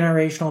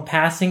intergenerational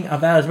passing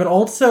of values, but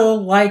also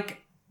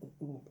like,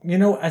 you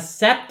know,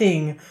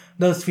 accepting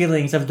those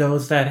feelings of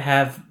those that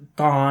have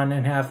gone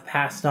and have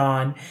passed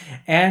on,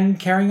 and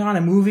carrying on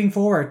and moving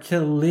forward to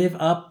live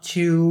up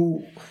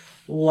to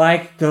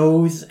like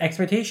those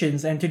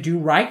expectations and to do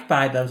right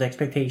by those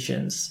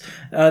expectations,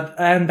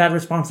 and that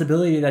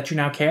responsibility that you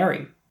now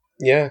carry.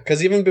 Yeah,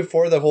 because even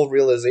before the whole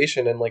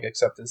realization and like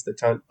acceptance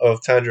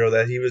of Tanjiro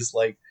that he was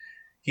like,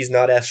 he's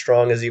not as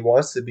strong as he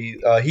wants to be,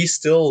 he's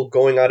still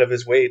going out of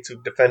his way to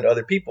defend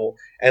other people,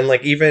 and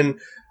like even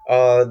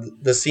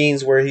the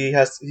scenes where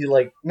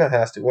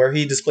where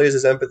he displays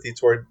his empathy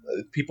toward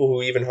people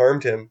who even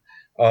harmed him,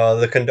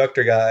 the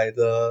conductor guy,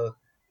 the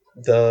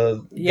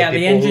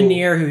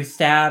engineer who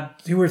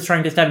was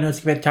trying to stab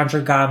Inosuke, but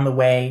Tanjiro got in the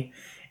way,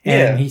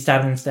 and he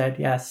stabbed him instead.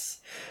 Yes,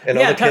 and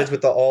all the kids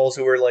with the awls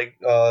who were like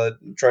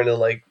trying to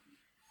like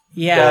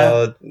do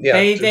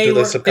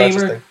the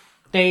subconscious thing.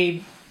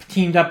 They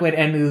teamed up with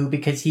Enmu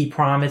because he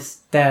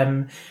promised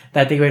them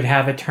that they would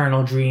have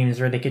eternal dreams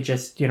where they could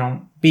just, you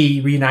know, be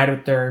reunited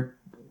with their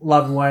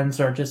loved ones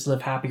or just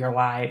live happier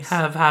lives.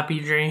 Have happy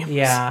dreams.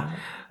 Yeah.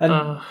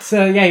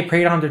 So yeah, he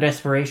preyed on their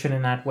desperation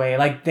in that way.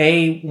 Like,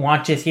 they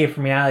want to escape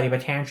from reality,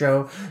 but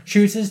Tanjiro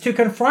chooses to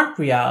confront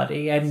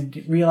reality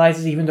and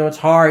realizes, even though it's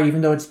hard,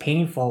 even though it's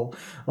painful,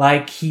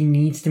 like, he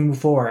needs to move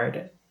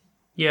forward.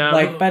 Yeah.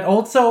 Like, but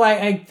also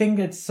I think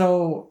it's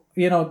so,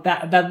 you know,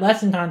 that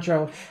lesson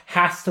Tanjiro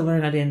has to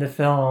learn at the end of the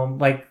film,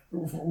 like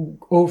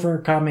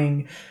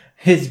overcoming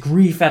his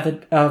grief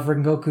of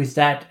Rengoku's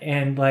death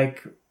and,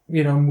 like,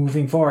 you know,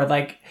 moving forward.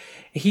 Like,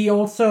 it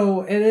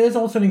is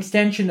also an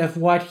extension of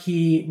what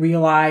he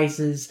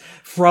realizes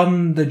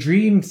from the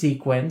dream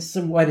sequence,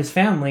 what his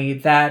family,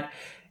 that,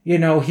 you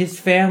know, his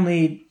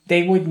family,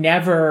 they would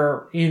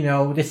never, you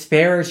know,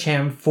 disparage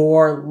him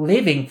for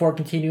living, for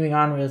continuing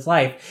on with his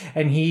life.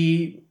 And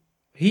he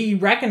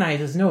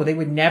recognizes, no, they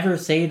would never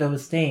say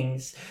those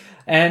things.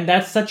 And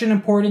that's such an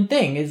important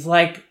thing. It's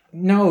like,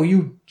 no,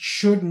 you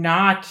should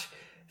not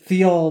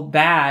feel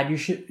bad. You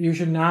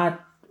should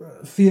not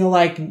feel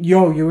like,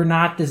 you're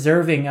not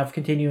deserving of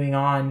continuing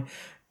on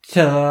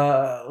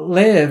to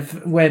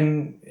live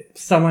when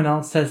someone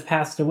else has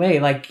passed away.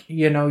 Like,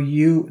 you know,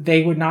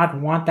 they would not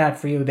want that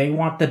for you. They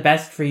want the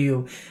best for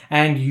you,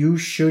 and you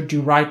should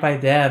do right by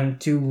them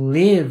to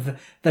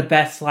live the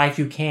best life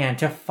you can,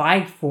 to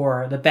fight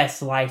for the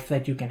best life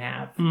that you can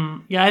have.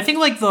 Yeah, I think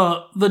like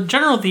the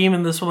general theme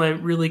in this one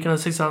that really kind of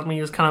sticks out to me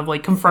is kind of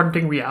like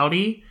confronting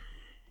reality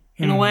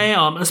in a way.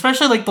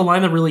 Especially like the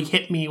line that really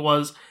hit me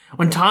was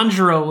when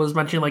Tanjiro was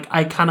mentioning, like,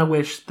 I kind of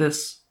wish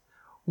this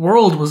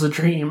world was a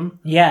dream.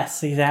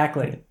 Yes,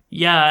 exactly.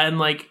 Yeah, and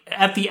like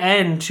at the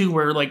end too,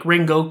 where like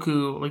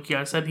Rengoku, like you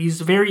guys said, he's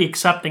very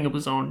accepting of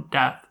his own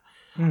death.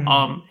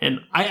 Mm-hmm.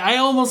 And I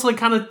almost like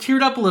kind of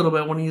teared up a little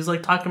bit when he's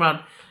like talking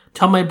about,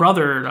 tell my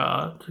brother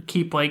to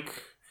keep like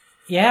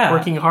Yeah.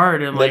 working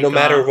hard and Like, no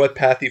matter what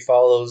path he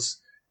follows,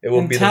 it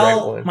will be the right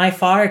Until one. my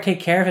father take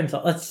care of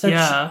himself. It's such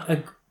Yeah.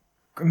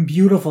 a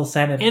beautiful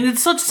sentiment. And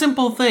it's such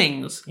simple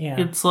things. Yeah.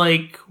 It's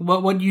like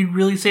what you'd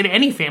really say to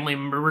any family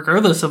member,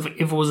 regardless of if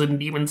it was in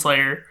Demon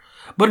Slayer.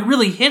 But it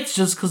really hits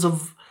just because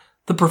of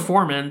the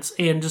performance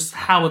and just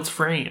how it's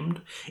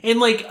framed. And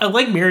like I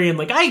like Marion,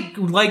 like I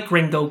like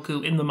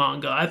Rengoku in the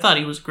manga. I thought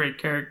he was a great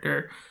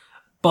character.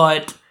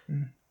 But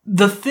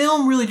the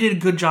film really did a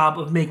good job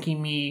of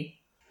making me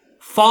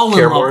fall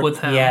Care in love more? with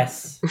him.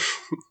 Yes.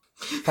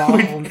 Fall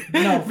in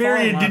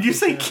Marion, love did you with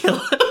say him. kill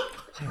him?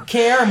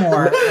 Care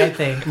more, I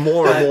think.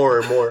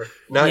 More.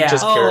 Not Yeah.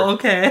 just care. Oh,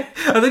 okay.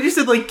 I thought you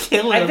said like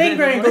kill him. I think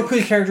And I'm like-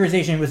 Rengoku's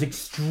characterization was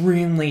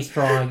extremely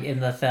strong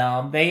in the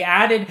film. They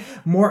added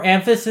more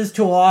emphasis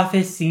to all of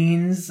his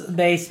scenes.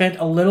 They spent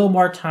a little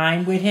more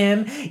time with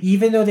him.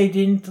 Even though they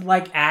didn't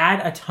like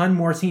add a ton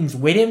more scenes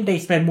with him, they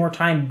spent more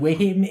time with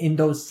him in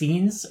those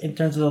scenes in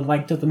terms of the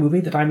length of the movie,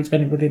 the time we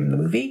spent with him in the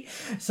movie.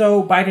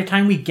 So by the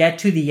time we get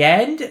to the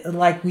end,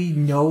 like we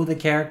know the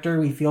character,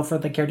 we feel for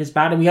the character's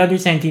bad, and we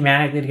understand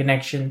thematically the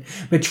connection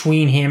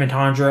between him and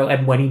Tanjiro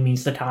and what he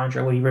means to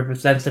Tanjiro, what he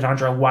represents to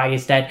Tanjiro, why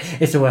his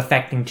death is so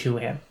affecting to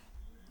him.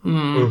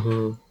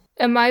 Mm-hmm.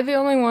 Am I the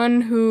only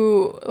one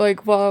who,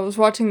 like, while I was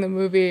watching the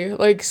movie,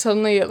 like,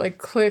 suddenly it, like,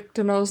 clicked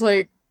and I was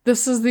like,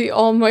 this is the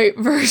All Might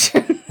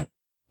version?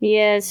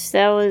 Yes,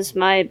 that was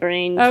my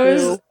brain too. I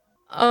was,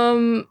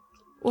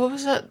 what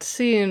was that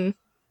scene?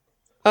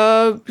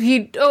 I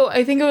think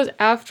it was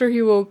after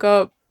he woke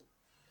up.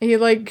 He,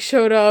 like,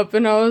 showed up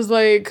and I was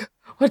like,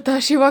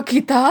 Watashi wa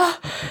kita?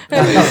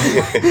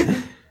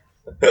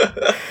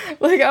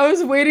 Like, I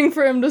was waiting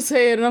for him to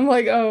say it, and I'm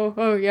like,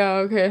 oh, yeah,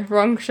 okay,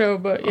 wrong show,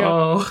 but yeah.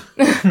 Oh.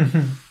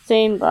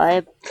 Same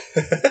vibe.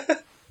 I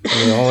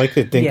mean, all I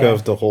could think Yeah.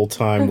 of the whole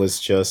time was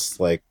just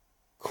like,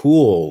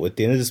 cool. At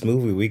the end of this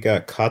movie, we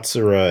got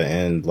Katsura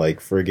and like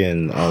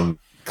friggin'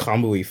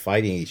 Kamui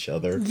fighting each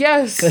other.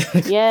 Yes!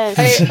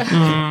 Yes.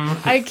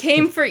 I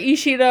came for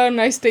Ishida, and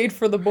I stayed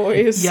for the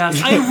boys.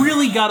 Yes, I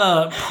really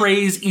gotta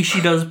praise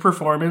Ishida's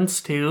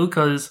performance too,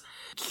 because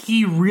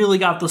he really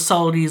got the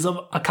subtleties of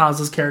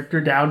Akaza's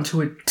character down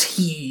to a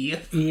T.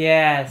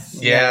 Yes.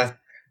 Yeah.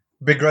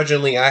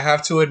 Begrudgingly, I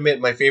have to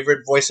admit my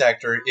favorite voice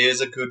actor is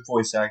a good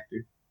voice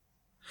actor.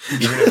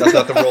 Even if that's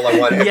not the role I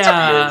wanted it to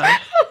Yeah.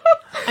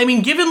 I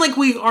mean, given like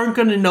we aren't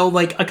gonna know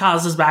like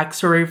Akaza's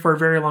backstory for a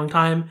very long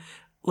time,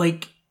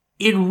 like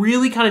it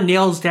really kind of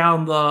nails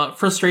down the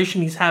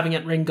frustration he's having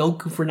at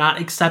Rengoku for not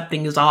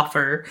accepting his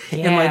offer.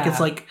 And like it's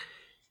like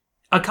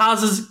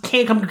Akaza's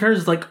can't come to terms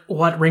with like,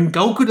 what,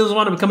 Rengoku doesn't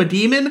want to become a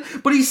demon?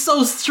 But he's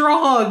so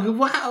strong!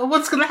 Wow,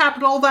 what's gonna happen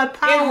to all that It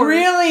power?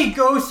 really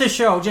goes to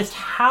show just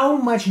how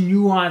much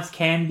nuance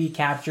can be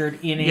captured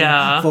in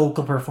a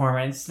vocal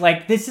performance.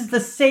 Like, this is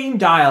the same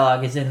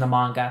dialogue as in the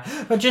manga,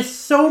 but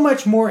just so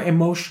much more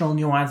emotional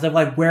nuance of,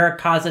 like, where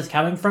Akaza's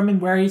coming from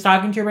and where he's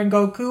talking to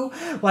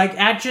Rengoku. Like,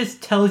 that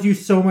just tells you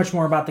so much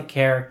more about the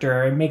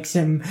character. It makes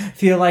him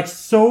feel like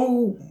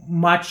so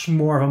much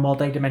more of a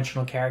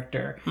multi-dimensional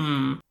character.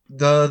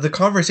 The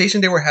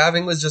conversation they were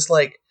having was just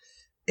like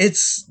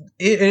it's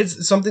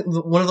something,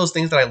 one of those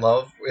things that I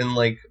love in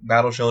like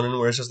Battle Shonen,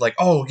 where it's just like,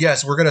 oh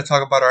yes, we're gonna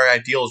talk about our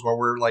ideals while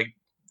we're like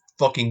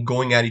fucking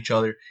going at each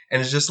other,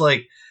 and it's just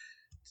like,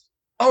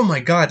 oh my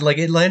god, like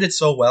it landed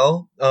so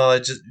well.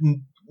 Just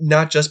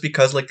not just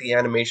because like the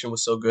animation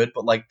was so good,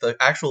 but like the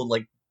actual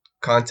like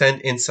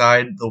content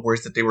inside the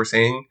words that they were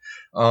saying.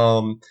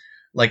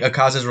 Like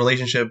Akaza's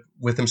relationship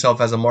with himself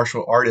as a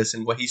martial artist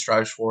and what he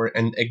strives for,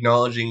 and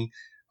acknowledging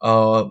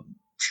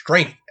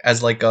strength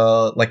as like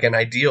an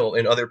ideal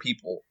in other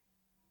people.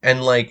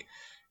 And like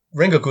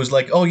Rengoku's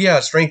like, oh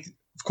yeah, strength,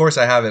 of course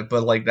I have it,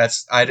 but like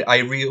that's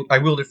I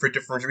wield it for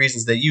different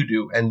reasons that you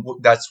do, and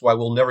that's why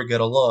we'll never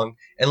get along.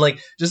 And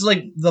like just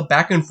like the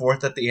back and forth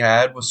that they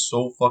had was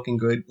so fucking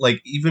good.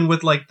 Like even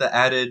with like the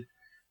added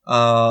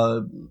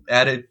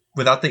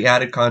without the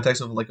added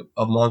context of like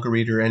a manga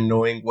reader and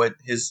knowing what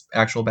his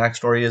actual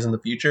backstory is in the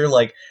future,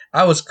 like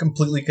I was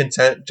completely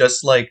content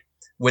just like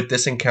with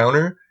this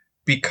encounter,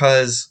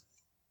 because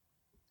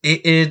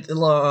it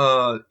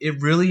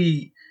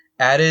really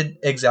added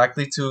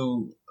exactly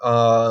to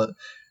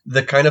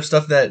the kind of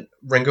stuff that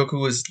Rengoku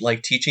was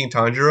like teaching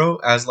Tanjiro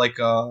as like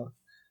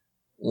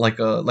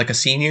a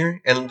senior,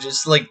 and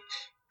just like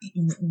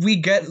we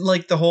get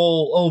like the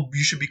whole, oh,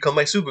 you should become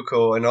my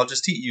Subuko and I'll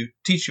just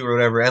teach you or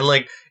whatever, and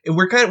like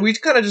we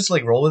kind of just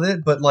like roll with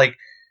it. But like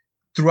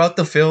throughout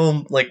the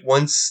film, like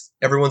once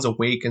everyone's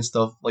awake and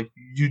stuff, like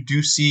you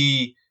do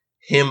see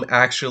him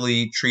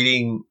actually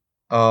treating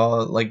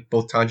like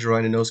both Tanjiro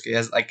and Inosuke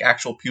as like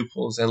actual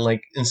pupils, and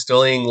like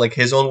instilling like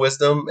his own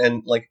wisdom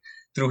and like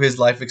through his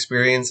life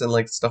experience and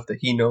like stuff that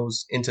he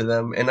knows into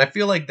them. And I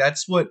feel like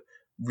that's what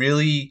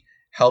really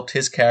helped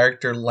his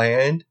character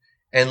land.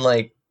 And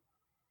like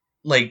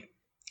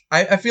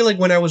I feel like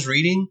when I was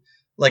reading,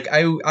 like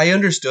I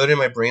understood in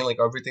my brain like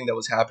everything that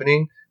was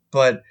happening,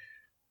 but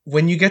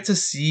when you get to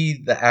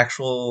see the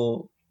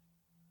actual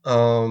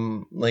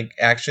like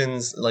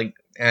actions like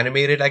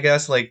animated, I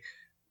guess, like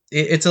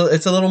it's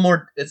a little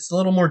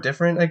more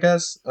different, I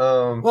guess.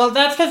 Well,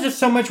 that's because there's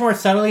so much more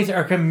subtleties that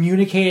are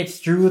communicated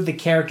through the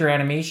character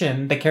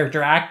animation, the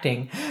character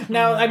acting.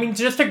 Now, I mean,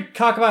 just to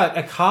talk about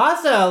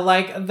Akaza,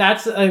 like,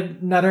 that's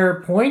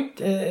another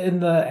point in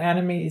the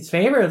anime's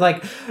favor.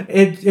 Like,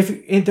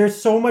 if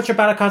there's so much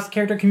about Akaza's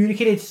character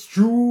communicated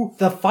through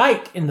the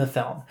fight in the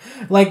film.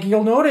 Like,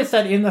 you'll notice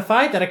that in the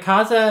fight that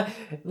Akaza,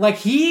 like,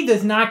 he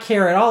does not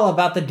care at all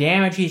about the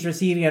damage he's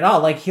receiving at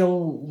all. Like,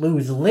 he'll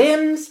lose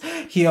limbs,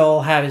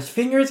 he'll have his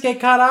fingers get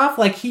cut off.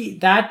 Like, he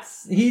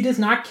does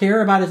not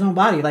care about his own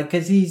body, like,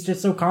 because he's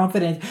just so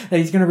confident that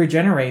he's going to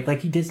regenerate.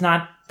 Like, he does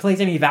not place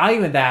any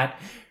value in that.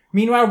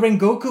 Meanwhile,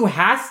 Rengoku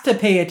has to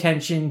pay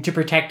attention to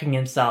protecting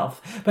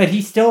himself, but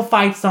he still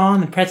fights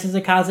on and presses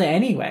Akaza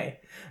anyway.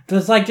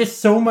 There's, like,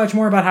 just so much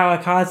more about how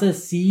Akaza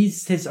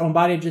sees his own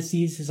body, just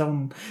sees his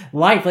own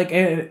life, like,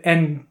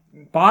 and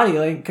body,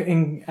 like,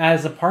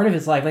 as a part of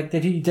his life, like,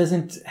 that he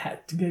doesn't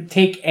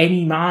take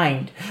any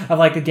mind of,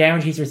 like, the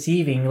damage he's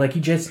receiving. Like,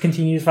 he just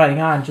continues fighting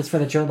on just for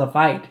the thrill of the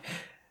fight.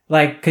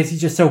 Like, because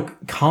he's just so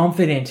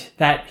confident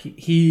that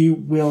he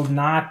will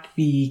not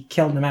be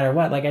killed no matter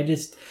what. Like,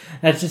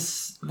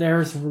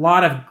 there's a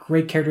lot of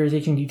great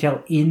characterization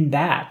detail in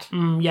that.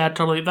 Yeah,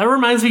 totally. That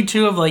reminds me,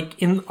 too, of,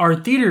 like, in our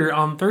theater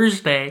on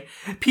Thursday,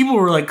 people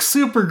were, like,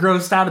 super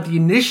grossed out at the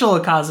initial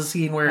Akaza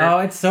scene where... Oh,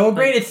 it's so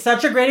great. It's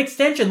such a great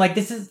extension. Like,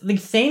 this is the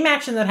same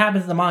action that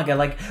happens in the manga.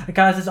 Like,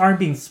 Akaza's arm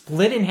being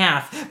split in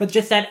half, but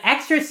just that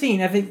extra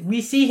scene of it,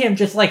 we see him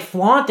just, like,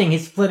 flaunting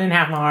his split in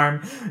half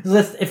arm,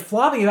 just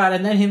flopping about it,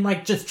 and then him,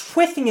 like, just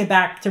twisting it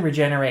back to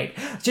regenerate.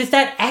 Just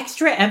that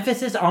extra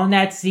emphasis on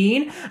that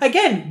scene.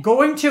 Again,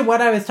 going to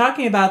what I was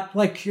talking about,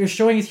 like, you're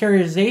showing his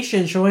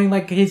characterization, showing,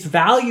 like, his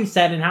value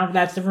set and how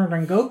that's different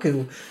from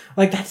Goku.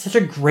 Like, that's such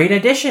a great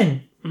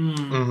addition.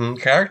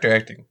 Character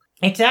acting.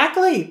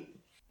 Exactly.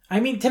 I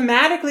mean,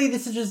 thematically,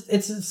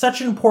 it's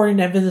such an important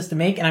emphasis to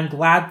make, and I'm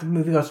glad the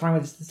movie goes along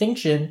with this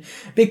distinction,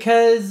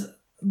 because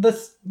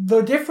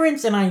the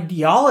difference in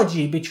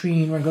ideology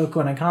between Rengoku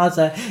and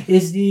Akaza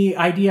is the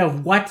idea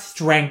of what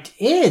strength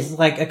is.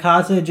 Like,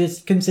 Akaza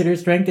just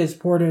considers strength as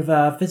part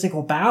of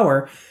physical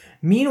power.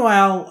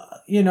 Meanwhile,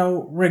 you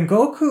know,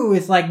 Rengoku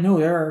is like,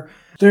 no,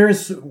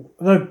 there's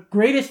the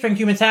greatest strength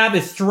humans have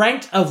is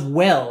strength of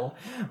will.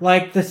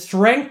 Like, the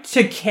strength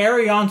to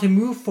carry on, to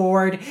move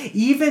forward,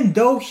 even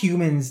though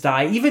humans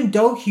die, even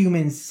though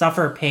humans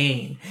suffer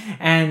pain,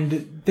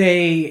 and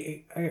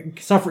they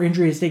suffer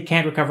injuries they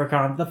can't recover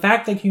from. The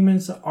fact that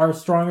humans are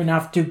strong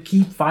enough to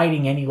keep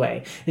fighting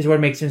anyway is what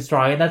makes them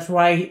strong. And that's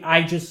why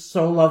I just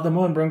so love the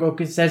moment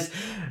Rengoku says,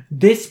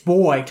 this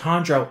boy,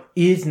 Tanjiro,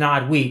 is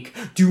not weak.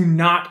 Do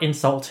not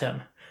insult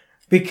him.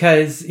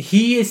 Because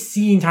he is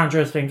seeing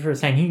Tanjiro's strength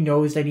firsthand. He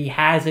knows that he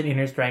has an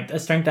inner strength, a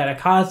strength that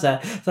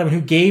Akaza, someone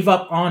who gave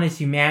up on his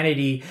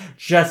humanity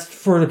just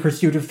for the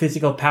pursuit of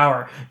physical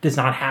power, does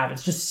not have.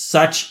 It's just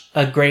such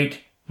a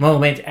great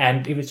moment,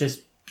 and it was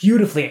just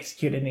beautifully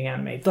executed in the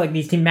anime. I feel like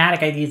these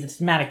thematic ideas, the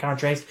thematic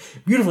contrast,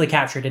 beautifully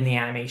captured in the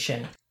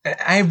animation.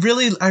 I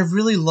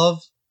really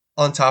love,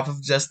 on top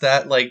of just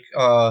that, like,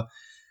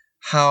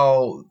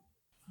 how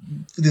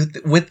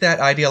with that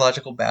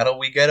ideological battle,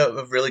 we get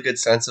a really good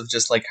sense of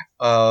just, like,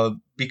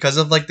 because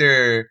of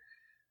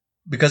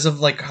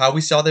how we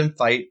saw them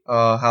fight,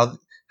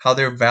 how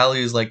their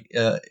values, like,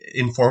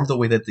 informed the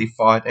way that they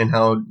fought, and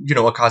how, you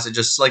know, Akaza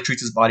just, like,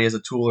 treats his body as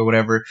a tool or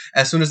whatever.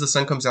 As soon as the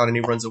sun comes out and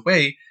he runs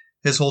away,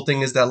 his whole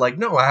thing is that, like,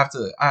 no, I have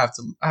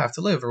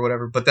to live or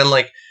whatever. But then,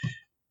 like,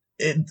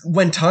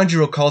 when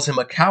Tanjiro calls him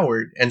a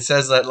coward and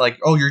says that, like,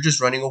 oh, you're just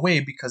running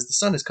away because the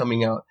sun is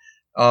coming out,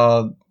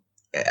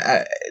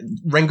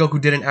 Rengoku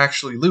didn't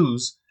actually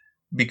lose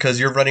because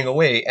you're running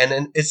away. And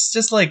then it's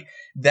just, like,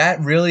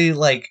 that really,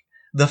 like,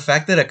 the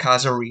fact that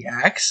Akaza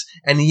reacts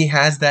and he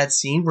has that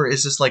scene where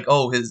it's just like,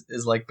 oh, his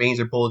like, veins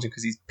are bulging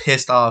because he's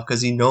pissed off,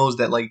 because he knows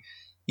that, like,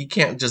 he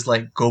can't just,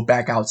 like, go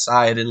back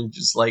outside and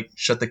just, like,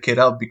 shut the kid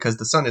up because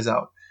the sun is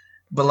out.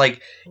 But,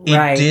 like,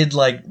 it did,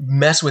 like,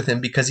 mess with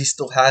him because he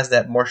still has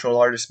that martial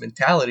artist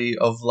mentality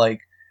of,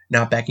 like,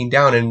 not backing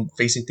down and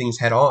facing things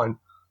head on.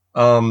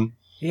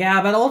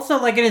 Yeah, but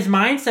also, like, in his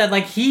mindset,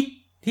 like,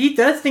 he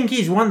does think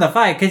he's won the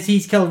fight because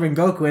he's killed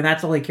Rengoku, and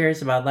that's all he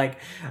cares about. Like,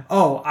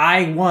 oh,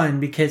 I won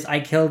because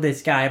I killed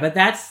this guy. But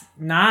that's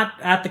not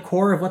at the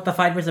core of what the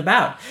fight was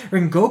about.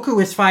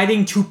 Rengoku is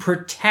fighting to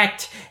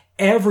protect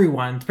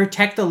everyone, to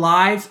protect the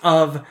lives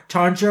of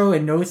Tanjiro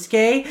and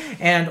Nosuke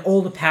and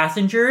all the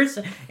passengers,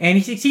 and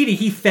he succeeded.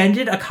 He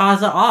fended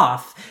Akaza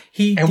off.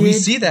 We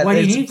see that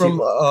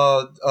from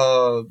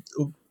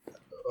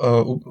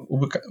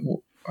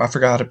I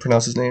forgot how to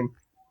pronounce his name.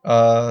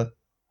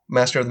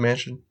 Master of the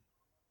Mansion.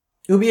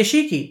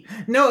 Ubuyashiki.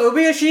 No,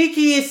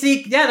 Ubuyashiki is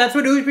that's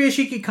what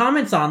Ubuyashiki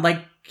comments on. Like,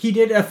 he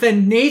did an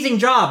amazing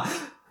job.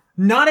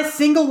 Not a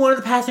single one of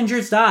the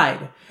passengers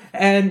died.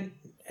 And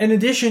in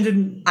addition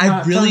to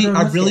I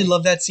really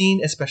love that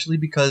scene, especially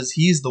because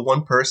he's the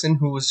one person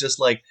who was just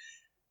like,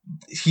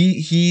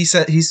 he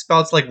said he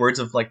spouts like words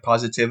of like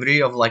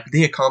positivity of like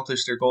they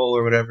accomplished their goal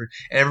or whatever,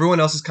 and everyone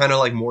else is kind of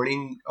like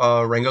mourning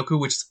Rengoku,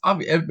 which is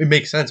it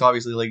makes sense.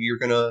 Obviously, like you're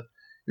gonna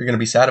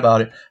be sad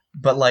about it,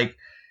 but like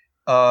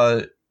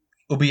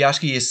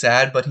Ubuyashiki is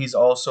sad, but he's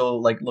also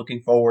like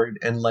looking forward,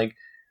 and like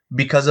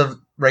because of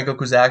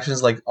Rengoku's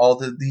actions, like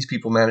these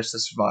people managed to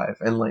survive,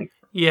 and like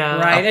Yeah.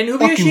 Right, and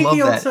fucking love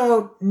Ubuyashiki that.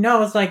 also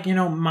knows, like,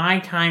 my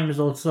time is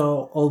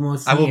also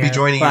almost I will be near,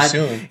 joining you but,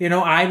 soon.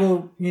 I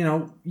will,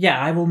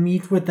 I will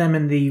meet with them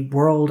in the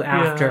world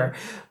after.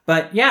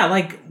 But yeah,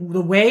 like,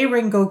 the way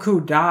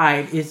Rengoku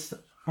died is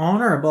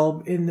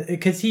honorable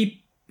because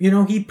he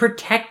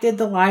protected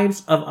the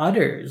lives of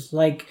others.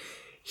 Like,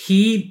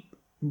 he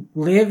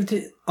lived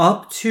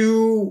up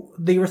to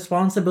the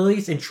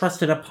responsibilities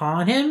entrusted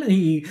upon him.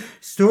 He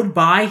stood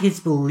by his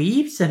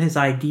beliefs and his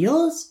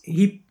ideals.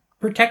 He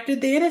protected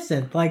the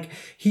innocent. Like,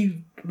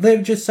 he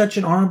lived just such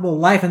an honorable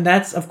life, and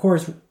that's, of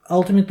course,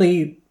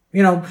 ultimately,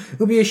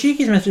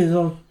 Ubuyashiki's message is,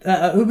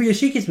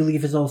 Ubuyashiki's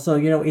belief is also,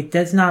 it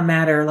does not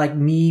matter, like,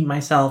 me,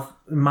 myself,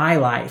 my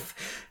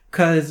life.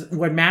 Because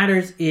what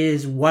matters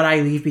is what I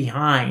leave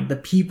behind, the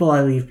people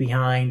I leave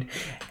behind,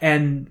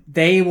 and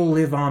they will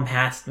live on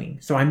past me.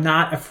 So I'm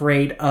not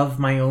afraid of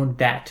my own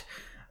death.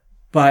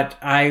 But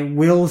I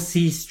will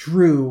see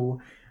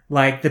through,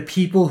 like, the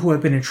people who have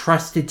been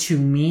entrusted to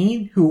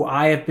me, who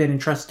I have been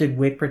entrusted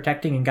with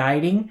protecting and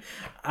guiding.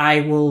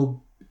 I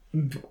will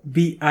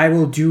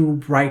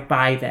do right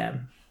by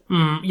them.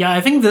 Yeah,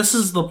 I think this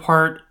is the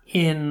part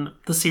in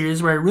the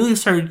series where I really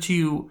started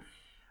to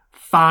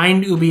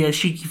find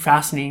Ubuyashiki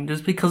fascinating,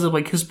 just because of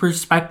like his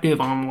perspective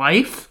on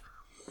life.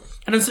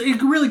 And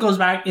it really goes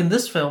back, in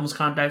this film's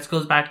context,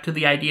 goes back to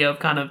the idea of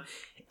kind of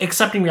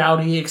accepting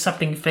reality,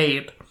 accepting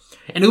fate.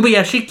 And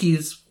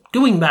Ubuyashiki's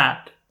doing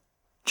that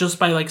just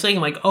by like saying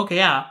like, okay,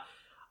 yeah,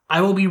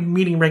 I will be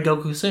meeting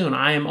Rengoku soon.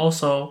 I am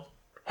also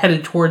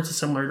headed towards a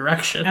similar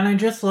direction. And I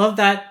just love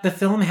that the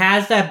film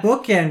has that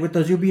bookend with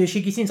those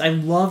Ubuyashiki scenes. I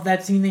love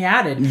that scene they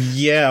added.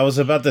 Yeah, I was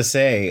about to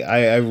say,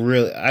 I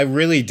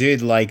really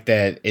did like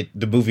that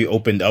the movie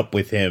opened up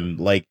with him.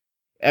 Like,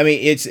 I mean,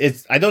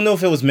 it's I don't know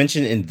if it was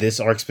mentioned in this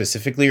arc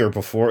specifically or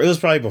before. It was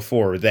probably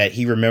before that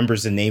he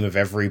remembers the name of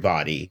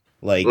everybody.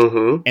 Like,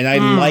 and I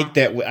like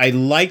that. I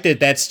like that.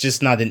 That's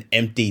just not an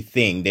empty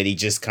thing that he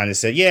just kind of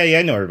said. Yeah,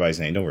 I know everybody's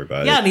name. Don't worry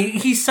about it. Yeah, and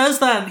he says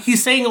that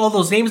he's saying all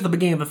those names at the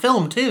beginning of the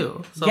film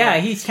too. So. Yeah,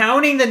 he's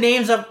counting the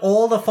names of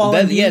all the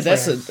fallen.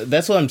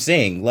 That's what I'm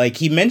saying. Like,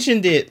 he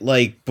mentioned it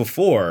like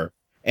before,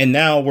 and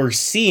now we're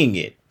seeing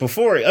it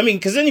before. I mean,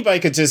 because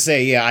anybody could just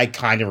say, yeah,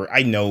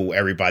 I know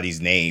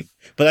everybody's name.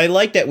 But I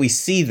like that we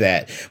see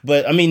that.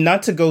 But I mean,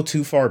 not to go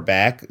too far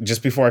back,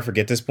 just before I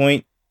forget this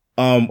point.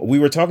 We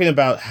were talking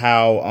about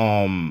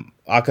how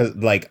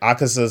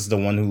Akasa's the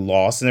one who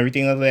lost and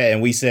everything like that,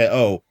 and we said,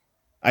 oh,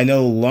 I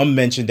know Lum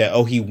mentioned that,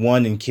 oh, he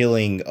won in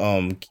killing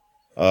killing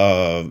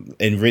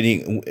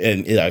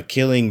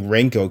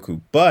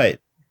Rengoku, but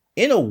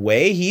in a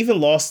way he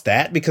even lost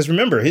that, because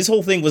remember, his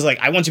whole thing was like,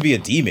 I want to be a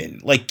demon.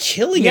 Like,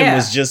 killing him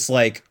was just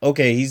like,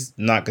 okay, he's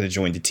not going to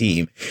join the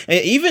team. And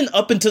even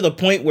up until the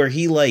point where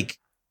he like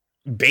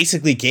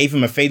basically gave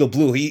him a fatal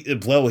blow.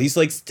 He's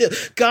like,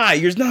 guy,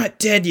 you're not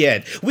dead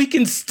yet. We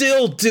can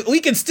still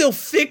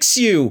fix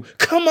you.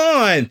 Come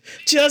on,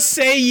 just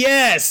say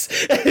yes.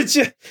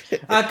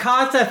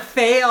 Akaza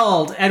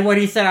failed at what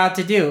he set out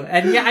to do,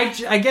 and yeah,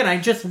 I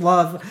just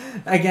love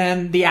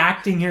the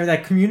acting here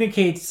that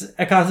communicates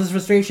Akaza's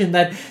frustration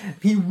that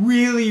he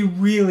really,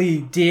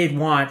 really did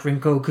want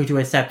Rengoku to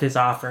accept his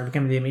offer and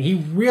become a demon. He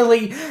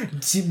really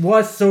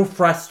was so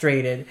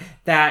frustrated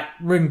that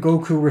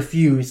Rengoku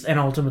refused and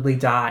ultimately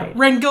died.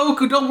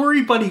 Rengoku, don't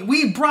worry, buddy.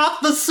 We brought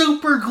the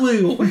super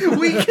glue.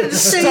 We can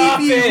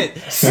save you.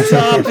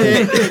 Stop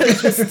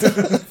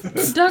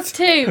it. Duct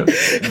tape.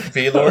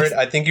 V-Lord,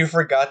 I think you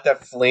forgot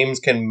that flames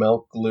can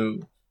melt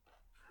glue.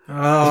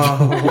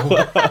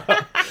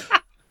 Oh.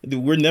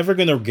 We're never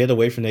gonna get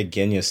away from that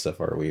Genya stuff,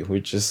 are we? We're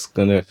just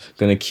gonna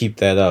keep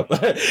that up.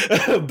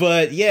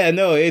 But yeah,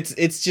 no,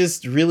 it's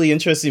just really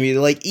interesting to me.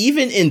 Like,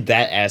 even in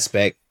that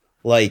aspect,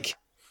 like,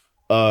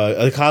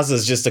 Akaza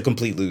is just a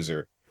complete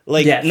loser.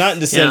 Like, not in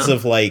the sense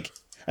of like,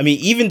 I mean,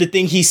 even the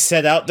thing he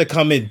set out to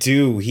come and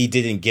do, he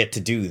didn't get to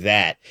do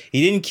that.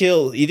 He didn't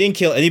kill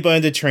anybody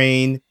on the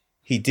train.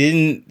 He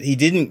killed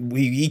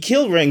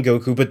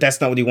Rengoku, but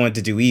that's not what he wanted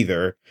to do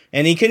either.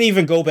 And he couldn't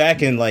even go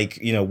back and like,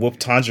 whoop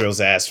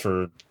Tanjiro's ass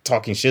for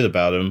talking shit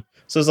about him.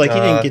 So it's like, he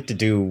didn't get to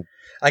do.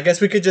 I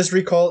guess we could just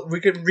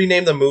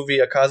rename the movie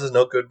Akaza's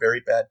No Good, Very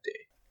Bad Day.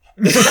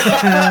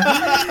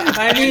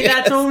 I mean,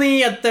 that's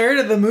only a third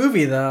of the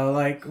movie, though.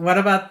 Like, what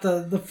about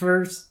the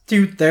first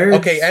 2/3?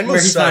 Okay, Enmu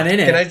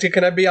sucked.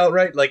 Can I be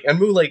outright? Like,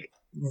 Enmu, like,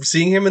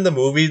 seeing him in the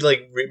movie,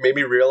 like, made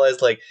me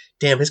realize, like,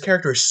 damn, his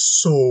character is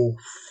so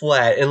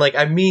flat. And, like,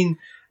 I mean,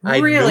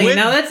 really? I knew it.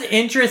 Now that's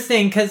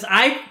interesting, because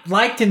I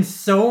liked him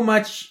so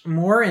much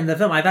more in the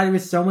film. I thought he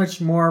was so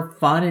much more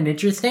fun and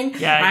interesting.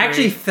 Yeah, I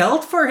actually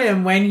felt for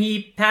him when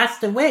he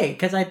passed away,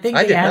 because I think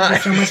they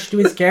added so much to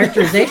his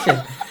characterization.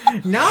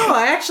 No,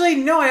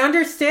 I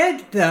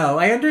understand though.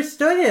 I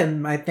understood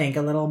him, I think,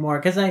 a little more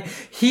because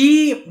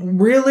he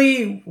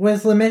really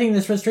was lamenting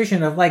this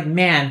frustration of like,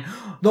 man,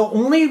 the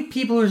only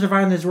people who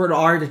survive in this world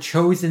are the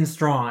chosen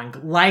strong,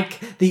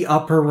 like the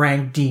upper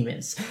rank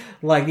demons.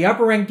 Like the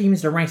upper rank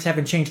demons, their ranks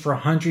haven't changed for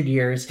 100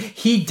 years.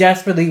 He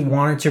desperately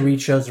wanted to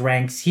reach those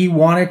ranks. He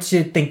wanted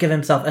to think of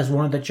himself as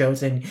one of the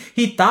chosen.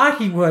 He thought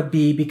he would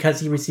be because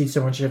he received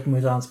so much of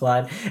Muzan's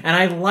blood. And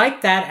I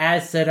like that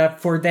as set up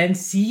for then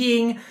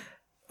seeing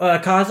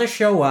Kaza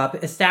show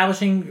up,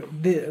 establishing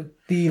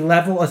the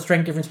level of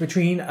strength difference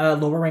between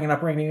lower rank and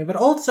upper rank demon, but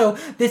also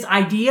this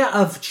idea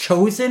of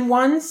chosen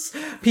ones,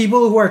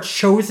 people who are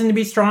chosen to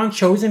be strong,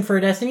 chosen for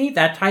destiny,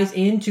 that ties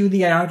into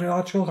the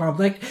ideological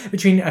conflict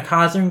between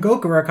Akaza and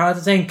Goku, where Akaza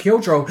is saying,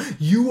 Kyotaro,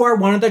 you are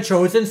one of the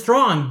chosen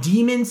strong.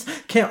 Demons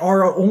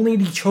are only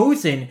the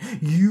chosen.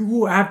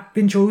 You have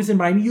been chosen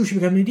by me, you should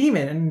become a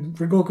demon. And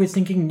Goku is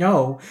thinking,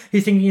 no.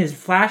 He's thinking his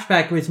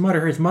flashback to his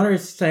mother. His mother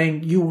is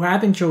saying, you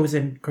have been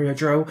chosen,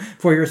 Kyotaro,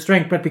 for your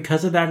strength, but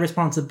because of that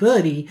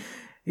responsibility,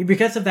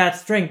 because of that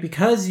strength,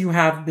 because you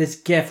have this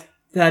gift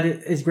that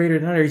is greater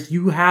than others,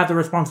 you have the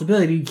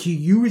responsibility to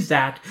use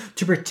that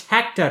to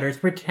protect others,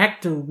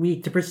 protect the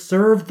weak, to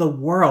preserve the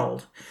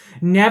world.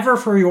 Never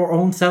for your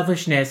own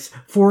selfishness,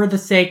 for the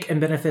sake and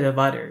benefit of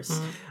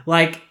others.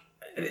 Like,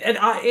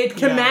 it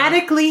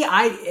thematically,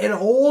 it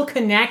all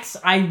connects.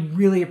 I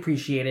really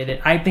appreciated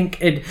it. I think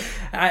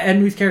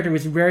Enmu's character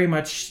was very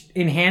much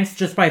enhanced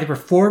just by the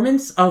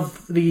performance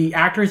of the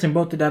actors in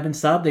both the dub and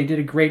sub. They did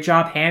a great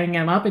job hamming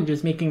him up and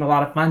just making him a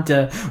lot of fun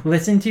to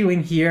listen to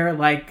and hear,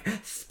 like,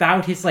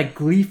 spout his, like,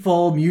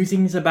 gleeful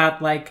musings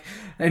about, like,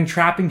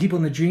 entrapping people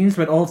in the dreams,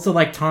 but also,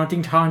 like,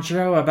 taunting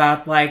Tanjiro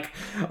about, like,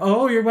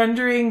 oh, you're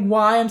wondering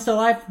why I'm still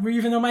alive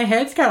even though my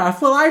head's cut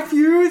off. Well, I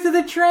fused to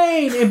the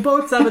train! In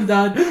both sub and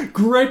dub.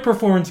 Great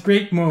performance,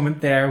 great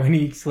moment there when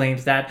he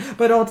exclaims that.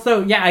 But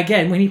also, yeah,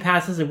 again, when he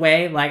passes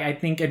away, like, I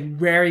think it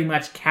very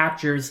much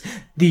captures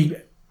the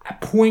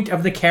point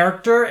of the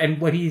character and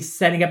what he's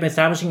setting up and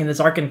establishing in this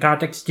arc in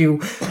context to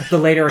the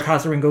later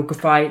Akaza and Goku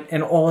fight,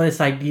 and all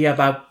this idea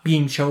about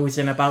being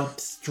chosen,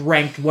 about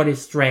strength. What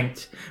is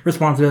strength?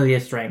 Responsibility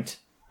is strength.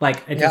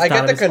 Like, I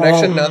get the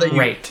connection now that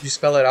you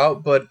spell it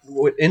out, but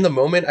in the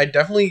moment, that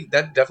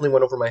definitely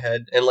went over my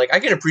head, and like I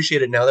can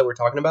appreciate it now that we're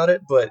talking about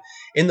it. But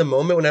in the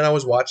moment when I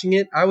was watching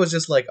it, I was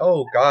just like,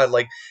 oh god,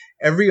 like.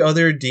 Every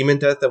other demon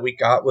death that we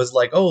got was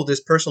like, oh, this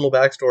personal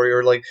backstory,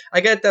 or like,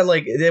 I get that,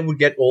 like, it would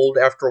get old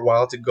after a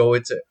while to go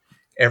into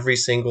every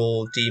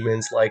single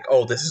demon's, like,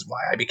 oh, this is why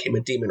I became a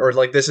demon, or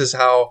like, this is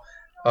how,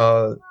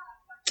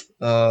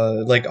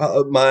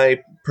 my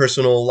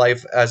personal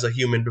life as a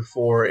human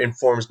before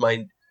informs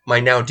my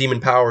now demon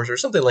powers, or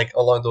something like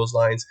along those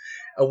lines.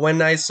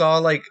 When I saw,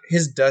 like,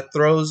 his death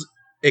throes,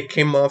 it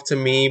came off to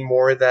me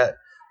more that,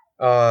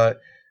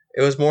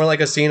 it was more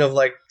like a scene of,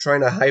 like,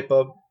 trying to hype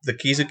up the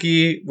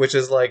Kizuki, which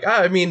is like,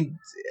 I mean,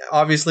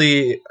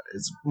 obviously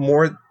it's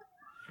more.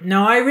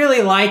 No, I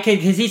really like it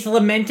because he's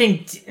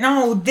lamenting,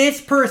 no,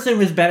 this person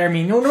was better than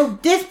me. No,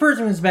 this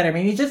person was better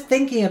than me. He's just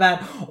thinking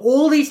about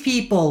all these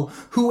people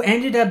who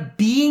ended up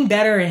being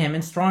better than him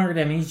and stronger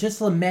than him. He's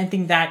just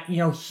lamenting that, you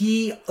know,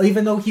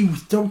 even though he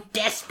so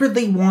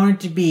desperately wanted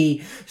to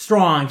be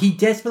strong, he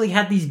desperately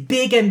had these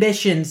big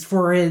ambitions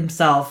for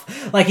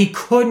himself. Like, he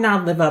could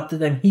not live up to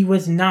them. He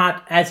was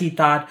not, as he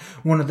thought,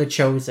 one of the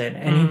chosen.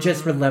 And he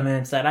just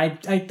laments that. I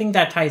think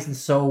that ties in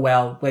so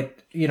well with,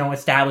 you know,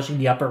 establishing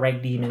the upper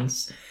rank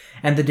demons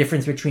and the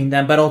difference between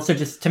them, but also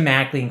just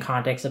thematically in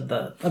context of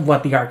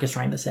what the arc is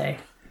trying to say.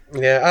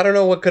 Yeah, I don't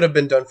know what could have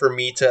been done for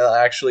me to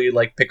actually,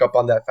 like, pick up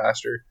on that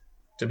faster,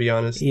 to be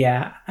honest.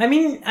 Yeah, I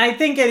mean, I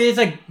think it is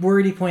a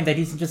wordy point that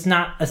he's just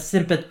not a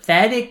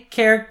sympathetic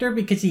character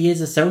because he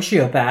is a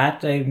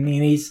sociopath. I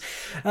mean, he's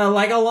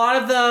like a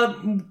lot of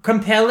the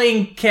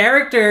compelling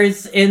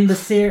characters in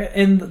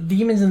the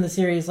demons in the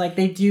series, like,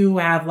 they do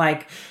have,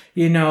 like,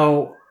 you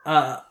know,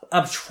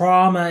 of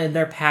trauma in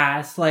their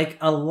past, like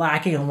a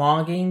lacking and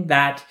longing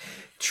that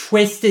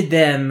twisted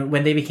them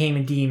when they became a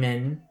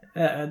demon.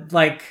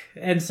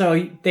 And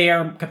so they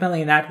are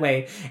compelling in that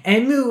way.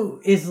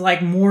 Enmu is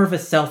like more of a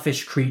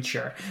selfish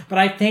creature, but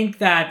I think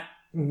that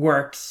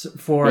works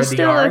for the arc. He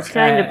still looks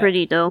kind of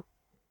pretty though.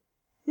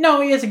 No,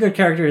 he has a good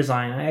character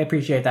design. I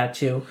appreciate that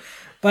too.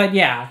 But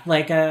yeah,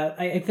 like,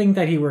 I think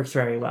that he works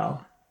very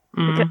well.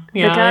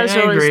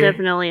 Picasso is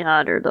definitely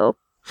hotter though.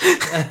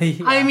 Yeah.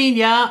 I mean,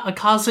 yeah,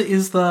 Akaza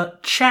is the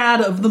Chad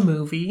of the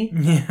movie.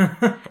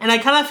 Yeah. And I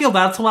kind of feel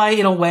that's why,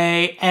 in a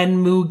way,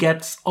 Enmu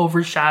gets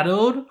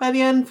overshadowed by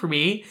the end for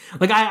me.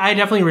 Like, I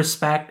definitely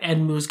respect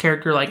Enmu's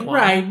character, like,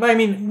 right, but I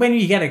mean, when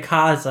you get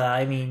Akaza,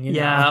 I mean, you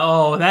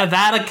know.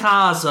 That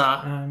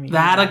Akaza.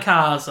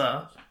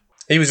 Akaza.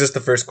 He was just the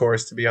first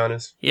chorus, to be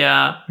honest.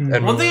 Yeah.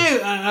 Mm-hmm. One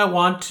thing I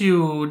want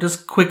to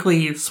just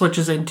quickly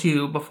switches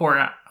into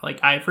before,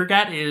 like, I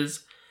forget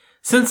is,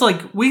 since,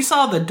 like, we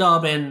saw the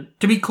dub, and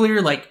to be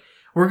clear, like,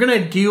 we're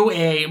gonna do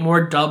a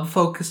more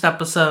dub-focused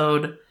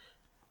episode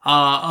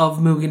of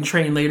Mugen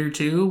Train later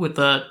too, with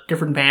a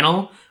different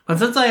panel. But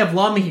since I have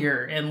Lum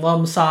here, and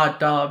Lum saw it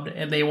dubbed,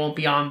 and they won't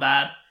be on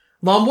that.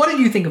 Lum, what did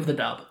you think of the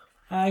dub?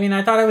 I mean,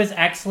 I thought it was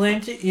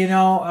excellent.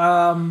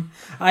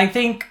 I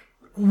think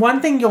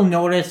one thing you'll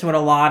notice with a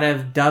lot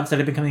of dubs that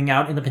have been coming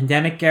out in the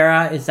pandemic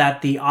era is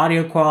that the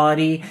audio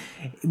quality,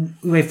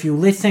 if you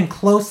listen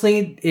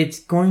closely, it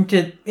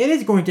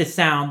is going to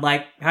sound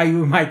like how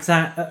you might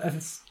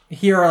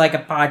hear like a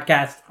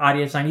podcast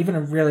audio sound, even a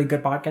really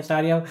good podcast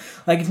audio.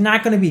 Like, it's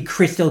not going to be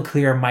crystal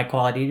clear mic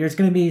quality. There's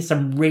going to be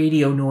some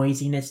radio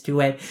noisiness to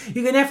it.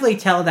 You can definitely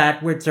tell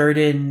that with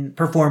certain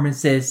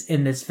performances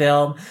in this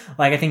film.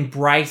 Like, I think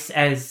Bryce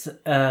as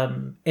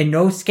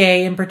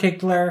Inosuke in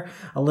particular,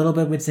 a little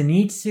bit with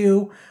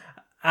Zenitsu.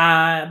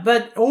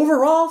 But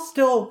overall,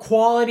 still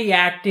quality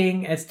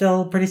acting. It's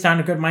still pretty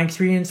sounded good. My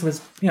experience was,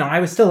 I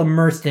was still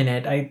immersed in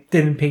it. I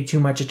didn't pay too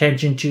much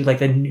attention to like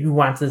the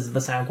nuances of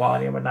the sound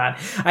quality and whatnot.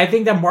 I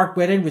think that Mark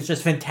Whitten was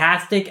just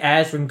fantastic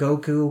as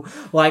Rengoku.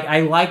 Like, I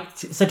liked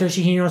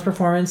Satoshi Hino's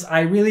performance. I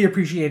really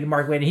appreciated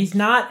Mark Whitten. He's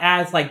not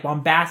as like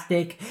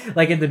bombastic,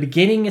 like in the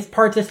beginning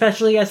parts,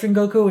 especially as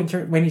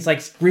Rengoku, when he's like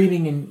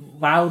screaming and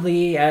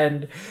loudly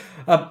and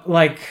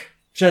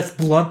just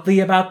bluntly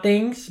about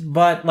things,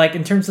 but like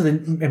in terms of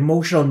the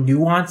emotional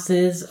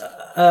nuances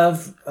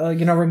of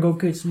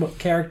Rengoku's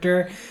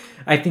character,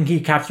 I think he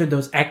captured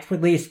those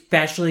expertly,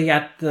 especially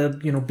at the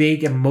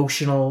big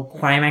emotional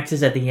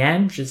climaxes at the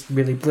end, just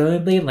really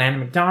brilliantly. Landon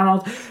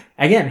McDonald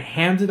again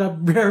hammed it up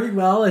very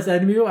well as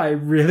Enmu. I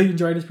really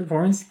enjoyed his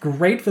performance.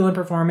 Great villain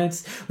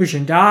performance.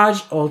 Lucian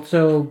Dodge,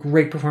 also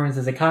great performance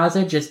as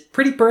Akaza, just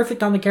pretty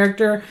perfect on the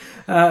character.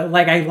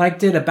 I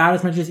liked it about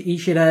as much as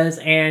Ishida's,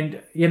 and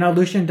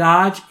Lucian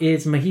Dodge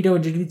is Mahito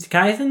in Jujutsu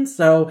Kaisen,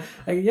 so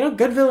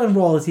good villain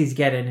roles he's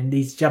getting in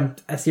these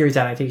Jump series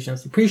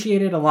adaptations.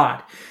 Appreciate it a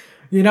lot.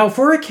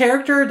 For a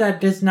character that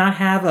does not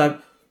have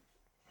a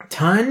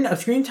ton of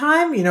screen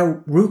time,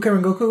 Ruka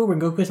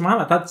Rengoku's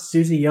mom, I thought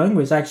Susie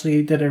Young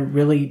did a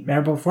really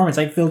memorable performance.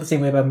 I feel the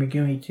same way about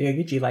Megumi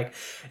Toyoguchi. Like,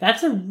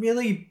 that's a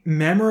really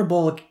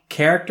memorable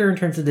character in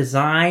terms of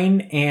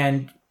design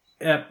and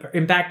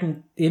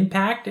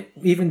impact,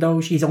 even though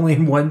she's only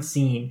in one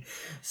scene.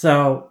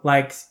 So,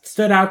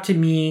 stood out to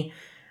me.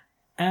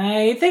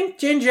 I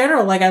think in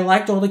general, I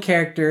liked all the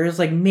characters.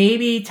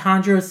 Maybe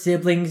Tanjiro's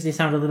siblings, they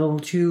sound a little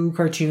too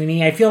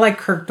cartoony. I feel like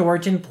Kirk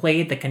Thornton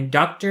played the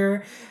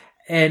conductor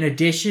in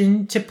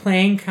addition to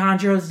playing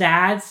Tanjiro's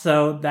dad,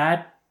 so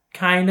that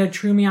kind of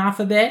threw me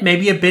off a bit.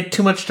 Maybe a bit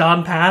too much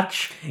Don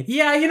Patch?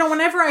 Yeah,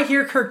 whenever I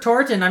hear Kirk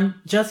Thornton,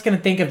 I'm just going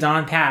to think of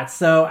Don Patch,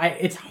 so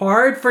it's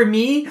hard for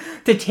me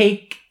to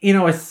take,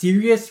 a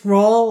serious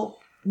role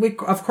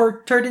of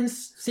Kirk Thornton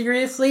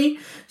seriously.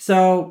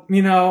 So,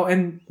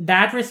 in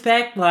that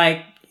respect,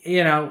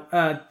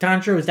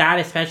 Tanjiro's dad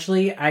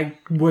especially, I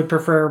would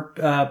prefer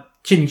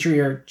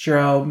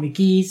Shinichiro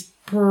Miki's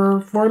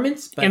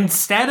performance. But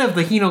instead of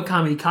the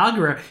Hinokami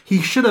Kagura,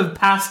 he should have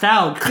passed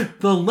out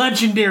the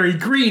legendary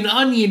green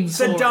onion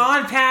sword. The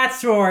Don Pat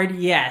sword,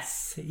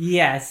 yes,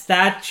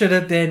 that should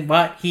have been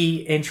what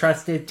he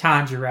entrusted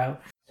Tanjiro.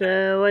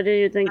 So, what do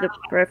you think the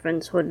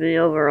preference would be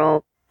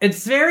overall?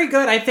 It's very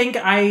good. I think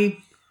I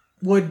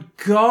would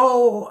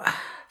go.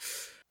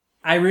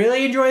 I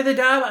really enjoy the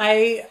dub.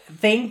 I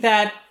think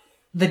that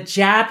the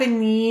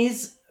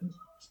Japanese,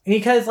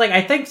 because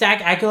I think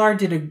Zach Aguilar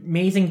did an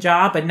amazing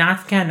job, but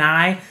Natsuki and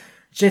I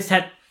just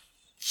had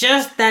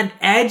just that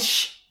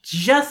edge,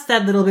 just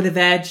that little bit of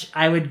edge.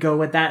 I would go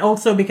with that.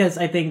 Also because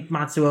I think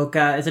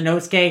Matsuoka is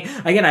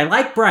Inosuke. Again, I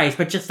like Bryce,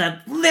 but just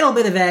that little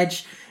bit of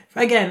edge.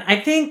 Again, I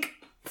think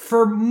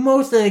for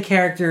most of the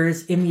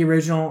characters in the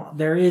original,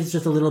 there is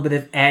just a little bit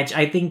of edge.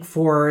 I think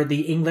for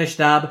the English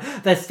dub,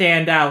 the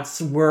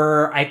standouts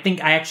were, I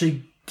think I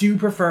actually do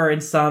prefer in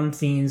some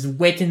scenes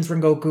Witten's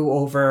Rengoku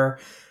over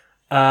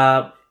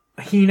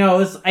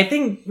Hino's. I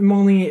think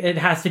only it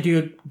has to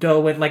do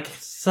though with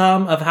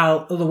some of how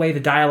the way the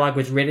dialogue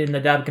was written in the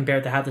dub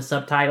compared to how the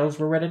subtitles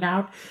were written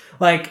out.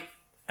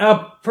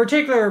 A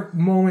particular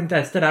moment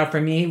that stood out for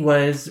me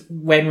was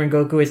when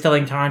Rengoku is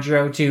telling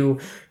Tanjiro to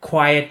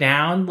quiet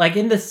down.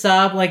 In the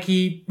sub,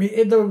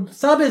 the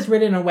sub is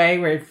written in a way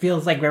where it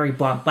feels very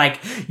blunt.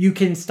 You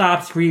can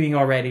stop screaming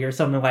already or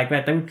something like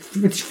that.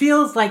 Which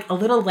feels a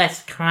little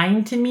less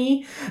kind to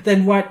me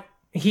than what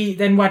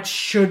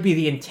should be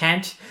the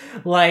intent.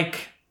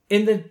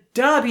 In the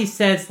dub, he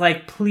says,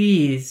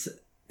 please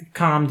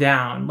calm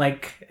down.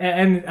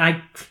 And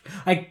I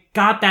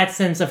got that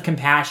sense of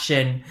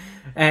compassion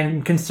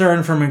and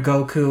concern from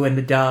Rengoku in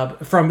the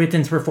dub, from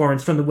Witten's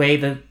performance, from the way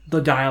that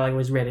the dialogue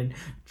was written.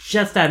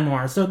 Just add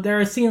more. So there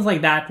are scenes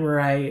like that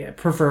where I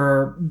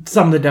prefer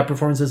some of the dub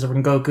performances of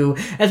Rengoku,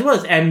 as well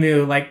as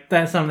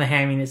Enmu, some of the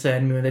hamminess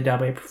of Enmu in the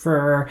dub I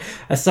prefer.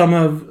 Some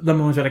of the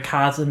moments with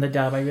Akaza in the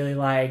dub I really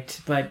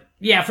liked. But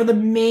yeah, for the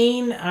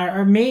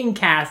our main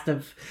cast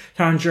of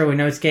Tanjiro,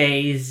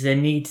 Inosuke,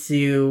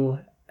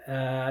 Zenitsu,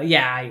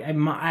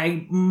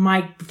 I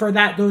might for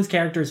those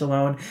characters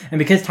alone, and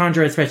because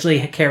Tanjiro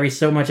especially carries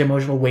so much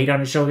emotional weight on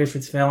his shoulders for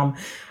this film,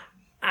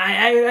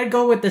 I'd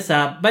go with this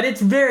up, but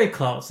it's very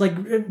close.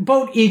 Like,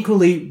 both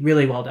equally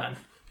really well done.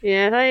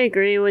 Yeah, I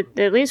agree with,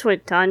 at least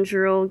with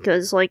Tanjiro,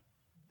 because, like,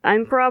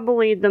 I'm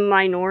probably the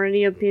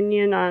minority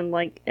opinion on,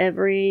 like,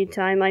 every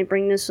time I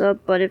bring this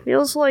up, but it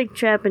feels like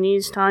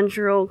Japanese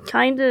Tanjiro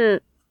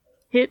kinda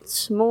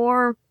hits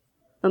more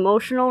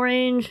emotional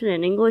range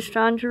than English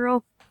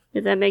Tanjiro,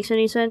 if that makes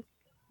any sense.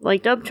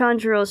 Like, dub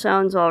Tanjiro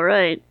sounds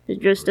alright, it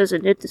just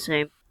doesn't hit the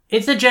same.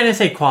 It's a je ne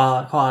sais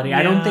quoi quality. Yeah.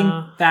 I don't think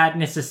that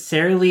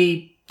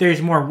necessarily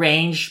there's more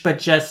range, but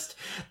just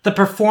the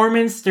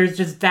performance, there's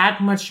just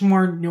that much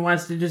more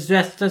nuance. There's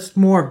just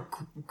more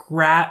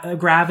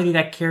gravity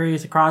that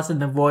carries across in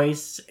the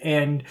voice,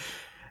 and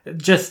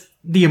just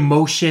the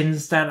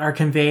emotions that are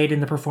conveyed in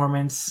the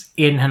performance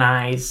in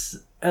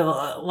Hanai's.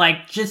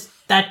 Like, just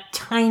that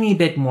tiny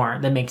bit more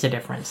that makes a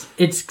difference.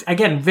 It's,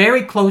 again,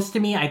 very close to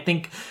me. I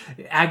think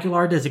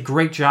Aguilar does a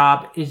great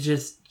job. It's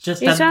just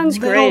It sounds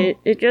great,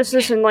 it just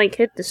doesn't, like,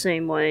 hit the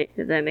same way,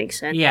 if that makes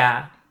sense.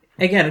 Yeah.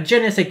 Again, je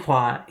ne sais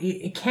quoi.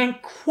 It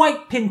can't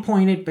quite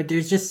pinpoint it, but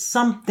there's just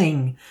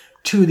something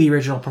to the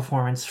original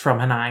performance from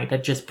Hanai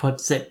that just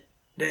puts it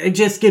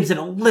just gives it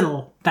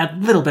that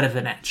little bit of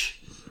an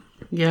edge.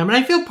 Yeah, I mean,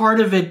 I feel part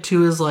of it,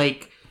 too, is,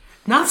 like,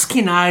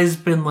 Natsuki Nai's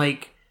been,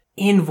 like,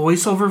 in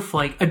voiceover for,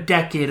 like, a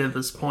decade at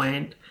this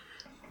point.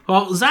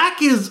 Well, Zach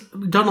has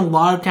done a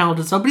lot of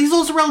talented stuff, but he's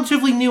also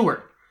relatively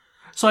newer.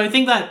 So I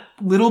think that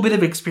little bit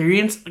of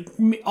experience,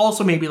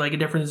 also maybe like a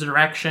different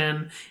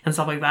direction and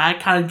stuff like that,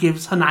 kind of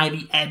gives Hanai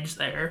the edge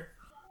there.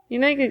 You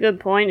make a good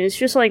point. It's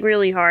just, like,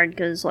 really hard,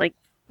 because, like,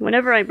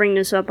 whenever I bring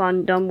this up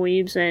on Dumb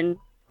Weebs and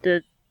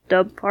the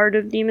dub part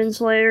of Demon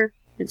Slayer,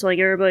 it's like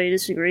everybody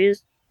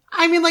disagrees.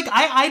 I mean, like,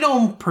 I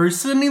don't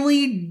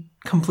personally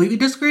completely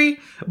disagree,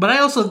 but I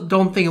also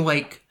don't think,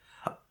 like,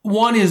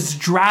 one is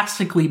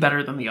drastically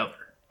better than the other.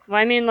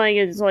 I mean, like,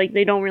 it's like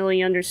they don't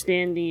really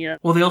understand the,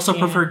 Well, they also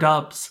prefer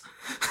dubs.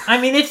 I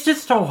mean, it's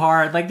just so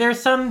hard. Like,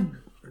 there's some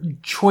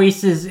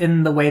choices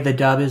in the way the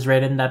dub is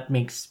written that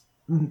makes...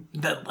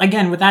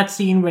 Again, with that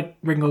scene with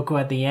Rengoku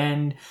at the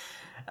end,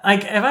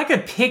 like, if I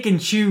could pick and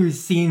choose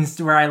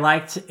scenes where I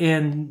liked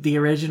in the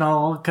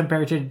original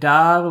compared to the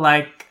dub,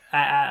 like,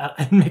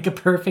 I'd make a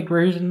perfect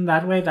version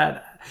that way.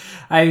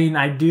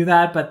 I'd do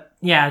that, but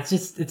yeah,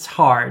 it's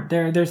hard.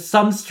 There's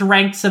some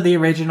strengths of the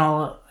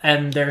original,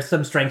 and there's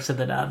some strengths of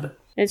the dub.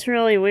 It's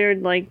really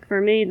weird. Like,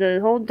 for me, the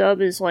whole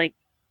dub is, like,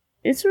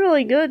 it's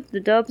really good. The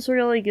dub's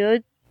really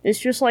good. It's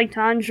just like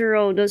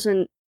Tanjiro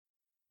doesn't,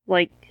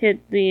 like,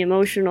 hit the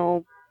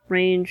emotional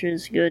range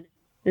as good.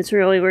 It's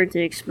really weird to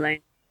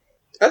explain.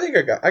 I think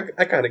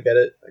I kind of get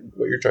it,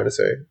 what you're trying to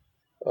say.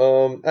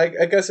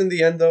 I guess in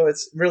the end, though,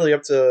 it's really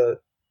up to...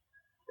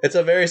 It's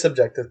a very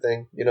subjective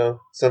thing, you know?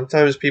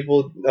 Sometimes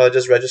people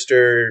just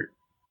register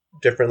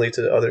differently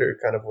to other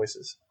kind of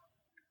voices.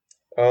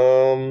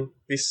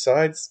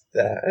 Besides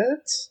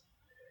that...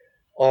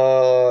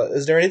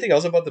 is there anything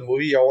else about the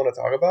movie y'all want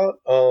to talk about?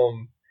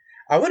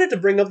 I wanted to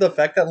bring up the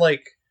fact that,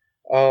 like,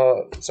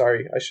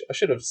 sorry, I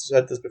should have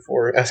said this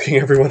before asking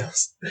everyone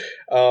else.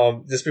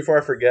 Just before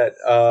I forget,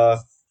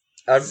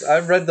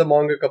 I've read the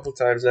manga a couple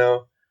times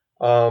now.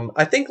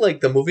 I think,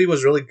 like, the movie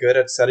was really good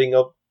at setting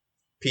up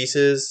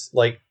pieces,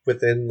 like,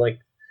 within, like,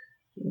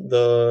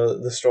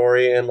 the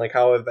story and, like,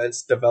 how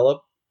events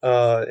develop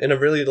in a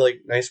really, like,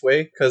 nice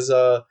way, because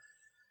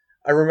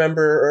I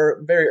remember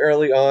very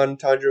early on,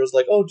 Tanjiro was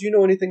like, "Oh, do you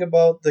know anything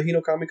about the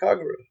Hinokami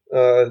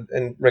Kagura?"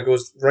 And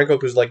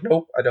Rengoku's like,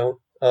 "Nope, I don't.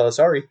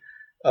 Sorry."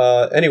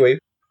 Anyway,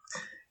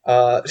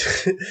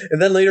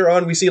 and then later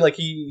on, we see, like,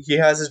 he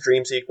has his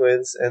dream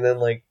sequence, and then,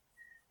 like,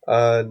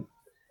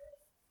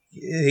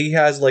 he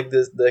has, like,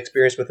 the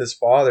experience with his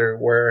father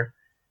where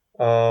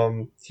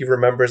he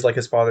remembers, like,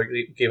 his father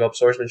gave up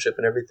swordsmanship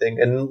and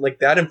everything, and, like,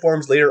 that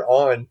informs later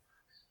on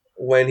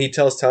when he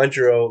tells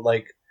Tanjiro,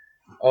 like,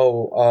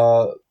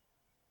 "Oh,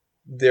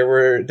 there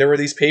were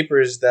these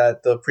papers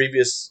that the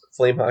previous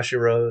Flame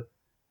Hashira,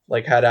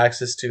 like, had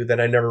access to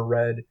that I never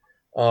read.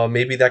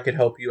 Maybe that could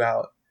help you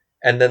out."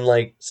 And then,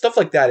 like, stuff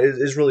like that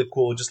is really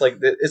cool. Just, like,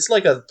 it's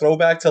like a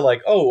throwback to,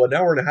 like, oh, an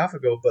hour and a half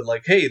ago, but,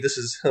 like, hey, this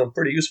is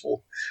pretty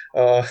useful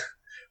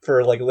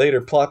for, like,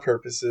 later plot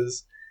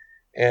purposes.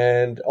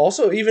 And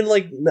also, even,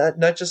 like,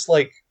 not just,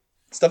 like,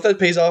 stuff that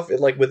pays off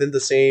like within the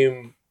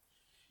same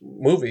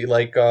movie.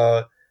 Like,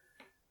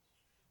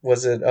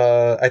 was it?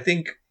 I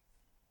think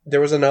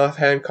there was an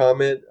offhand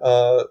comment,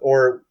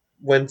 or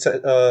when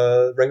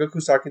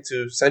Rengoku's talking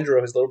to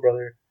Senjuro, his little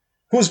brother,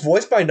 who's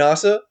voiced by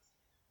Nasa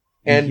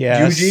and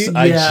Yuji.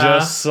 I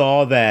just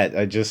saw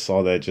that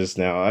just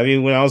now. I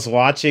mean, when I was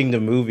watching the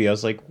movie, I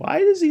was like, why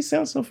does he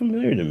sound so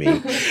familiar to me?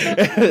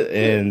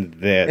 And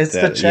it's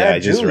the Chad I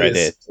just read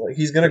it. Like,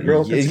 he's gonna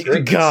grow up into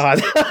greatness.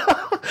 God.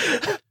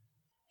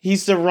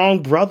 He's the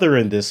wrong brother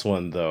in this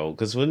one, though,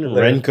 because wouldn't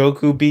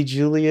Rengoku be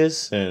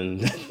Julius?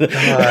 And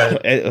God,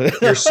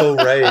 you're so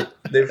right.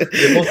 They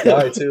both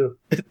die too.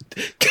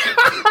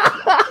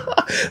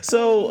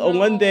 So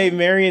one day,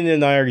 Marion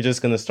and I are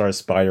just gonna start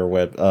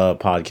Spiderweb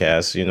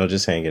podcast. You know,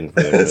 just hanging.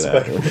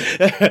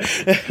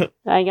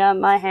 I got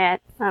my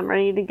hat. I'm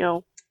ready to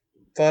go.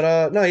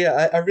 But no,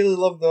 yeah, I really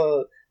love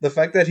the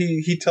fact that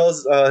he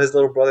tells his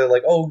little brother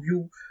like, oh,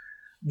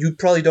 you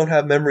probably don't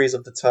have memories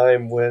of the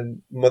time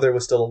when mother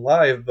was still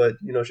alive, but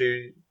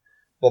she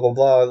blah blah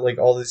blah, like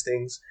all these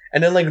things.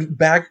 And then like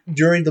back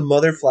during the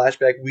mother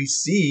flashback, we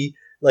see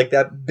like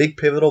that big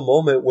pivotal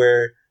moment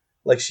where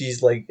like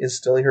she's like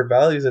instilling her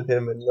values in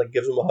him and like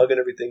gives him a hug and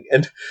everything.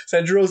 And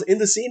Sanjiro's in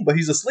the scene, but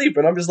he's asleep.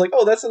 And I'm just like,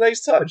 oh, that's a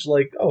nice touch.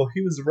 Like, oh,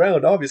 he was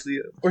around. Obviously,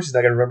 of course, he's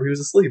not gonna remember he was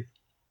asleep.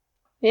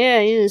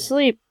 Yeah, he's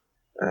asleep.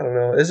 I don't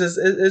know. It's just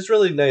it's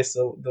really nice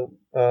though, the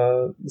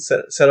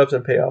setups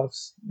and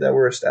payoffs that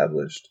were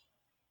established.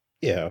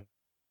 Yeah.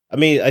 I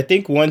mean, I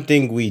think one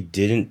thing we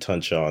didn't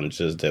touch on,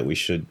 just that we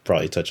should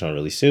probably touch on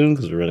really soon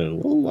because we're running a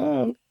little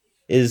long,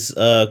 is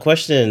a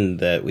question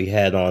that we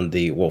had on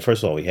the. Well,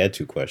 first of all, we had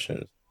 2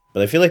 questions,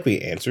 but I feel like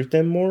we answered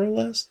them more or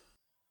less.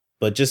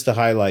 But just to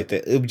highlight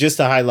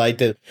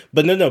that,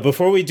 but no,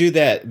 before we do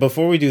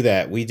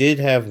that, we did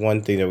have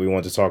one thing that we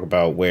want to talk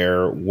about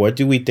what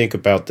do we think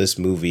about this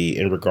movie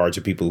in regard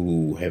to people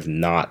who have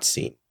not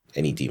seen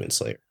any Demon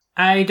Slayer?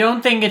 I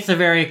don't think it's a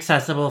very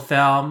accessible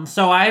film.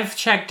 So I've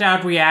checked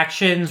out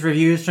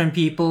reviews from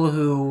people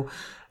who,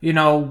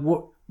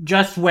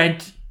 just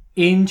went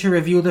in to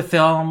review the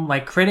film,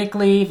 like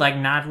critically, like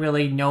not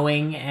really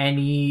knowing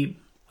any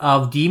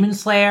of Demon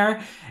Slayer.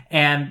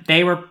 And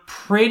they were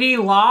pretty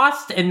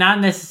lost and not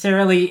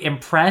necessarily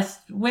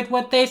impressed with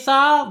what they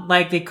saw.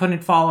 Like, they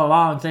couldn't follow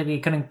along, so they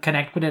couldn't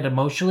connect with it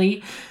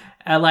emotionally.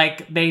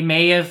 Like, they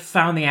may have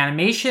found the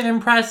animation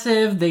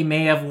impressive. They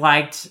may have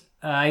liked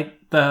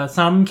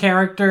some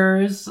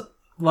characters,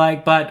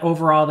 but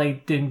overall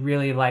they didn't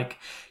really,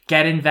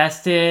 get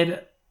invested.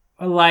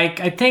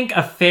 I think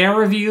a fair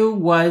review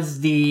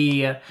was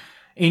the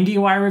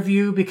IndieWire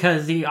review,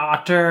 because the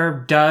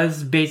author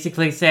does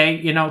basically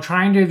say,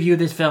 trying to review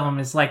this film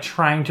is like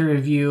trying to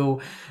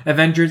review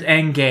Avengers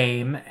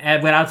Endgame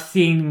without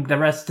seeing the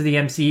rest of the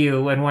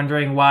MCU and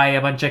wondering why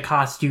a bunch of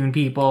costume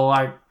people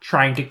are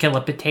trying to kill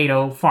a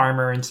potato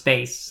farmer in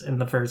space in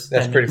the first.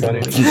 That's pretty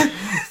funny.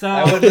 So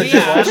I would let you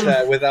watch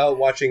that without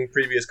watching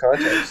previous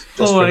context.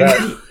 Just for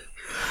that.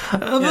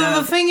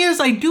 The thing is,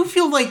 I do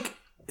feel like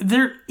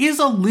there is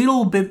a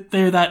little bit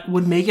there that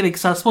would make it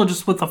accessible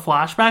just with the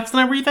flashbacks and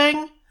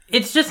everything.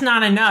 It's just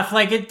not enough.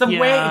 Way,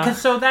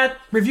 because so that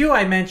review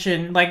I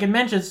mentioned, it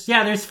mentions,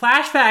 there's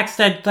flashbacks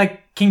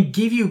that can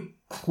give you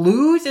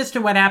clues as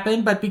to what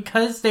happened, but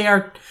because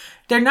they're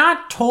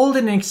not told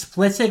in an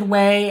explicit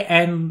way,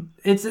 and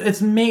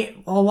it's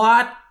made a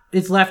lot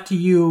is left to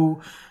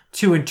you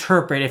to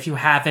interpret if you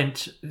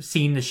haven't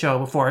seen the show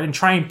before and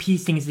try and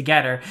piece things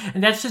together.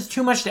 And that's just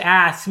too much to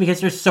ask because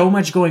there's so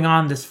much going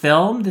on in this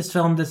film. This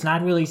film does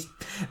not really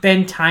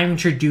spend time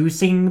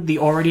introducing the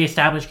already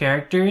established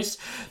characters.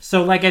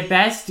 So at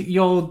best,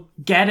 you'll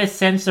get a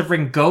sense of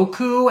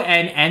Rengoku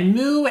and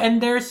Enmu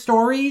and their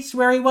stories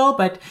very well,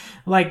 but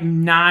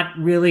not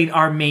really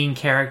our main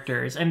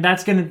characters. And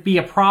that's going to be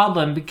a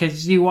problem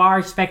because you are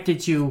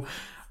expected to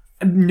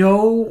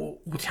know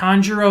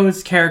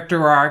Tanjiro's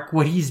character arc,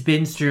 what he's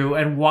been through,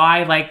 and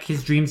why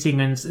his dream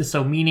sequence is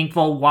so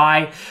meaningful,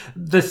 why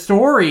the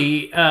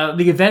story, the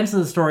events of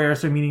the story are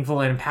so meaningful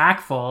and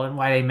impactful, and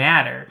why they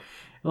matter.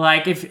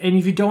 If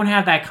you don't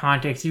have that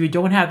context, if you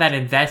don't have that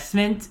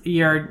investment,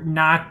 you're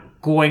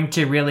not going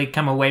to really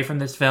come away from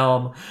this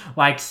film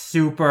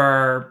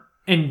super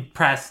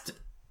impressed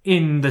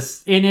in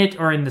it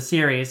or in the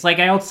series.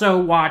 I also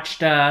watched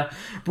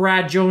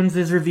Brad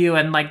Jones's review,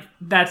 and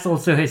that's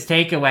also his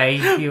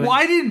takeaway.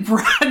 Why did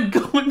Brad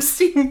go and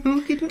see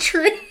Mugen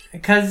Train?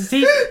 Because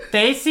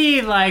they see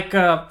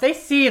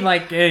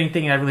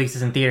anything that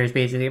releases in theaters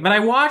basically. But I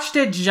watched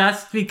it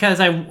just because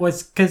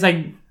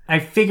I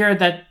figured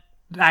that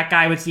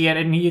guy would see it,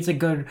 and he's a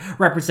good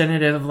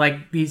representative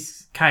of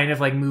these kind of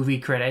movie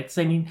critics.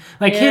 I mean,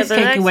 his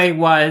takeaway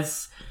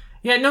was.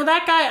 Yeah, no,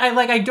 that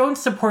guy, I don't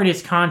support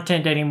his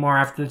content anymore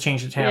after the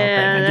Change the Tail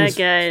thing. That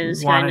guy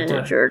is kind of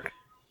a jerk.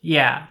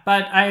 Yeah,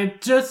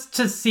 but just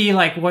to see,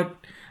 what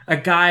a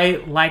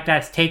guy like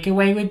that's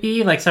takeaway would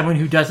be, someone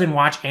who doesn't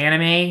watch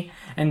anime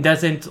and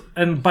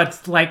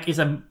but is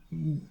a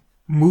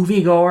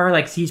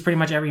moviegoer, sees pretty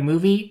much every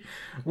movie,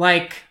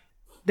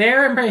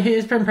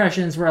 his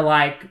impressions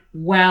were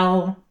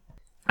well,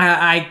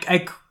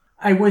 I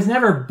was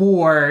never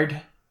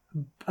bored,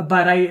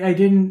 but I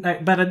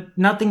didn't. But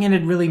nothing in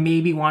it really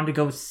made me want to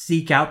go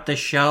seek out the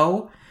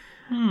show.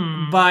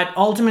 But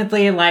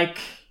ultimately,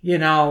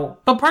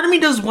 But part of me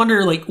does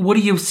wonder, would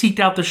he have seeked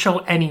out the show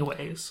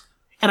anyways?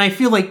 And I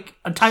feel like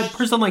a type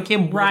person like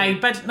him, right?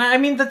 But I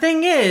mean, the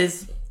thing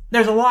is,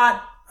 there's a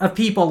lot of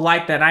people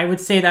like that. I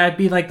would say that would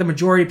be the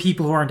majority of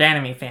people who aren't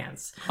anime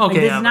fans.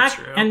 Okay, that's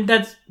true. And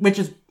which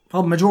is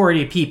a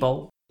majority of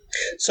people.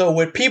 So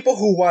with people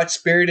who watch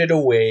Spirited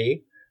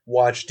Away,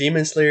 watch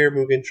Demon Slayer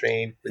Mugen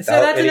Train So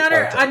without that's any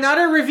context.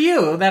 another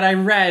review that I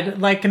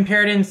read, like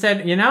compared it and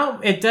said,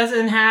 it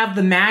doesn't have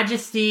the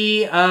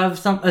majesty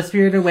of A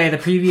Spirited Away, the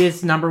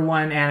previous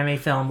 #1 anime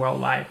film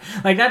worldwide.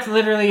 Like that's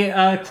literally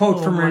a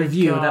quote from a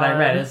review that I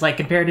read. It's like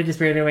compared to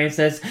Spirited Away, it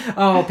says,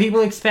 "Oh,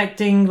 people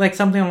expecting like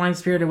something along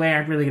Spirited Away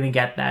aren't really going to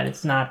get that.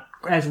 It's not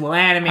as well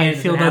animated."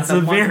 I feel that's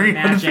a very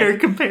unfair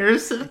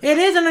comparison. It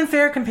is an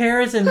unfair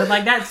comparison, but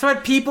like that's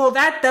what people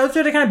those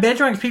are the kind of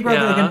benchmarks people are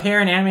going to compare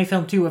an anime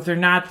film to if they're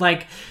not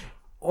like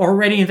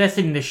already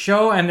invested in the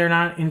show and they're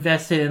not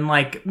invested in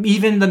like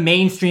even the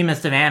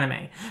mainstreamest of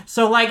anime.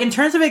 So like in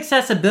terms of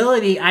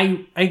accessibility,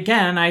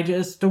 I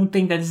just don't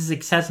think that this is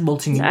accessible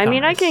to newcomers. I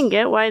mean, I can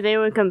get why they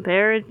would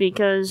compare it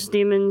because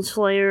Demon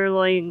Slayer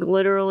like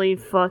literally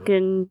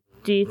fucking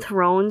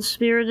dethroned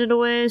Spirited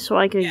Away, so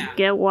I could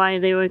get why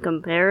they would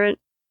compare it.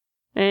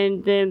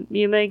 And then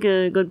you make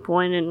a good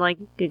point in like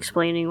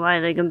explaining why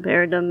they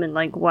compared them and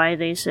like why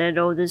they said,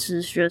 "Oh, this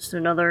is just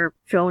another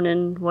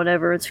shonen,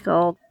 whatever it's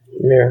called."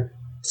 Yeah.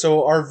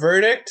 So our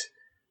verdict: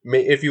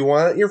 if you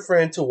want your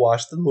friend to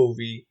watch the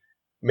movie,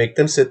 make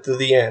them sit through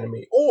the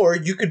anime, or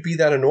you could be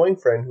that annoying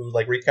friend who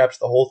like recaps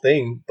the whole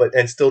thing,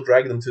 and still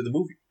drag them to the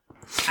movie.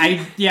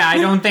 I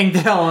don't think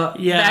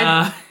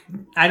they'll.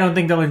 I don't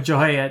think they'll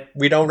enjoy it.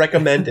 We don't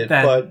recommend it,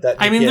 but that.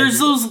 I mean,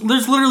 there's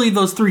literally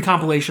those 3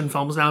 compilation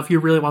films now. If you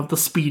really want the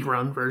speed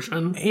run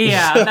version,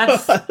 yeah,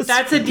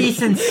 that's a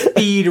decent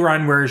speed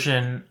run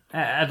version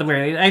at the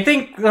very least. I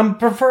think the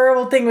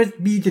preferable thing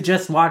would be to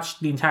just watch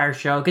the entire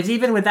show because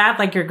even with that,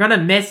 like you're gonna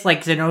miss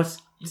like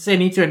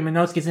Zenitsu and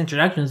Minosuke's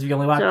introductions if you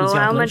only watch these. So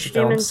how much films.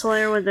 Demon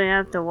Slayer would they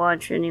have to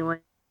watch anyway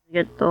to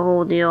get the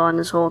whole deal on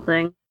this whole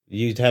thing?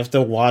 You'd have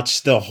to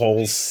watch the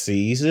whole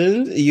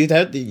season. You'd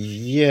have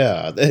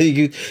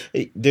to,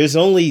 there's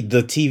only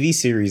the TV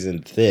series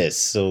in this,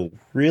 so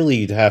really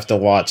you'd have to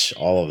watch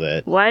all of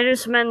it. Well, I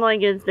just meant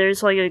like if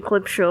there's like a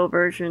clip show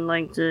version,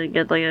 like to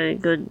get like a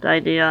good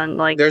idea on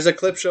like. There's a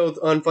clip show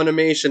on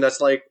Funimation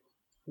that's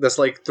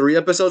like 3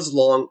 episodes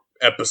long.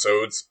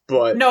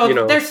 But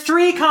there's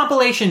 3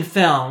 compilation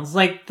films.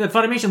 Like the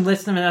Funimation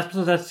lists them in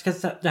episodes. That's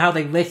because how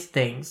they list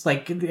things.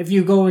 Like if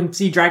you go and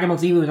see Dragon Ball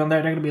Z on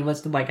there, they're going to be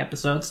listed like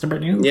episodes to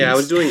bring you. Yeah, I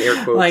was doing air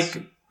quotes.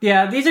 Like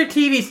these were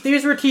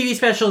TV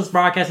specials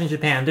broadcast in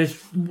Japan. There's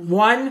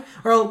one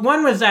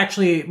was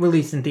actually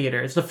released in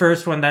theaters. The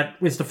first one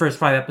that was the first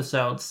 5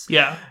 episodes.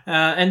 Yeah,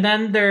 and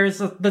then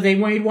they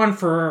made one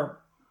for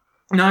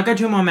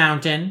Nakatomo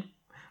Mountain,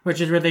 which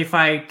is where they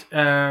fight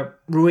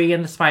Rui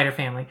and the Spider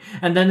Family.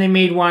 And then they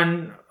made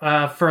one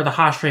for the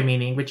Hashira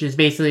meeting, which is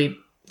basically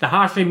the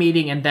Hashira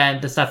meeting and then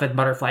the stuff at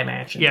Butterfly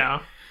Mansion.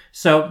 Yeah.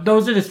 So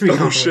those are the 3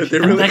 Oh shit, they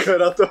really cut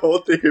out the whole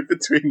thing in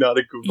between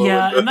Nanakumo.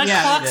 Yeah, and that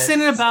clocks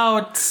in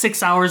about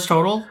 6 hours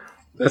total.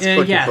 That's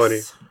fucking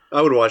funny.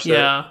 I would watch that.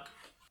 Yeah.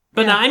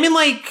 But no, I mean,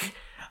 like,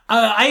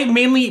 I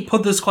mainly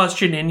put this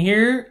question in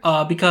here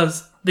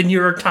because the New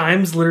York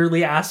Times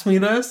literally asked me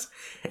this.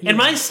 And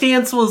my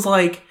stance was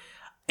like,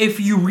 if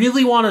you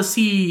really want to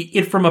see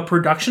it from a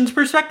productions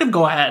perspective,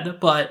 go ahead.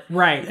 But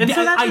right, and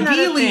so that's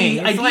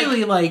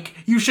ideally, like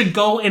you should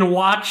go and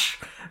watch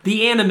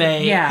the anime.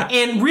 Yeah,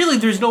 and really,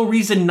 there's no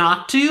reason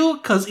not to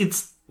because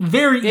it's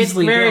very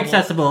easily available.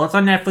 Accessible. It's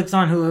on Netflix,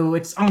 on Hulu,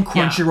 it's on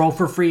Crunchyroll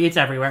for free. It's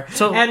everywhere.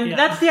 So, and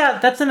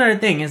that's another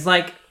thing. Is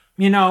like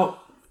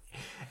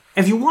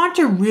if you want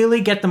to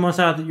really get the most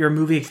out of your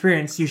movie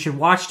experience, you should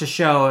watch the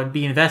show and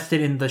be invested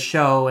in the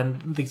show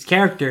and these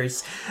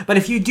characters. But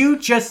if you do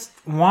just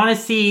want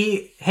to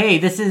see, hey,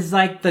 this is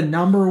like the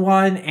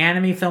 #1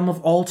 anime film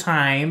of all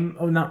time,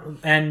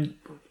 and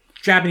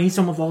Japanese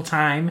film of all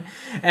time,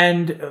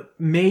 and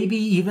maybe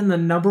even the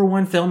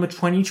 #1 film of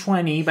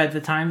 2020 by the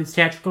time its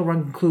theatrical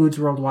run concludes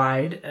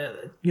worldwide.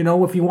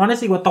 If you want to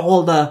see what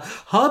the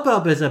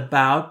hubbub is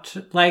about,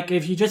 like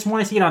if you just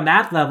want to see it on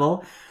that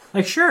level,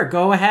 like, sure,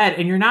 go ahead.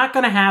 And you're not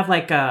going to have,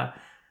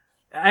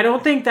 I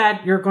don't think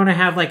that you're going to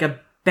have, a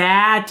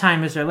bad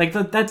time.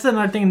 That's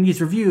another thing in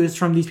these reviews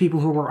from these people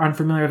who were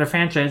unfamiliar with the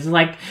franchise.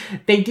 Like,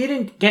 they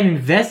didn't get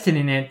invested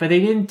in it, but they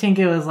didn't think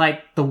it was,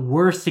 the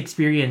worst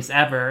experience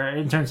ever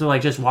in terms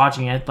of, just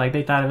watching it. Like,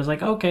 they thought it was,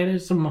 okay,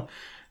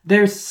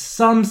 there's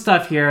some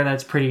stuff here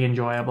that's pretty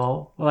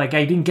enjoyable. Like,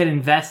 I didn't get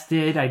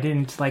invested. I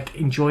didn't,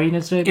 enjoy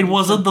it. It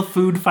wasn't the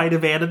food fight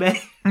of anime.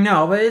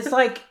 No, but it's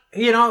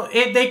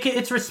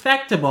it's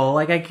respectable.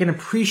 Like, I can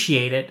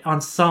appreciate it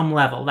on some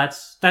level.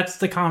 That's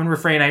the common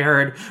refrain I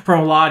heard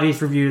from a lot of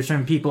these reviews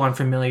from people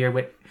unfamiliar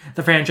with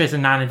the franchise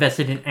and not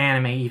invested in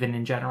anime even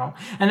in general.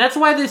 And that's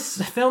why this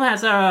film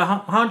has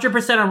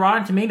 100% on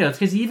Rotten Tomatoes,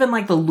 because even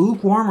the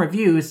lukewarm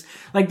reviews,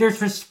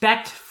 there's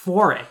respect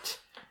for it.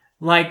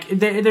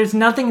 There's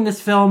nothing in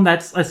this film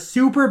that's a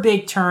super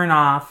big turn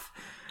off.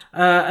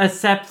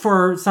 Except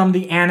for some of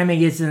the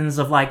anime-isms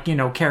of,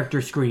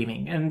 character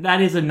screaming. And that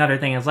is another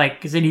thing. It's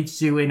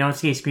Zenitsu and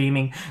Inosuke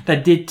screaming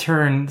that did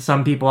turn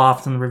some people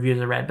off, some of the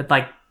reviews I read.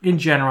 But, in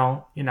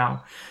general,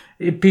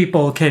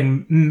 people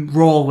can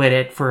roll with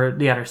it for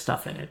the other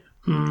stuff in it.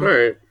 All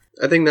right.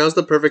 I think now's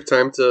the perfect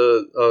time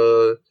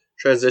to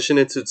transition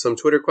into some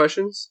Twitter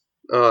questions.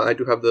 I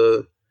do have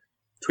the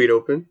tweet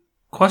open.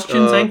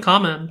 Questions and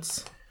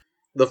comments.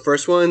 The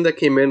first one that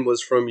came in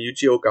was from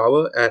Yuji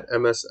Ogawa at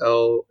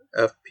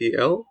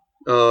MSLFPL.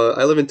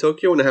 I live in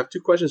Tokyo and I have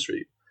 2 questions for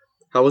you.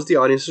 How was the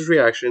audience's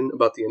reaction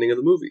about the ending of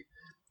the movie?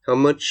 How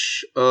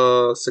much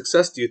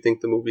success do you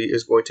think the movie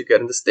is going to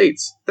get in the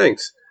States?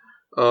 Thanks.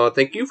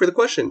 Thank you for the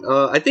question.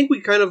 I think we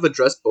kind of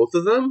addressed both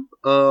of them.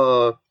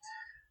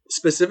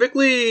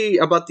 Specifically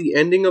about the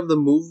ending of the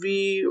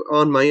movie,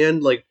 on my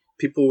end, like,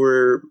 people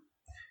were...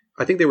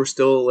 I think they were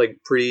still, like,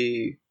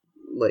 pretty...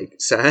 like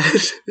sad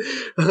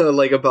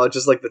like about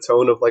just like the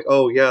tone of like,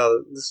 oh yeah,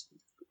 this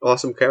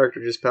awesome character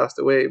just passed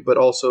away, but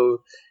also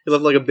it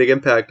left like a big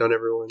impact on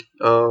everyone.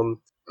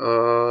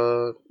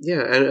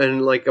 Yeah,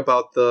 and like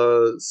about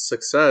the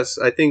success,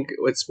 I think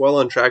it's well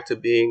on track to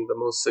being the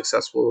most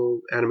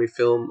successful anime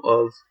film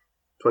of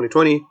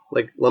 2020,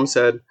 like Lum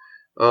said.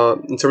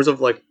 In terms of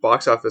like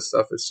box office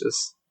stuff, it's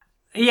just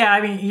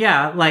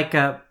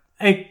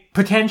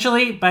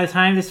potentially by the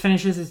time this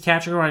finishes its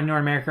theatrical run in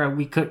North America,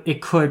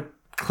 it could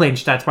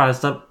clinch that's probably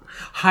the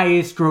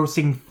highest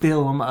grossing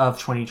film of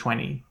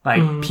 2020,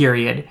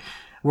 period,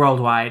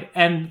 worldwide.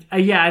 And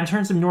in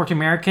terms of North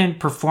American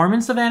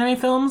performance of anime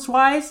films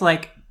wise,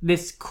 like,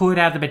 this could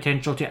have the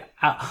potential to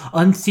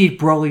unseat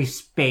Broly's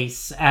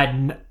space at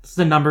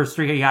the number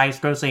 3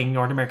 highest grossing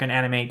North American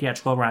anime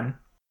theatrical run.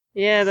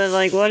 Yeah, but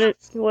like, what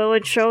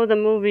would show the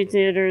movie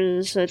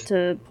theaters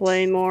to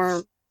play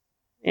more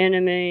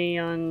anime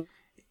on?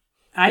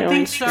 I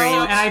think so,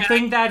 and I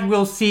think that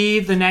we'll see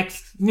the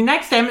last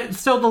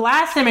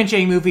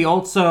MJ movie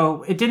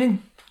also, it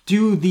didn't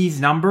do these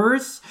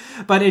numbers,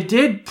 but it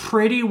did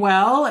pretty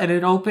well, and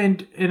it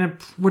opened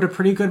with a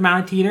pretty good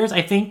amount of theaters.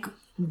 I think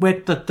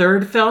with the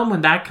third film, when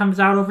that comes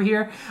out over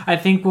here, I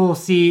think we'll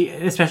see,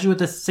 especially with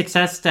the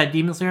success that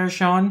Demon Slayer has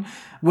shown,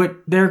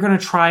 they're going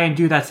to try and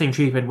do that same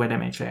treatment with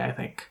MHA, I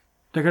think.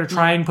 They're going to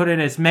try and put it in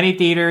as many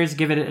theaters,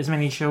 give it as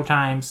many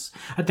showtimes.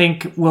 I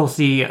think we'll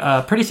see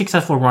a pretty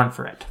successful run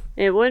for it.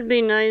 It would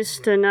be nice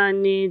to not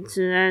need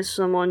to ask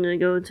someone to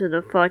go to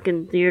the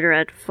fucking theater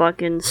at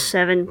fucking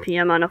 7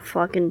 p.m. on a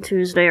fucking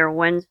Tuesday or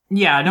Wednesday.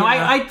 Yeah, no,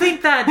 I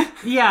think that,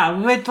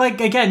 with, like,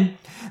 again,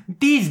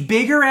 these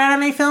bigger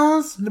anime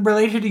films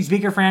related to these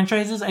bigger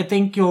franchises, I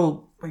think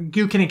you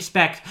can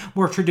expect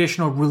more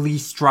traditional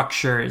release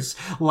structures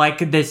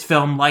like this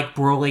film, like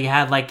Broly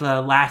had, like the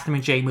last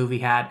MJ movie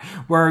had,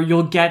 where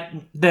you'll get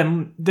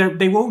them,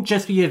 they won't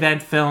just be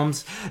event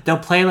films, they'll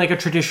play like a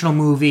traditional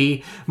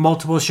movie,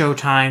 multiple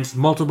showtimes,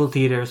 multiple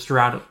theaters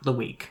throughout the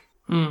week.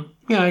 Yeah,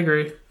 I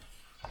agree.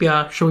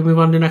 Yeah, should we move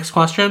on to the next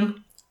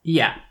question?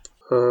 Yeah.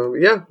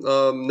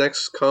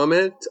 Next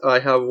comment, I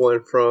have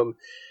one from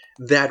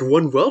that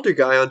one welder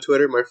guy on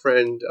Twitter, my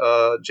friend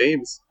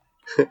James.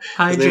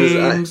 Hi,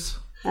 James.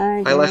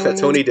 I laugh at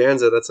Tony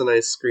Danza. That's a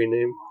nice screen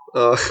name.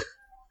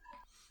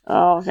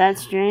 Oh,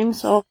 that's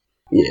James? Oh.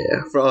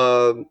 Yeah.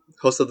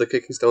 Host of the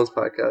Kicking Stones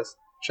podcast.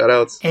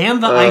 Shoutouts.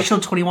 And the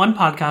iShow 21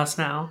 podcast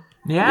now.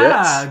 Yeah,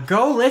 yes.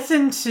 Go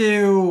listen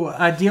to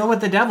Deal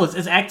with the Devil. It's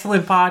an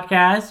excellent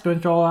podcast. Going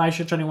through all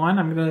iShow 21.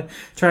 I'm going to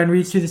try and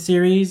read through the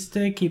series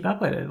to keep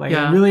up with it.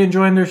 I'm really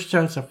enjoying their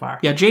show so far.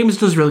 Yeah, James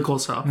does really cool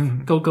stuff.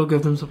 Mm-hmm. Go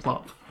give them some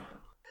love.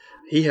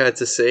 He had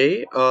to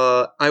say,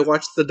 I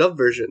watched the dub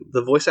version.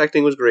 The voice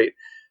acting was great.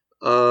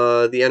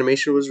 The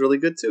animation was really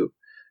good too.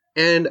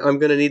 And I'm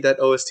going to need that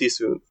OST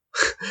soon.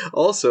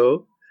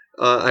 Also,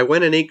 I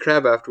went and ate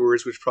crab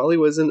afterwards, which probably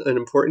wasn't an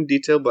important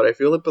detail, but I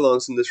feel it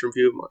belongs in this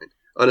review of mine.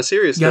 On a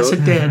serious note,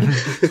 it did.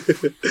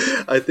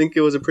 I think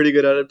it was a pretty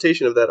good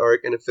adaptation of that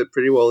arc, and it fit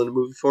pretty well in a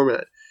movie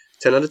format.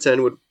 10 out of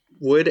 10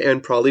 would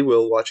and probably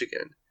will watch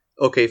again.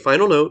 Okay,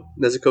 final note,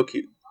 Nezuko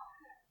cute.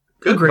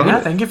 Good comment. Yeah,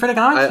 thank you for the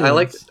comment. I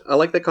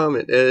like the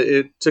comment.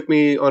 It took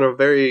me on a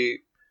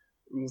very,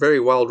 very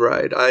wild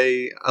ride.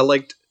 I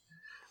liked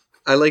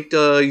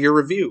your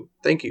review.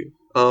 Thank you.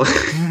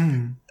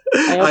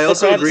 I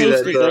also agree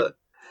that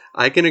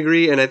I can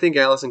agree, and I think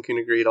Allison can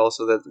agree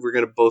also that we're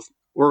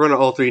gonna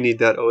all three need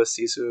that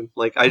OST soon.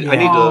 Like I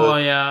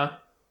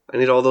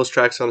need all those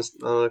tracks on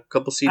a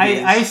couple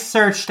CDs. I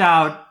searched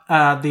out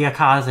the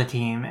Akaza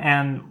team,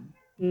 and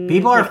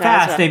people are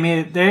fast.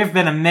 There have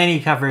been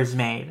many covers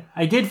made.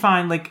 I did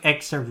find like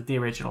excerpts of the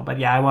original, but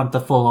yeah, I want the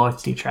full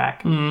OST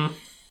track.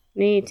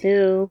 Me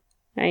too.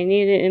 I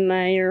need it in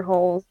my ear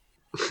holes.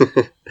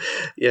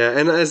 Yeah,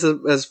 and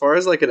as far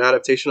as like an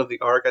adaptation of the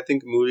arc, I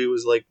think the movie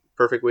was like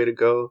perfect way to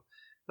go.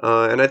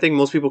 And I think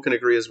most people can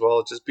agree as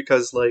well, just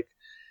because like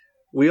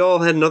we all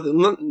had not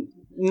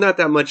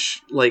that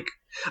much like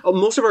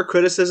most of our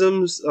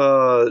criticisms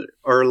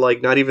are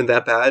like not even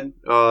that bad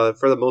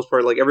for the most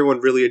part. Like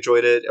everyone really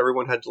enjoyed it.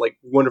 Everyone had like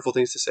wonderful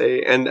things to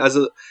say, and as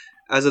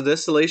a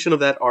distillation of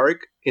that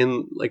arc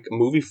in like a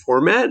movie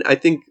format, I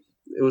think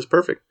it was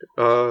perfect.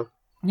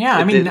 Yeah,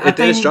 I mean, I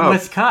think it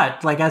was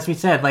cut. Like as we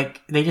said,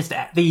 like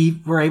they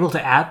were able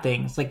to add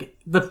things. Like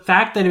the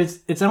fact that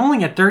it's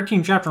only a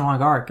 13 chapter long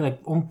arc,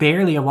 like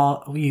barely a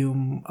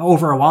volume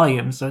over a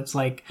volume. So it's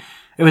like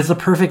it was the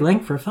perfect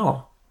length for a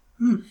film.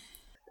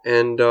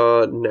 And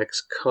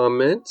next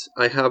comment,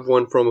 I have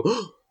one from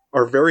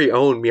our very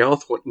own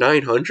Meowth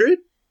 900.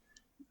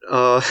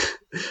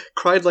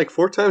 cried like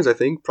 4 times, I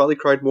think. Probably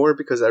cried more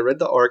because I read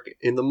the arc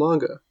in the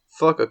manga.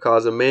 Fuck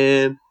Akaza,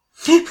 man.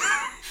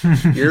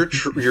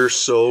 You're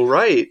so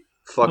right.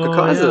 Fuck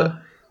Akaza. Yeah.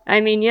 I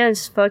mean,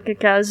 yes, fuck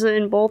Akaza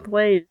in both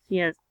ways.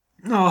 Yes,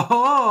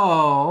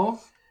 Oh.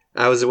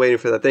 I was waiting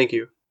for that. Thank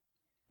you.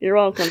 you're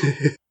welcome.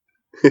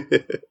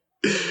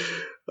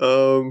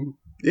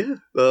 Yeah.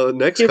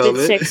 Next Stupid,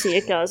 comment. sexy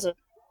Akaza.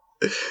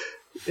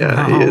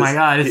 Yeah, Oh he is. my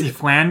god, is he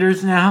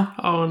Flanders now?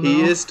 Oh no.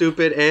 He is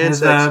stupid and Is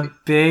sexy. a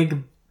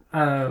big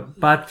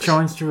butt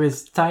showing through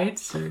his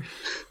tights? Or?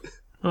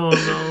 Oh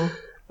no.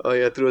 Oh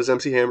yeah, through his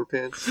MC Hammer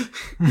pants.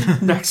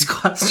 Next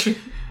question.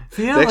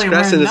 Feel Next like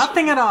question we're is-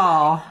 nothing at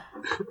all.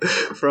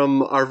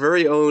 From our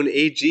very own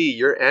AG,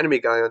 your anime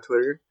guy on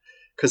Twitter.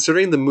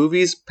 Considering the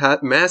movie's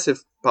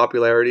massive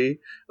popularity,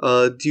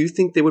 do you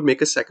think they would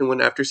make a second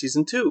one after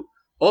season 2?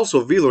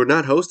 Also, V-Lord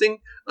not hosting?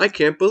 I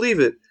can't believe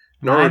it.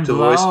 Mind Naruto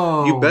voice,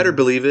 blown. you better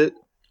believe it.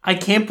 I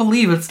can't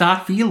believe it's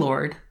not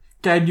V-Lord.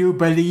 Can you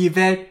believe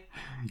it?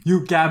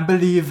 You can't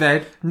believe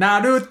it.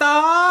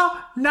 Naruto!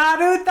 Believe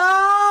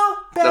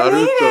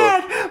Naruto.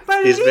 it!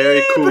 Believe He's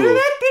very cool. it.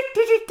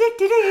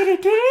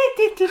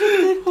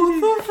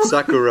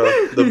 Sakura,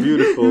 the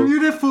beautiful.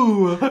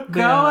 Beautiful.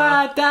 Go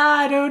out,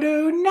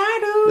 Naruto.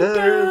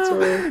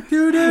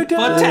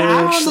 But to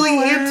actually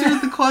answer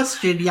the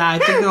question, yeah, I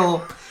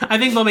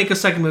think they'll make a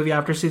second movie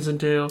after season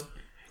 2.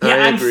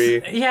 I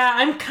agree.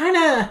 I'm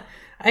kind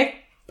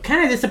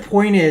of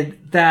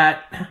disappointed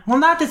that. Well,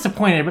 not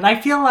disappointed, but I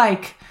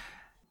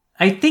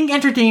think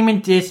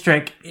Entertainment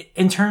District,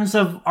 in terms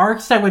of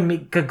arcs that would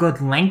make a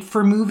good length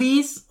for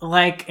movies,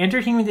 like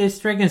Entertainment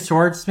District and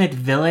Swordsmith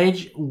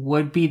Village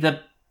would be the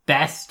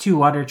best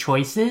 2 other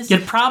choices.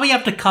 You'd probably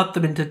have to cut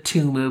them into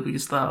 2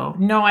 movies, though.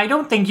 No, I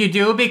don't think you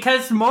do,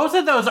 because most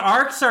of those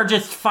arcs are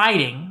just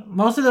fighting.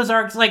 Most of those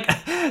arcs, like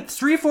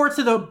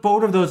 3/4 of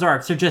both of those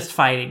arcs are just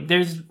fighting.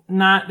 There's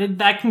not,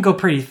 that can go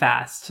pretty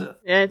fast.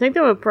 Yeah, I think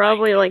they would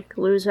probably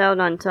lose out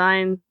on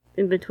time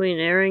in between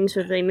airings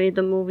if they made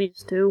the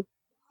movies too.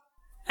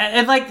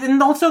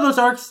 And also those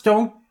arcs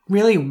don't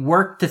really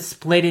work to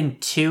split in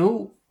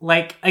 2.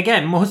 Like,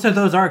 again, most of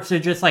those arcs are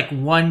just like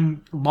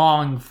one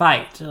long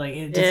fight.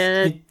 Like,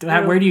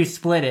 where do you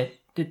split it?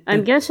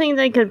 I'm guessing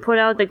they could put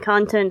out the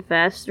content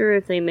faster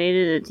if they made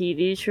it a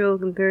TV show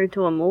compared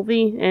to a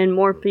movie, and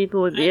more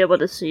people would be able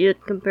to see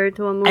it compared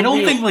to a movie. I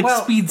don't think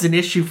Well- speed's an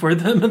issue for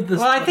them at this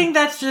Well, I point. think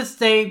that's just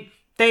they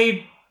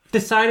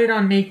decided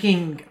on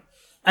making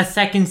a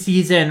second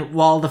season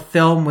while the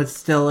film was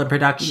still in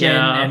production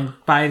Yeah. and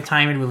by the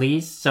time it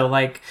released. So,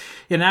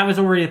 that was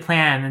already the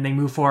plan, and they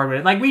moved forward with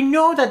it. Like, we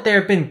know that there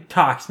have been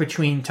talks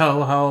between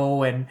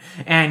Toho and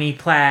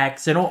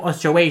Aniplex and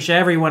Shueisha,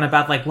 everyone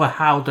about,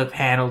 how to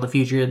handle the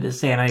future of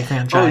this anime Oh,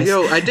 franchise.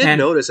 yo, I did And-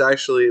 notice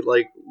actually,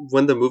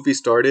 when the movie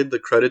started, the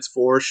credits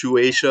for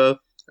Shueisha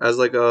as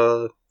at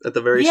the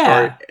very Yeah.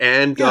 start,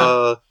 and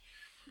Yeah.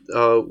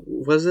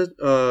 was it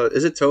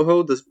is it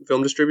Toho, the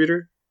film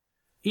distributor?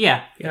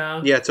 Yeah.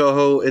 Yeah. Yeah,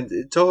 Toho,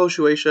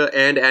 Shueisha,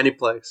 and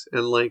Aniplex,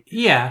 and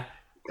Yeah.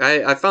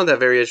 I found that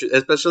very interesting,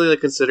 especially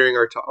considering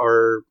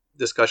our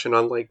discussion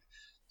on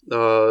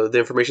the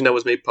information that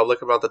was made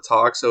public about the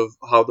talks of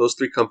how those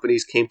 3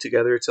 companies came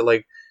together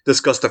to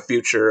discuss the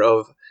future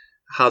of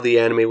how the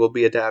anime will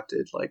be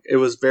adapted. It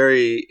was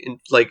very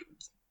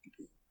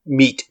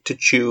meat to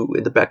chew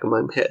in the back of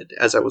my head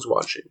as I was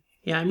watching.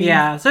 Yeah, I mean,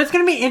 Yeah, so it's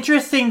going to be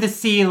interesting to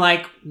see,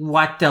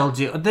 what they'll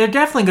do. They're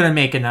definitely going to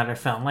make another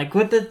film.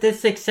 With this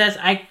success,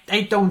 I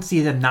don't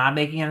see them not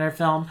making another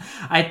film.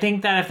 I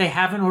think that if they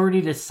haven't already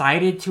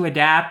decided to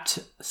adapt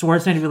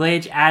Swordsman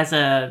Village as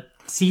a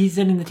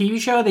season in the TV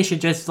show, they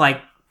should just,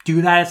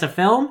 do that as a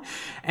film.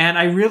 And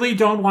I really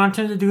don't want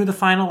them to do the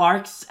final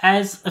arcs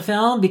as a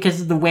film,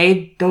 because of the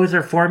way those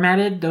are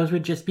formatted, those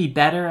would just be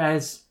better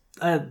as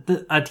a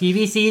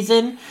TV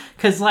season.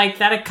 Because,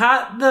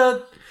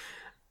 the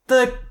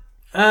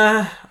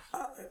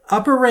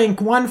upper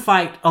rank 1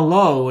 fight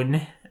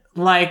alone,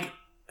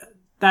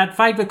 that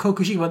fight with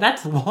Kokushiba,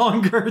 that's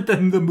longer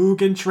than the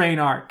Mugen Train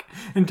arc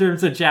in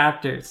terms of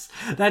chapters.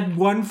 That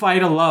one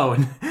fight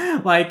alone.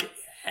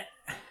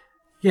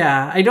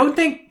 Yeah, I don't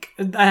think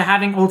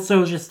having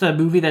also just a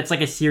movie that's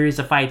a series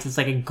of fights is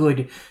a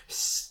good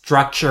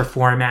structure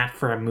format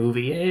for a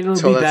movie. It'll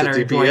So be that's better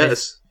a enjoyed DBS.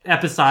 as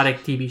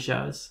episodic TV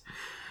shows.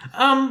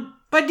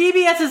 But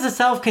DBS is a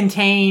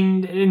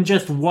self-contained in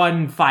just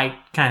one fight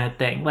kind of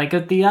thing.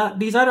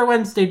 These other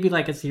ones, they'd be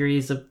a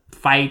series of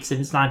fights, and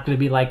it's not going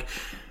to be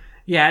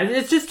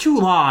it's just too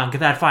long,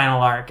 that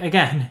final arc.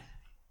 Again.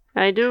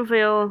 I do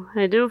feel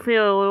a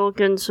little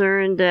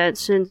concerned that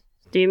since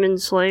Demon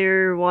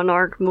Slayer 1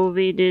 arc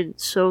movie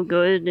did so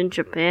good in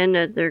Japan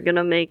that they're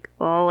gonna make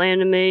all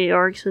anime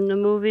arcs into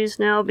movies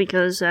now,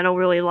 because that'll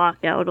really lock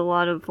out a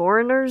lot of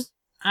foreigners.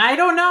 I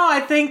don't know. I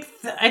think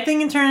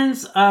in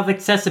terms of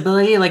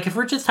accessibility, if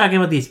we're just talking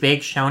about these big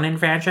shonen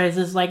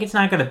franchises, it's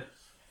not gonna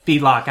be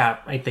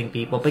lockout, I think,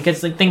 people,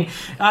 because I think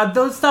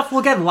those stuff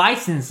will get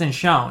licensed and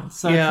shown,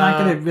 so it's not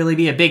going to really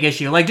be a big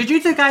issue. Like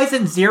Jujutsu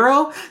Kaisen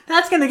 0,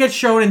 that's going to get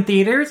shown in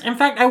theaters. In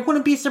fact, I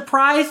wouldn't be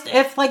surprised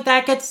if like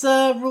that gets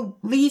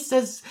released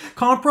as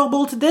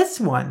comparable to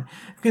this one,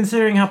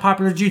 considering how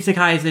popular Jujutsu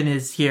Kaisen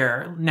is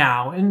here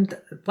now. And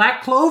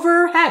Black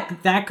Clover,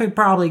 heck, that could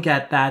probably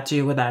get that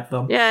too with that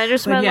film. Yeah, I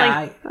just But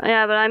meant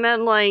yeah, but I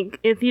meant like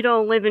if you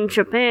don't live in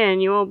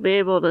Japan, you won't be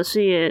able to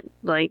see it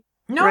like.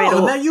 No, right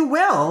no, you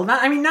will.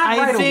 Not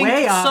right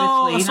away,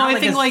 obviously. So I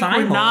think like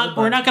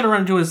we're not going to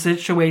run into a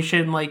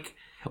situation like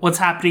what's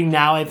happening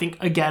now. I think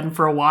again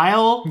for a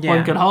while,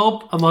 one could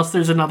hope, unless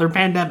there's another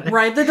pandemic.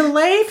 Right. The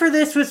delay for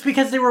this was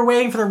because they were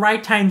waiting for the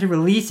right time to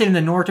release it in the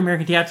North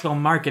American theatrical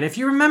market. If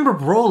you remember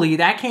Broly,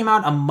 that came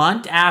out a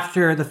month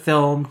after the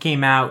film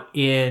came out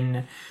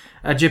in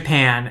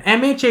Japan.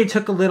 MHA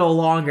took a little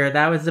longer.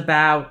 That was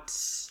about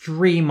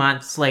 3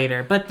 months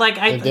later. But like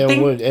I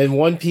think and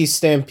One Piece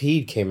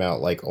Stampede came out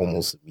like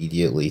almost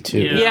immediately too.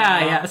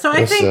 Yeah. So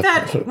I think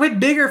that with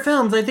bigger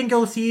films, I think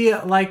you'll see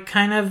like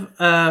kind of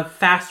a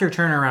faster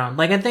turnaround.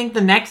 Like I think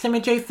the next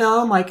MHA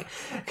film, like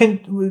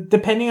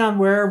depending on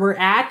where we're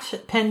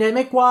at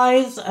pandemic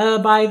wise,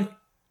 by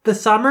the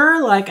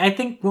summer, like I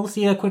think we'll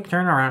see a quick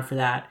turnaround for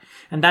that.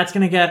 And that's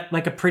going to get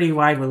like a pretty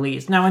wide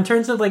release. Now, in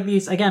terms of like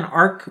these, again,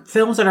 arc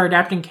films that are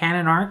adapting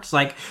canon arcs,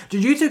 like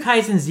Jujutsu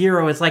Kaisen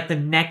 0 is like the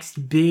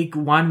next big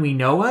one we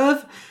know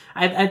of.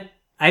 I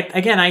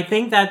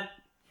think that,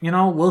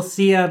 we'll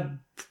see a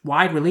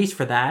wide release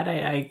for that,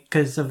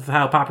 because of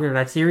how popular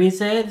that series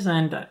is.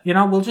 And,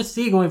 we'll just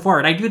see going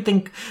forward. I do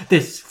think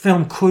this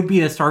film could be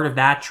the start of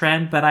that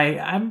trend, but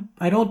I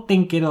don't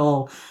think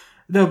the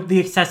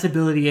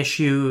accessibility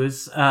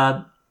issues,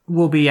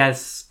 will be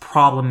as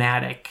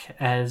problematic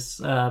as,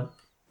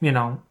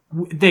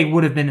 they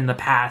would have been in the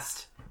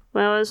past.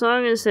 Well, as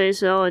long as they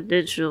sell it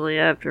digitally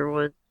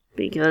afterwards,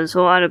 because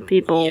a lot of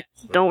people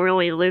don't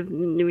really live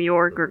in New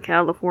York or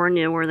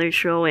California where they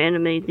show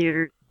anime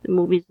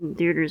movies in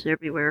theaters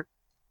everywhere.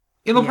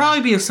 It'll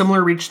probably be a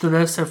similar reach to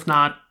this, if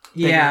not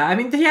bigger. Yeah, I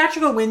mean,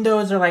 theatrical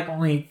windows are like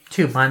only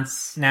 2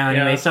 months now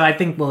anyway, so I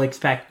think we'll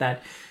expect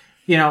that,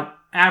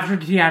 after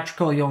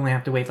theatrical, you only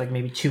have to wait like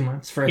maybe 2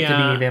 months for it to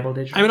be available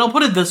digitally. I mean, I'll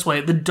put it this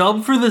way. The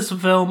dub for this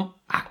film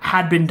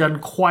had been done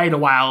quite a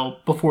while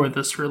before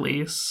this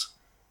release.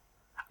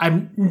 I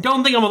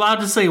don't think I'm allowed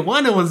to say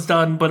when it was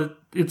done, but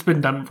it's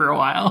been done for a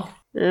while.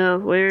 Yeah,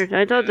 weird.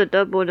 I thought the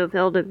dub would have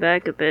held it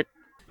back a bit.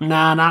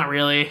 Nah, not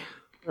really.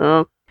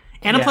 Oh.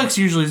 Aniplex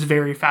usually is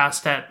very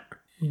fast at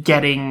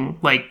getting,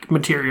 like,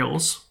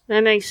 materials.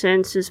 That makes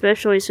sense,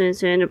 especially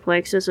since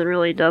Aniplex doesn't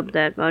really dub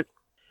that much.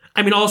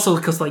 I mean, also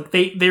because like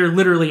they're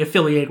literally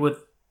affiliated with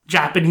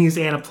Japanese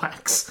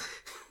Aniplex.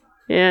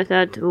 Yeah,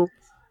 that too.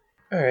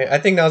 Alright, I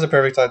think now's the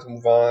perfect time to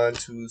move on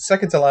to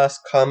second to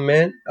last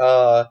comment.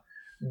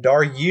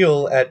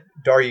 Daryeel at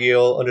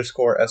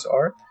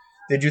Daryeel_SR.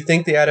 Did you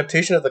think the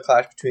adaptation of the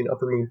clash between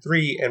Upper Moon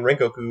 3 and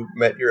Rengoku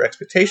met your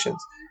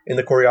expectations in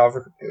the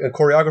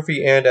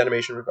choreography and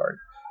animation regard?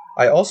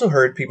 I also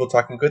heard people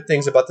talking good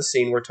things about the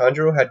scene where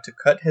Tanjiro had to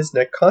cut his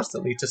neck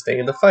constantly to stay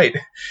in the fight.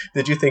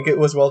 Did you think it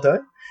was well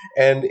done?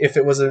 And if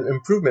it was an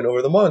improvement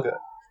over the manga?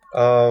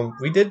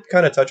 We did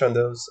kind of touch on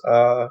those.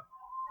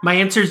 My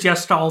answer is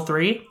yes to all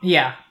three.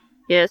 Yeah.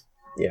 Yes.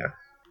 Yeah.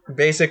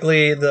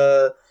 Basically,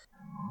 the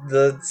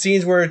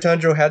scenes where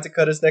Tanjiro had to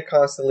cut his neck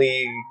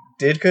constantly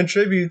did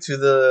contribute to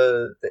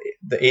the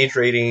age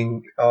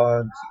rating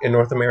in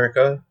North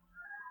America.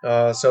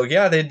 So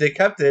yeah, they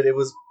kept it. It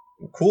was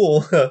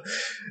cool.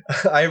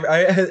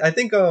 I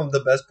think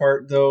the best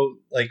part though,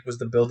 like, was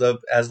the build up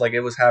as like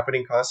it was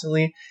happening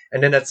constantly,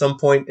 and then at some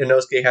point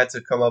Inosuke had to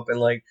come up and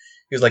like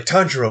he was like,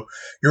 Tanjiro,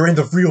 you're in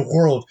the real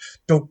world.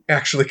 Don't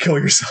actually kill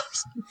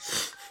yourselves.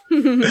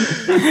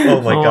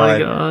 Oh my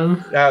god.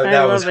 That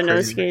I was love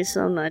crazy. Inosuke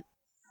so much.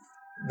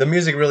 The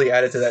music really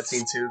added to that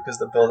scene too, because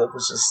the build up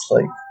was just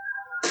like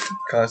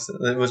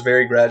constant. It was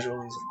very gradual.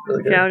 It was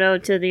really good. Shout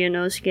out to the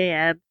Inosuke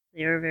app.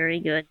 They were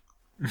very good.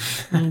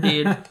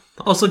 Indeed.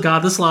 Also,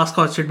 God, this last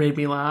question made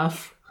me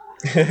laugh.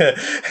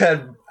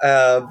 And,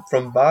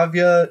 from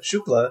Bhavya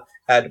Shukla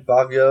at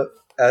Bhavya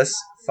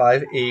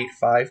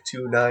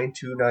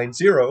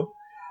S585292990.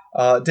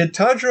 Did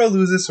Tanjiro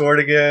lose his sword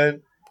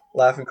again?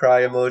 Laugh and cry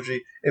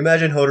emoji.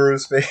 Imagine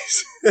Hotaru's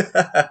face.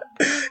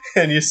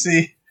 And you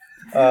see,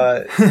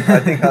 I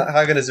think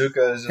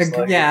Haganazuka is just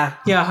like... Yeah,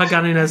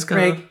 Hagane Nezuka.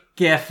 great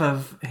gif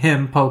of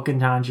him poking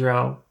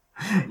Tanjiro.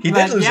 He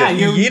did lose it.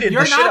 He yeeted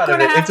the shit out of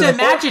it into the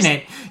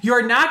forest.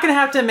 You're not going to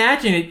have to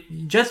imagine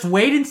it. Just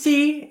wait and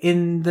see.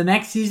 In the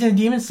next season of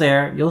Demon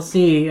Slayer, you'll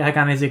see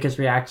Haganazuka's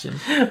reaction.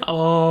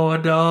 Oh,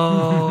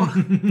 no.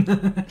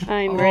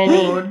 I'm ready.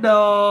 Oh,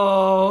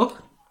 no.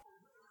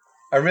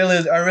 I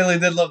really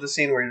did love the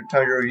scene where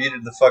Tanjiro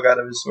yeeted the fuck out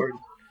of his sword.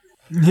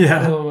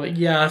 Yeah. Oh,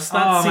 yes.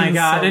 That Oh my scene's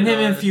god. so And him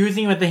good.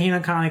 infusing with the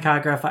Hinokami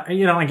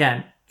Kagura.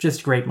 Again,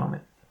 just a great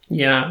moment.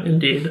 Yeah,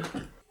 indeed.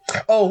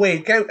 Oh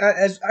wait,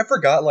 I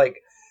forgot. Like,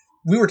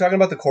 we were talking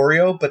about the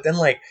choreo, but then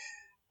like,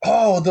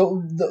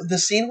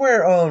 the scene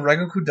where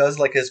Rengoku does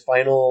like his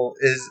final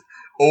is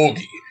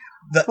Ogi.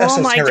 The Oh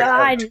esoteric my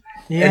god. art.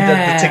 Yeah. And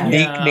the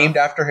technique Yeah. named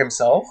after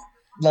himself.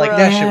 Like,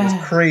 that shit was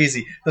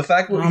crazy. The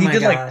fact that Oh he my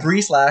did, like, God.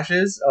 3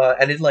 slashes,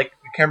 and it, like,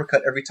 the camera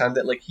cut every time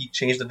that, like, he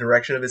changed the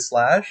direction of his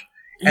slash.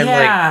 And,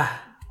 Yeah.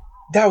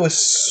 that was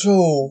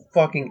so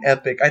fucking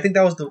epic. I think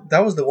that was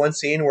the one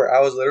scene where I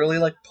was literally,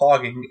 like,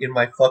 pogging in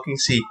my fucking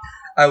seat.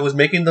 I was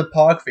making the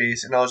pog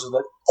face, and I was just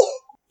like, oh!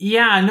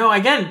 Yeah, no,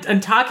 again,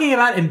 I'm talking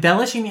about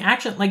embellishing the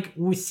action. Like,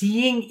 we're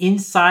seeing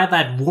inside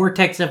that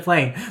vortex of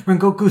flame,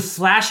 Rengoku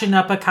slashing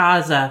up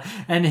Akaza,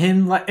 and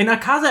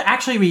Akaza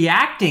actually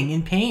reacting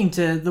in pain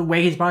to the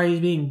way his body is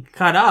being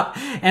cut up.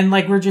 And,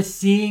 like, we're just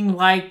seeing,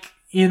 like,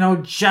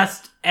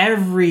 just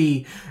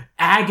every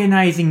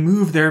agonizing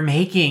move they're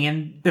making,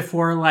 and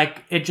before,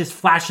 like, it just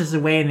flashes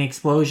away in the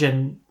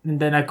explosion. And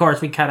then, of course,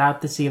 we cut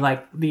out to see,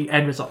 like, the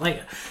end result.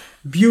 Like,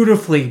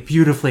 beautifully,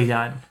 beautifully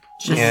done.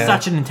 Just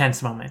such an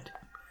intense moment.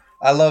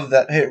 I love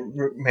that. Hey,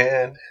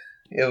 man,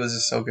 it was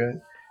just so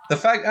good. The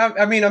fact,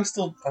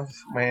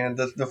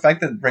 the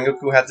fact that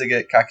Rengoku had to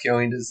get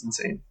Kakyoined is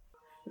insane.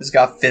 Just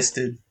got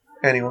fisted.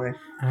 Anyway,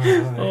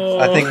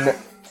 I think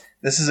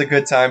this is a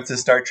good time to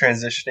start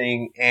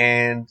transitioning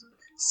and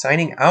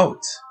signing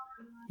out.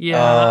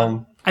 Yeah.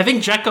 I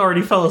think Jekka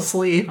already fell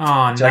asleep. Oh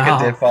no.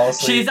 Jekka did fall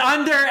asleep. She's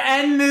under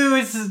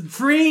Enmu's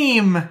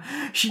dream.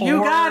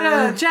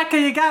 Jekka,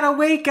 you gotta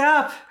wake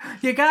up.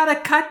 You gotta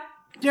cut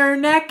your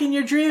neck in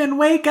your dream and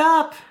wake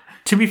up.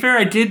 To be fair,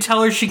 I did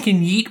tell her she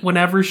can yeet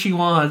whenever she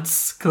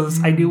wants,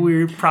 because I knew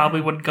we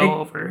probably would go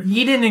over.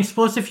 Yeet an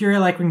explosive fury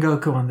like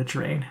Rengoku on the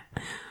train.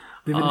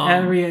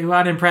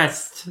 Everyone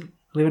impressed.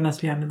 Leaving us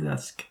behind the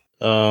desk.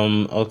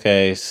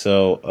 Okay,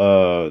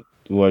 so,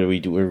 what do we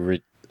do?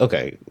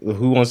 Okay,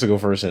 who wants to go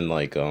first and,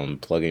 like,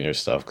 plug in your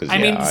stuff? Because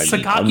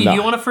Sakaki, do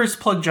you want to first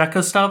plug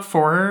Jekka stuff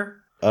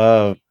for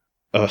her?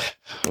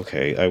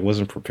 Okay, I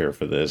wasn't prepared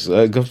for this.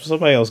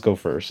 Somebody else go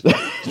first.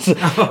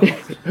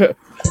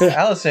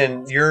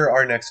 Allison, you're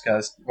our next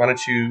guest. Why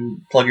don't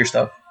you plug your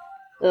stuff?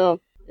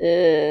 Oh,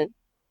 do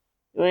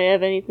I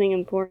have anything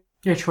important?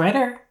 Your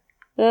Twitter.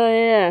 Oh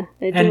yeah,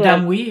 I do. And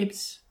Dumb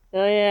Weebs.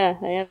 Oh yeah,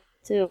 I have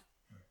too.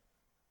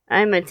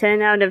 I'm a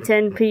 10 out of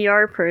 10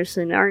 PR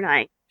person, aren't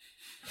I?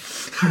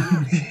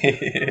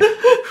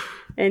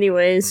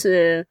 Anyways,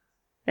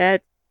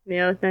 at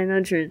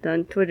Meowth900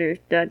 on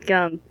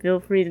Twitter.com. Feel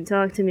free to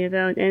talk to me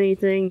about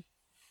anything.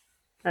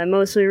 I'm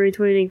mostly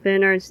retweeting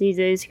fan arts these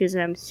days because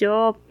I'm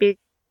so big.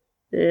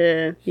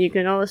 You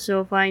can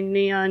also find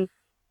me on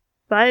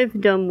 5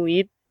 Dumb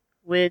Weep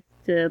with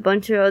a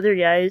bunch of other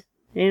guys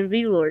and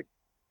V-Lord.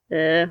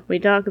 We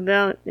talk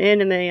about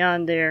anime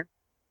on there.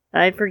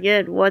 I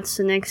forget what's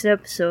the next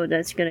episode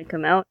that's gonna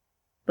come out,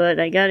 but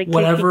I gotta kick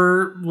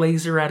whatever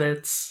Laser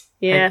edits.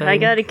 Yeah, I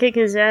gotta kick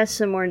his ass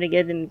some more to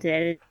get him to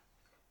edit.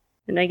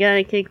 And I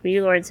gotta kick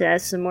V-Lord's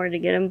ass some more to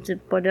get him to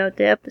put out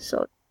the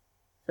episode.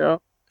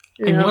 So,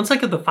 and once I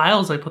get the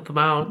files, I put them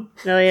out.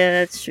 Oh yeah,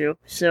 that's true.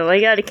 So I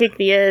gotta kick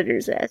the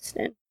editor's ass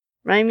then.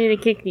 Remind me to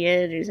kick the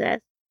editor's ass.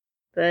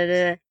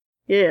 But,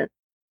 yeah.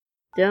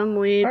 Dumb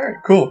Weed.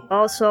 Alright, cool.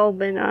 Also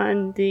been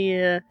on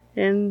the,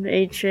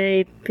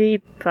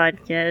 MHAP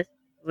podcast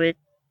with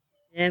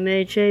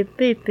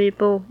MHAP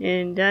people,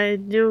 and I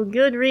do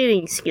good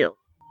reading skill.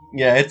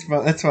 Yeah,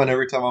 it's fun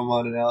every time I'm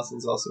on, and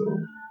Allison's also.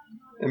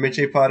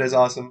 MHA Pod is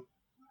awesome.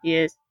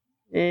 Yes,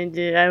 and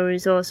I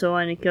was also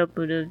on a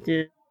couple of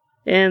the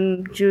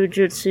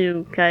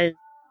Jujutsu Kaisen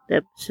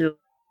episodes,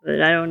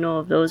 but I don't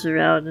know if those are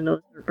out, and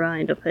those are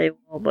behind a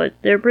paywall, but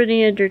they're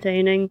pretty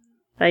entertaining,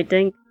 I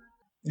think.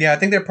 Yeah, I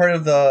think they're part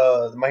of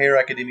the My Hero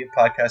Academia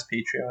podcast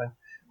Patreon.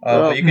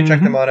 But you can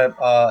check them out at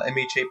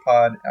MHA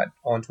Pod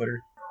on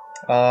Twitter.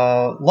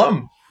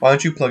 Lum, why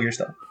don't you plug your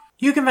stuff?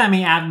 You can find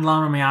me at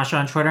Lum Romiasha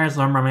on Twitter. It's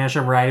Lum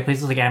Romiasha variety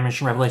places like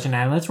Animation Revelation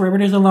Analyst. Wherever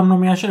there's a Lum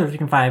Romiasha, you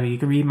can find me. You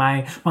can read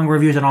my manga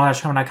reviews on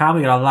allashcomic.com.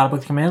 We got a lot of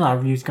books coming in, a lot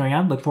of reviews going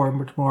out. Look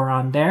forward to more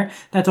on there.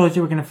 That's always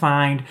where we're going to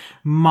find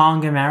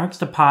Manga Merrick's,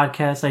 the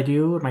podcast I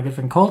do with my good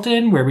friend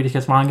Colton, where we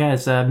discuss manga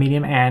as a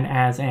medium and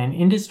as an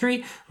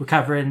industry. We're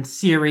covering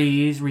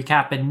series,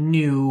 recapping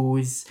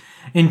news,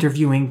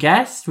 interviewing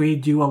guests. We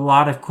do a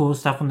lot of cool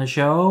stuff on the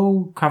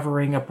show,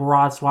 covering a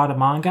broad swath of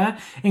manga,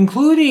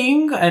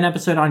 including an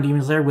episode on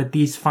Demon Slayer with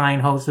these fine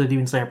hosts of the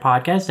Demon Slayer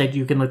podcast that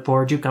you can look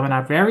forward to coming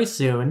out very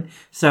soon.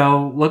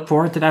 So look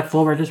forward to that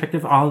full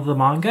retrospective of all of the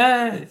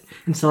manga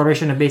in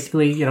celebration of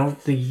basically,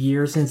 the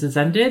year since it's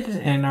ended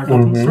and our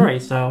golden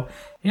story. So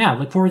yeah,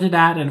 look forward to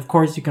that. And of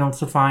course, you can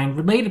also find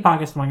related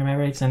podcasts to Manga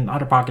Merits and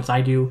other podcasts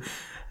I do,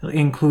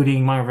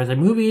 including Manga vs.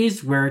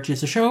 Movies, where it's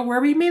just a show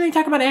where we mainly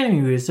talk about anime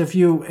movies. So if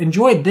you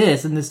enjoyed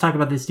this and this talk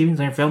about this Demon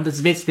Slayer film, this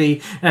is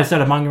basically an episode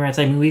of Manga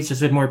vs. Movies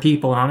just with more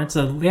people on it.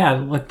 So yeah,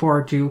 look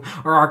forward to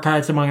our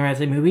archives of Manga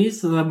vs.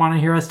 Movies. So I want to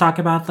hear us talk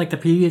about like the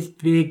previous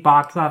big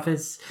box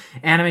office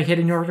anime hit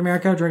in North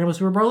America, Dragon Ball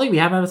Super Broly. We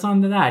have an episode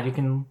on that. You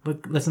can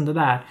listen to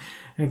that.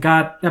 We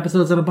got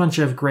episodes on a bunch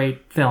of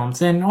great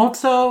films. And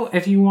also,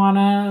 if you want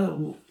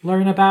to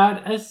learn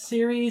about a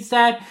series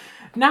that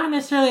not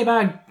necessarily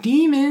about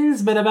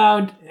demons, but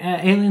about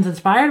aliens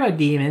inspired by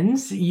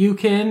demons, you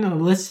can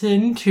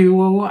listen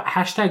to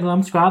hashtag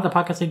Lum Squad, the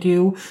podcast I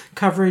do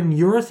covering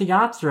Urusei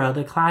Yatsura,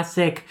 the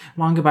classic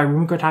manga by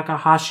Rumiko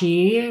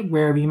Takahashi,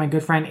 where me and my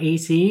good friend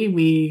AC,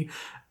 we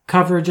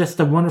cover just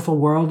the wonderful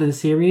world of the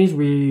series.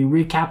 We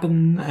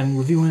recapping and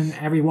reviewing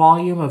every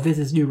volume of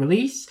Viz's new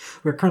release.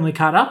 We're currently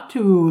caught up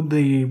to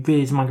the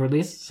Viz manga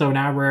release, so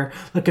now we're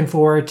looking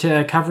forward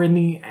to covering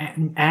the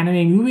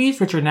anime movies,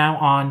 which are now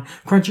on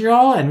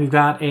Crunchyroll, and we've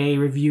got a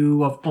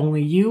review of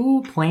Only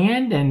You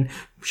planned and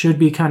should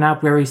be coming out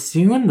very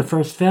soon, the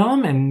first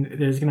film, and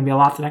there's going to be a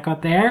lot to check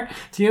out there.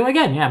 So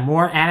again, yeah,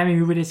 more anime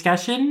movie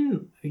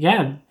discussion.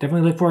 Yeah,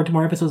 definitely look forward to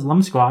more episodes of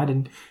Lum Squad,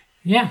 and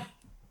yeah.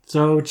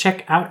 So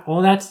check out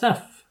all that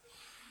stuff.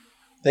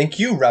 Thank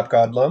you, Rap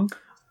God Lum.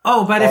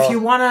 Oh, but if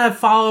you want to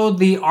follow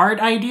the art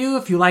I do,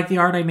 if you like the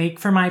art I make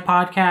for my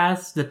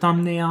podcast, the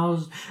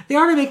thumbnails, the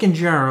art I make in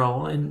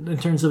general, in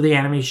terms of the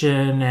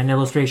animation and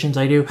illustrations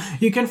I do,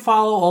 you can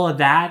follow all of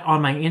that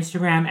on my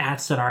Instagram at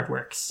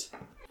StudArtworks.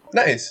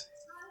 Nice.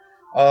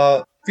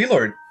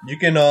 V-Lord, you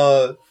can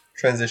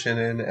transition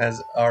in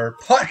as our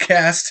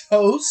podcast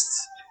host.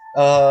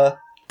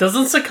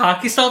 Doesn't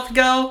Sakaki still have to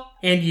go?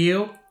 And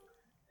you?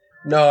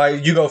 No,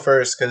 you go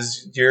first,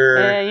 because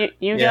you're... Yeah,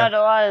 you got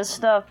a lot of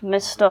stuff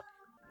messed up.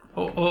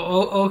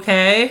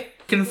 Okay.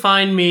 You can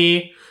find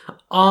me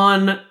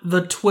on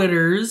the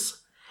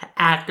Twitters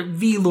at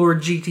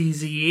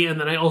VLordGTZ, and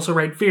then I also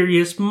write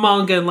various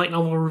manga and light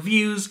novel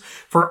reviews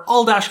for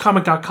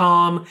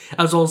all-comic.com,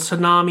 as well as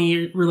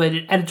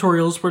Toonami-related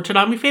editorials for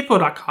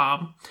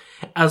ToonamiFaithful.com.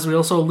 As we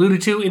also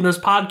alluded to in this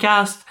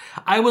podcast,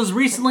 I was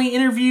recently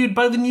interviewed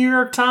by the New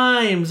York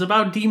Times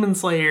about Demon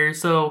Slayer,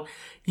 so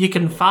you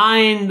can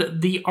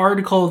find the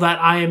article that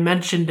I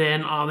mentioned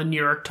in on the New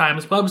York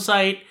Times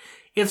website.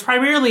 It's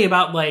primarily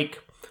about,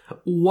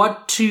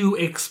 what to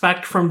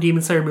expect from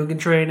Demon Slayer Mugen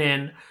Train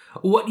and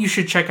what you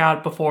should check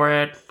out before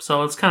it.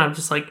 So it's kind of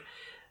just,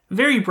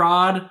 very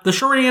broad. The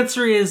short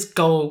answer is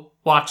go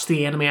watch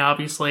the anime,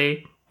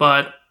 obviously.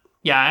 But,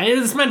 yeah,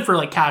 it's meant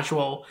for,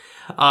 casual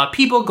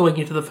people going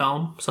into the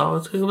film.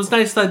 So it was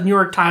nice that New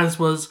York Times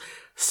was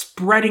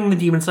spreading the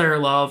Demon Slayer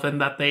love and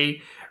that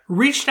they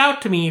reached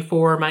out to me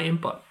for my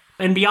input.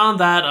 And beyond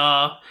that,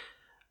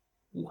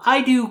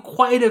 I do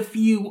quite a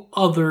few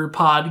other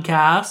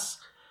podcasts.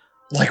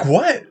 Like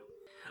what?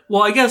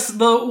 Well, I guess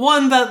the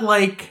one that,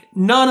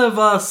 none of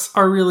us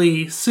are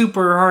really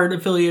super hard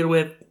affiliated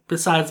with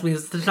besides me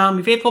is the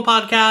Toonami Faithful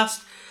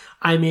podcast.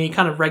 I'm a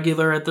kind of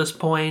regular at this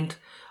point,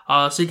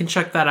 so you can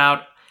check that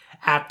out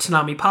at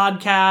Toonami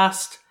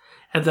Podcast.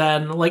 And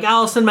then, like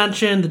Allison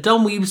mentioned, the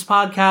Dumb Weebs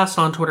podcast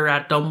on Twitter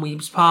at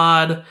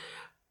DumbWeebsPod.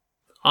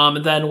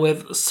 And then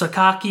with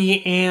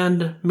Sakaki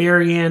and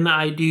Marion,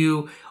 I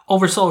do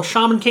Oversoul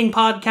Shaman King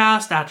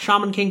podcast at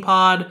Shaman King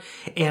Pod,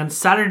 and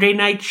Saturday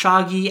Night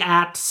Shoggy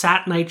at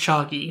Sat Night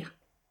Shoggy.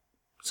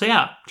 So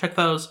yeah, check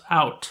those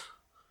out.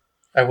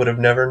 I would have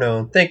never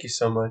known. Thank you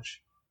so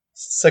much.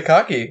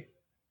 Sakaki,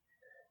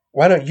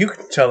 why don't you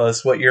tell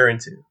us what you're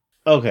into?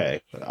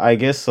 Okay, I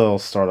guess I'll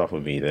start off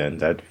with me then.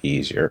 That'd be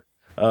easier.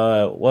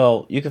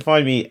 Well, you can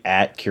find me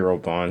at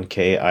Kirobon,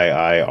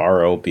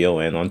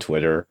 KIIROBON on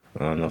Twitter.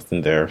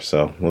 Nothing there,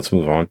 so let's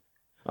move on.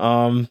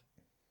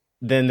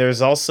 Then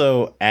there's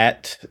also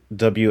at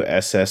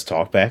WSS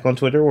Talkback on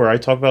Twitter, where I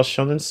talk about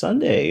Shonen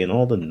Sunday and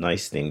all the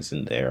nice things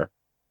in there.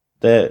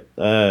 That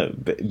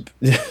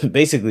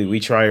basically we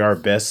try our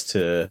best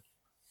to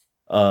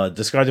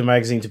describe the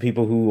magazine to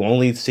people who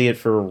only see it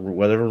for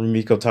whatever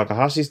Rumiko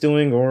Takahashi's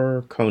doing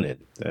or Conan.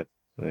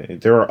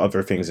 There are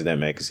other things in that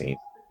magazine.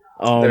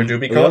 There do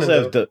be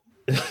Conan,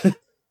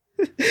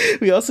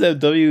 we also have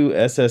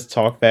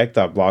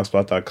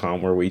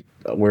WSSTalkback.blogspot.com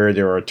where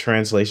there are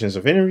translations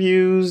of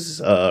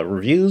interviews,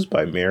 reviews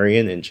by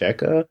Marion and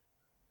Jekka,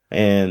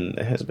 and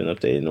it hasn't been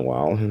updated in a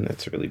while, and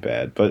that's really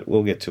bad, but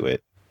we'll get to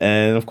it.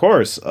 And of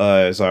course,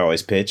 as I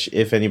always pitch,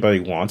 if anybody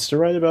wants to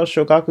write about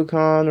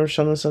Shogakukan or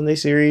Shonen Sunday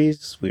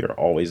series, we are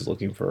always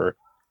looking for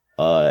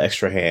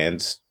extra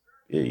hands.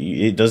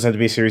 It doesn't have to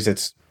be a series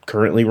that's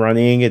currently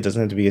running. It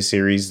doesn't have to be a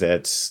series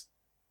that's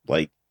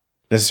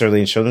necessarily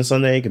in Shonen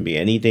Sunday. It can be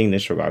anything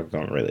that's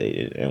Shogakukan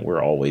related, and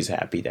we're always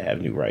happy to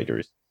have new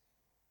writers.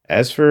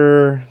 As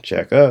for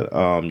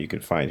Jekka, you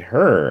can find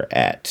her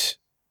at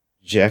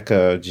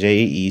Jekka,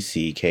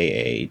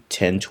 JECKA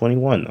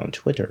 1021 on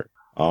Twitter.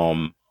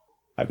 I'm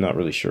not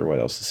really sure what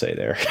else to say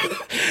there.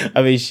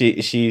 I mean,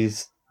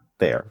 she's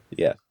there.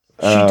 Yeah,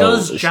 she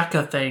does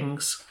Jekka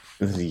things.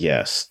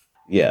 Yes.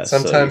 Yeah.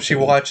 Sometimes she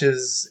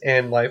watches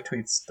and live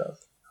tweets stuff.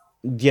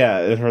 Yeah,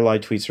 and her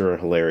live tweets are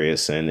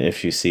hilarious, and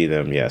if you see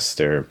them, yes,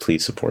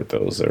 please support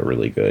those. They're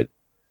really good.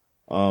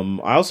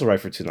 I also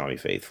write for Toonami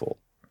Faithful.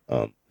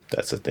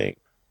 That's a thing.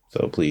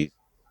 So please,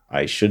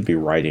 I should be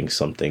writing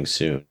something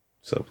soon.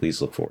 So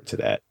please look forward to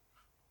that.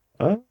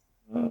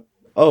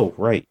 Oh,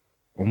 right.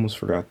 Almost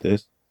forgot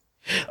this.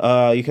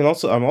 I'm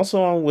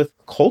also on with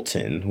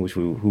Colton,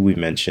 who we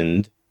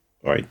mentioned.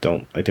 I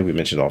think we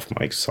mentioned off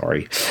mic,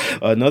 sorry.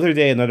 Another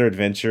Day, Another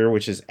Adventure,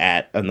 which is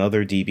at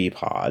Another DB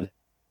Pod.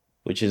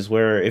 which is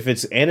where if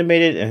it's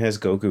animated and has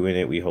Goku in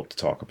it, we hope to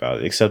talk about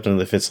it. Except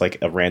if it's like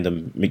a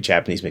random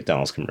Japanese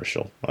McDonald's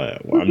commercial.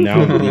 I'm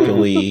now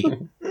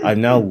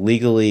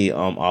legally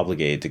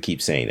obligated to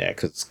keep saying that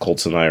because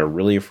Colts and I are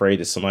really afraid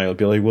that somebody will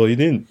be like, "Well, you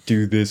didn't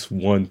do this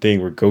one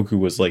thing where Goku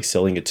was like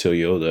selling it to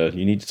Toyota.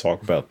 You need to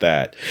talk about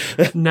that."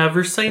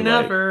 Never say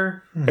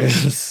never.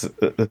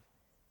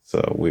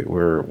 So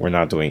we're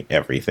not doing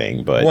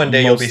everything, but one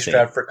day you'll be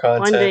strapped for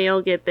content. One day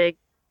you'll get big.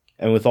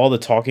 And with all the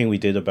talking we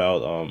did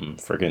about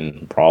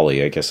friggin'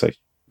 Brawly, I guess I should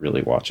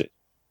really watch it.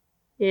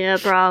 Yeah,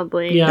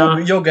 probably. Yeah.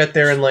 You'll get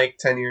there in like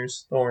 10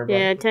 years. Don't worry about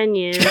Yeah, it. 10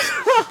 years.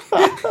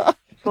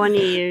 20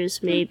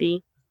 years,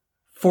 maybe.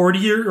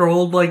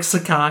 40-year-old like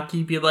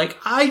Sakaki be like,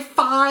 I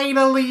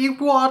finally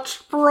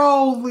watched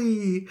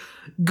Broly.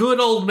 Good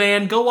old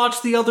man, go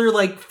watch the other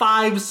like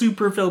 5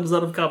 super films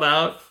that have come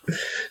out.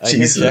 I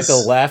hear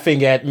Jekka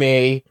laughing at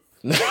me.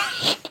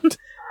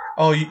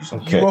 Oh, you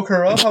woke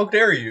her up? How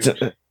dare you?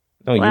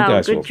 No, Wow, you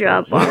guys good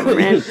job,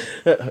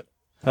 Bomberman.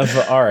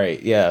 All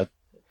right, yeah.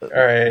 All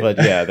right. But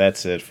yeah,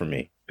 that's it for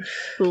me.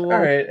 Cool. All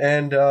right,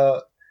 and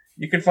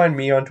you can find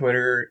me on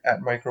Twitter at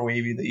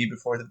Microwavy, the E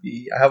before the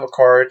B. I have a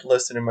card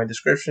listed in my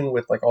description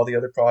with like all the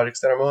other projects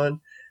that I'm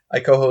on.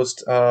 I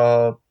co-host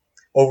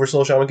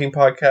Oversoul Shaman King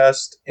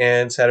podcast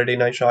and Saturday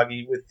Night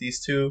Shoggy with these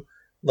two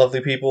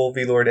lovely people,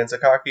 V-Lord and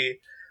Sakaki.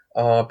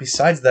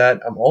 Besides that,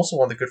 I'm also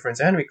on the Good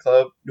Friends Anime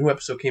Club. New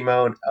episode came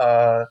out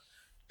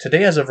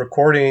today as of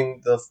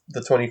recording, the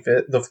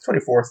 25th, the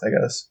 24th, I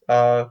guess.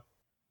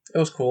 It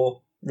was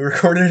cool. We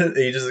recorded it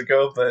ages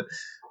ago, but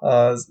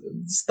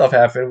stuff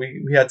happened.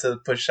 We had to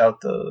push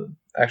out the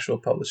actual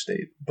published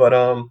date. But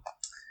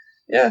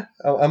yeah,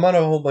 I'm on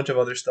a whole bunch of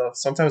other stuff.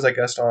 Sometimes I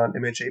guest on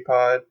MHA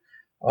Pod.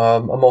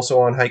 I'm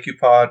also on Haikyuu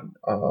Pod.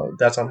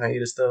 That's on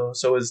hiatus though.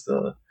 So is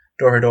the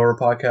Dora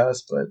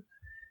podcast. But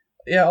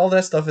yeah, all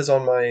that stuff is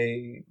on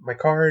my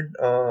card.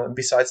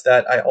 Besides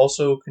that, I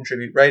also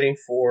contribute writing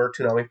for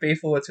Toonami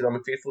Faithful at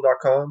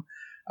toonamifaithful.com.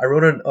 I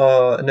wrote an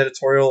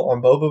editorial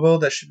on Bobobo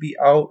that should be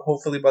out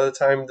hopefully by the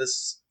time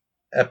this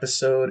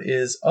episode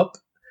is up.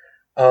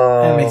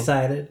 I'm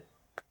excited.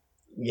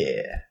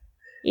 Yeah.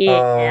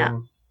 Yeah.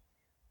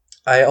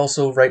 I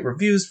also write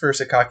reviews for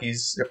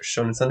Sakaki's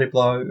Shonen Sunday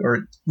blog or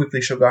Weekly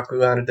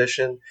Shogakukan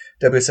edition,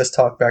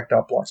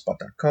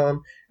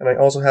 wsstalkback.blogspot.com, and I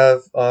also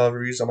have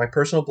reviews on my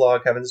personal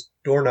blog,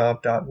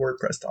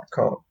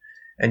 heavensdoorknob.wordpress.com.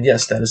 And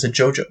yes, that is a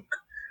joke.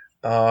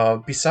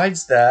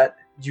 Besides that,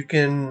 you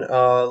can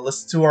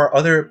listen to our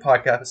other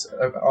podcasts,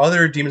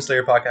 other Demon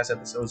Slayer podcast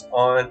episodes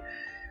on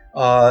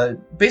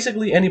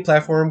basically any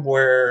platform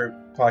where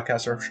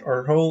podcasts are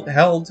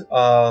held,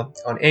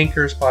 on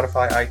Anchor,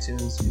 Spotify,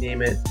 iTunes, you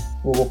name it,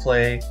 Google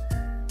Play.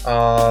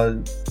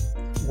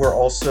 We're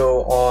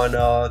also on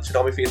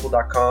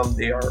ToonamiFaithful.com.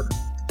 They are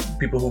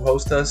people who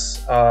host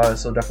us,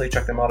 so definitely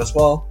check them out as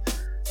well.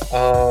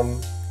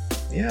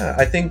 Yeah,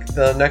 I think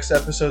the next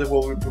episode that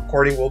we'll be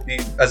recording will be,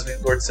 as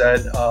Lord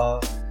said,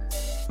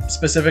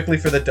 specifically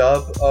for the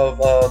dub of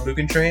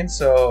Mugen Train,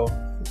 so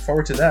look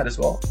forward to that as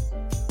well.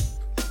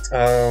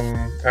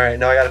 Alright,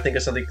 now I gotta think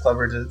of something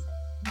clever to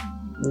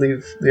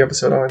leave the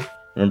episode on.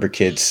 Remember,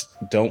 kids,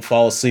 don't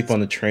fall asleep on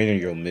the train or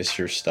you'll miss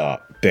your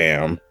stop.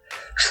 Bam.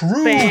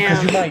 True,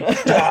 because you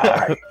might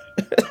die.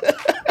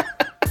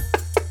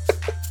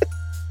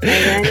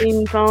 I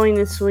mean, falling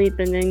asleep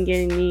and then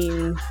getting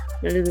eaten.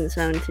 That doesn't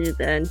sound too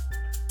bad.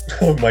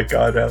 Oh my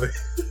god, Abby.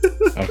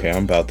 Okay,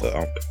 I'm about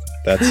to...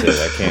 that's it.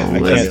 I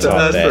can't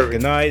top that.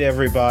 Good night,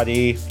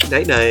 everybody.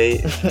 Night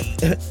night.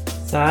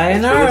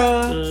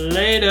 Sayonara.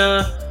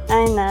 Later.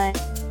 Night night.